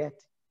going to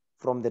get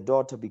from the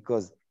daughter,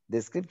 because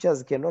the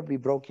scriptures cannot be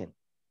broken.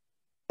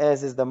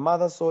 As is the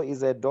mother, so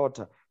is her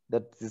daughter.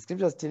 The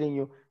scripture is telling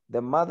you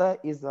the mother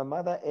is the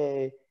mother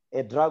a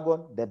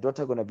dragon, the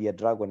daughter going to be a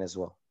dragon as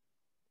well.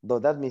 Though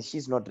that means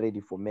she's not ready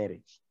for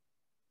marriage.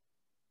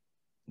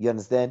 You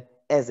understand?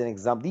 As an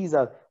example, these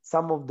are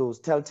some of those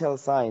telltale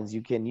signs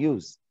you can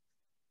use,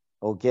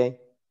 okay,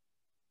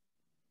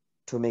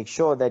 to make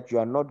sure that you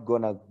are not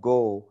going to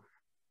go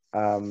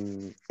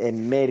and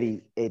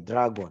marry a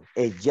dragon,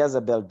 a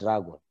Jezebel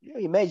dragon. You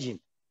imagine,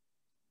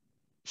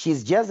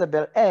 she's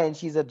Jezebel and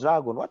she's a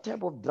dragon. What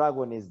type of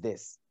dragon is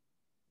this?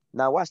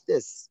 Now watch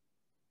this.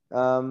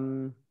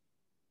 Now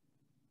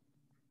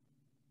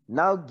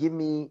give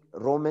me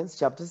Romans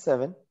chapter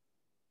 7,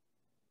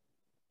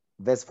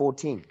 verse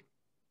 14.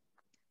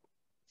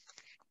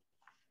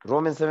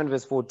 Romans 7,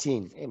 verse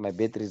 14. Hey, my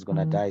battery is going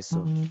to die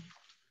soon.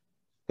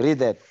 Read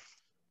that.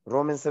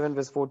 Romans 7,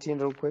 verse 14,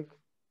 real quick.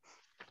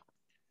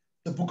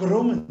 The book of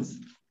Romans,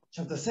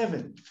 chapter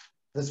 7,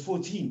 verse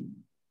 14.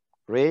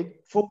 Read.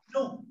 For we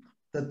know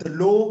that the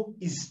law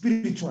is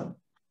spiritual,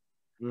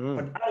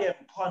 but I am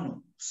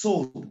carnal,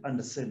 sold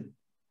under sin.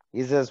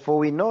 He says, for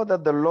we know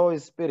that the law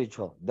is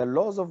spiritual. The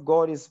laws of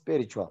God is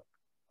spiritual.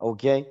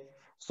 Okay?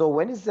 So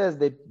when it says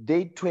that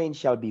they twain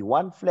shall be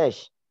one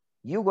flesh,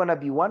 you're going to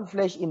be one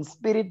flesh in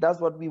spirit. That's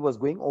what we was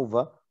going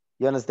over.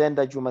 You understand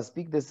that you must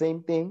speak the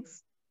same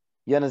things.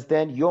 You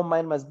understand? Your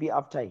mind must be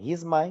after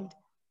his mind.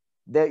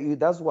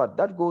 That's what?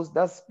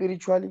 That's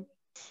spiritually,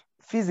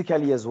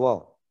 physically as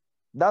well.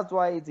 That's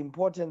why it's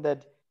important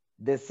that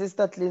the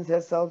sister cleans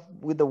herself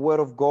with the word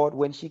of God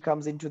when she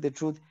comes into the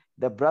truth.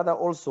 The brother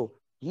also,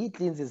 he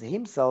cleanses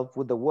himself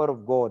with the word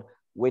of God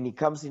when he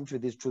comes into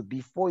this truth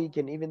before he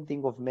can even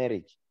think of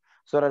marriage.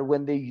 So that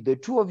when the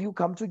two of you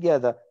come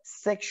together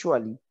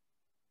sexually,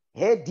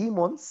 her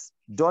demons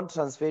don't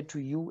transfer to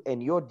you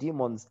and your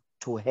demons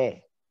to her.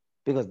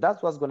 Because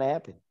that's what's going to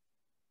happen.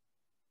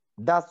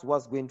 That's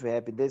what's going to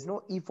happen. There's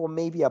no if or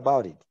maybe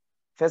about it.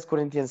 1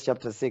 Corinthians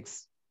chapter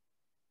 6,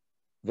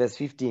 verse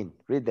 15.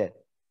 Read that.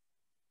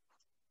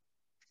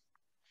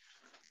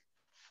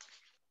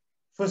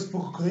 First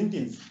book of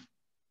Corinthians,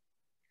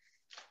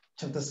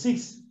 chapter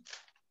 6,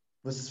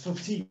 verses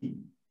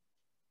 15.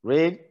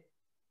 Read.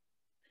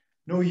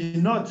 Know ye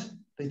not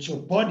that your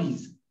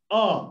bodies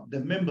are the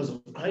members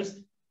of Christ?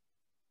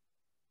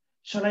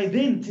 Shall I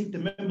then take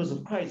the members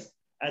of Christ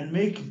and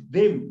make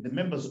them the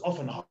members of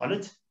an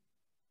harlot?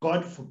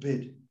 God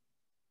forbid.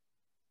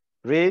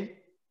 Read.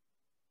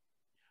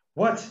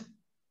 What?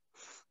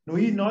 Know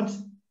ye not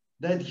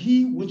that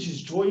he which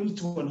is joined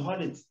to an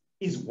harlot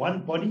is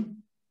one body?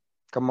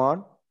 Come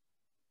on.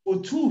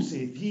 For two,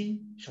 saith he,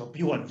 shall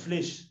be one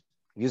flesh.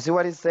 You see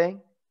what he's saying?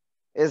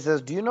 It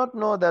says, do you not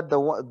know that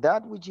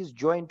that which is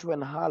joined to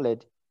an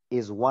harlot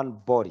is one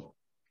body?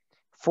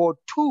 For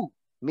two,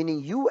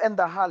 meaning you and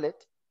the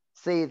harlot,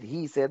 saith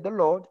he, said the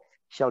Lord,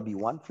 shall be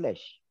one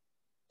flesh.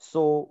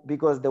 So,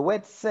 because the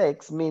word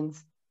sex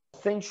means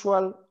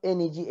sensual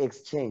energy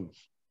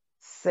exchange.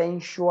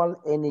 Sensual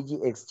energy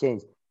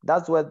exchange.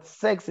 That's what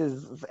sex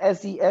is.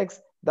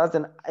 S-E-X,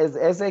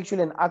 is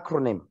actually an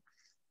acronym.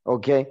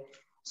 Okay?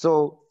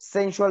 So,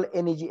 sensual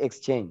energy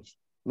exchange.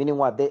 Meaning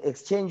what? The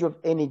exchange of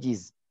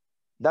energies.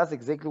 That's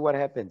exactly what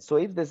happens. So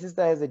if the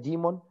sister has a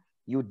demon,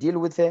 you deal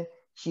with her.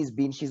 She's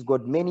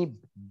got many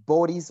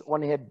bodies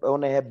on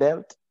her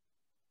belt.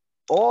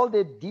 All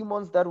the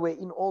demons that were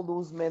in all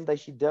those men that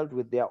she dealt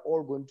with, they are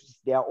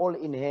all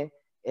in her,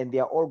 and they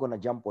are all going to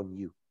jump on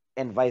you,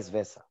 and vice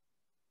versa.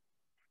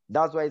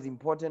 That's why it's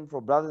important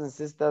for brothers and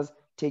sisters,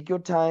 take your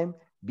time,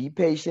 be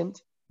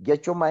patient,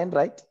 get your mind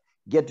right,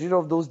 get rid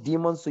of those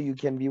demons so you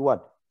can be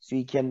what? So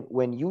you can,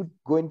 when you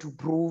going to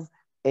prove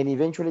and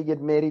eventually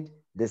get married,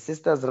 the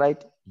sister's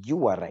right,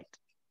 you are right.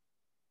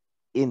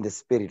 In the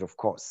spirit, of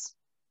course.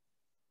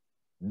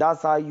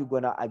 That's how you're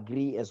going to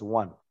agree as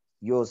one.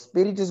 Your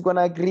spirit is going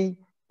to agree,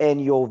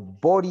 and your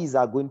bodies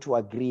are going to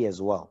agree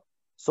as well.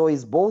 So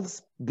it's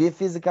both be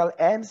physical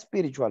and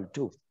spiritual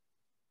too.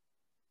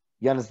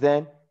 You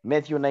understand?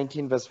 Matthew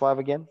 19 verse 5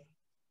 again.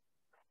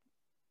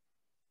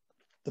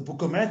 The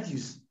book of Matthew,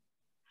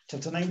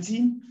 chapter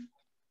 19,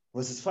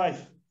 verses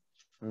 5.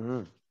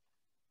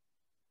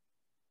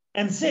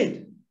 And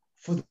said,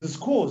 for this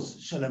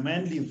cause shall a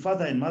man leave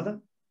father and mother,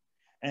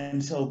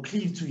 and shall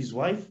cleave to his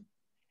wife,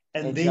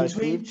 and they shall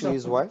twain cleave to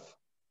his wife.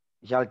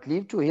 Shall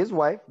cleave to his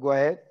wife. Go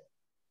ahead.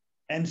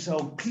 And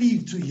shall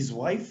cleave to his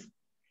wife,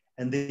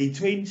 and they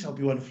twain shall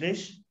be one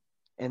flesh.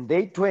 And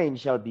they twain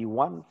shall be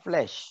one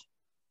flesh.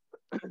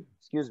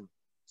 Excuse me.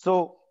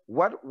 So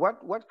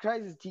what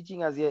Christ is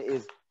teaching us here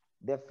is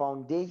the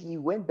foundation. He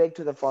went back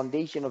to the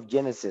foundation of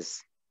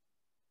Genesis.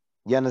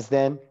 You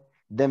understand?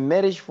 The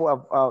marriage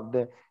for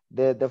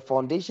the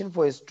foundation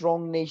for a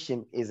strong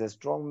nation is a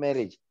strong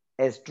marriage,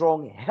 a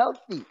strong,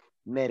 healthy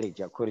marriage,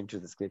 according to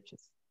the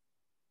scriptures.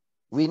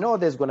 We know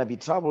there's going to be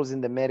troubles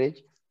in the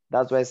marriage.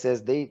 That's why it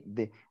says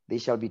they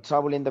shall be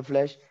trouble in the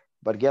flesh.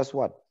 But guess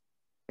what?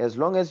 As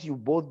long as you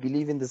both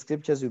believe in the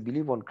scriptures, you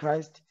believe on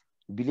Christ,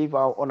 you believe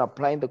on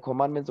applying the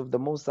commandments of the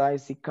Most High,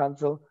 seek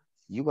counsel,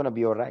 you're going to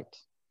be all right.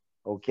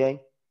 Okay?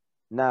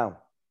 Now,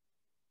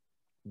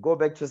 go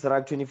back to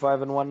Sirach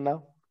 25 and 1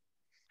 now.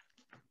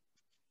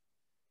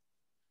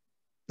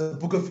 The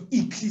book of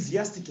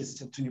Ecclesiasticus,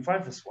 chapter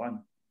 25, verse 1.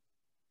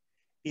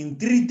 In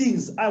three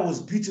things I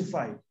was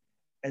beautified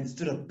and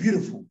stood up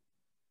beautiful,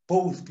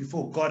 both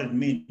before God and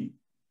men.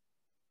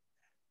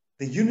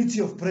 The unity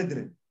of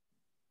brethren,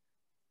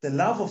 the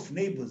love of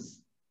neighbors,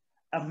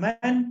 a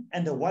man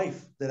and a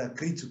wife that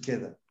agree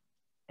together.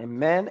 A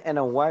man and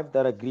a wife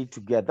that agree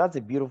together. That's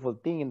a beautiful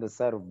thing in the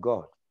sight of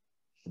God.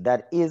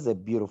 That is a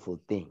beautiful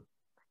thing.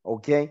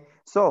 Okay?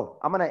 So,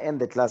 I'm going to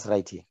end the class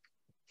right here.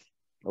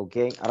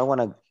 Okay? I don't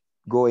want to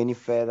go any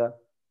further.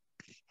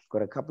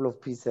 Got a couple of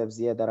precepts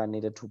here that I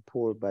needed to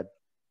pull, but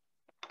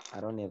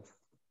I don't have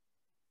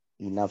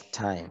enough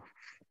time.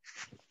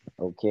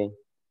 Okay?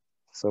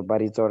 So,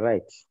 but it's all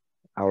right.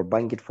 I'll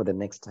bank it for the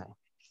next time.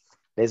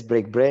 Let's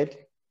break bread.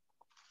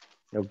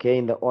 Okay?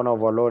 In the honor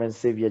of our Lord and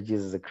Savior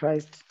Jesus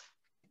Christ,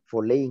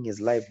 for laying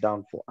his life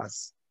down for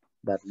us,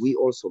 that we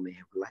also may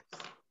have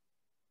life.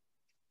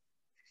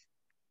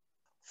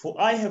 For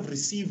I have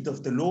received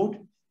of the Lord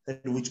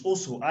that which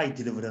also I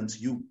delivered unto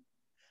you,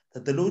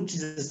 that the Lord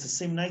Jesus, the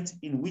same night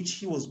in which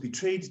he was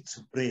betrayed,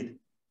 took bread.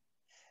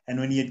 And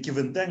when he had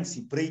given thanks,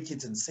 he brake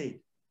it and said,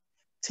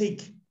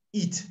 take,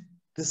 eat,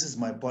 this is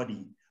my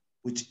body,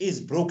 which is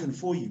broken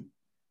for you.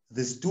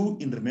 This do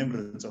in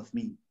remembrance of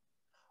me.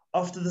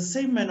 After the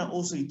same manner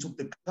also he took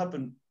the cup,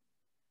 and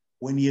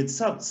when he had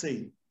supped,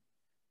 saying,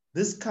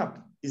 this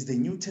cup is the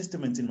New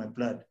Testament in my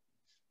blood.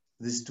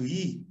 This do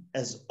ye,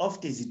 as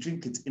oft as ye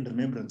drink it, in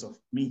remembrance of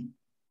me.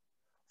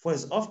 For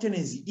as often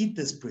as ye eat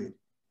this bread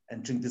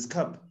and drink this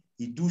cup,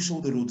 ye do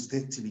show the Lord's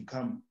death till he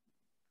come.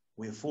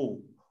 Wherefore,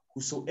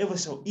 whosoever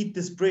shall eat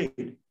this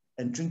bread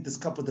and drink this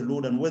cup of the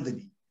Lord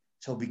unworthily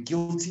shall be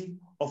guilty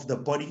of the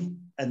body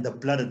and the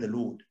blood of the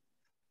Lord.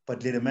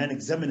 But let a man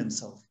examine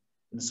himself,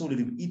 and so let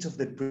him eat of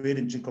that bread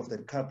and drink of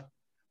that cup.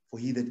 For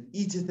he that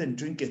eateth and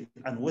drinketh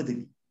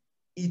unworthily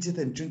eateth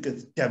and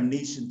drinketh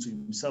damnation to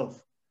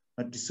himself,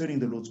 not discerning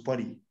the Lord's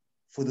body.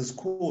 For this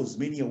cause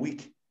many are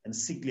weak and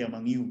sickly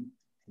among you,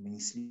 and many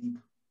sleep.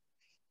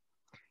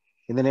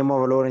 In the name of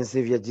our Lord and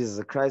Savior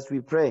Jesus Christ,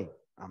 we pray.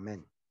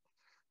 Amen.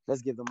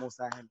 Let's give the Most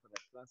High hand for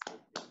that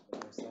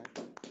class.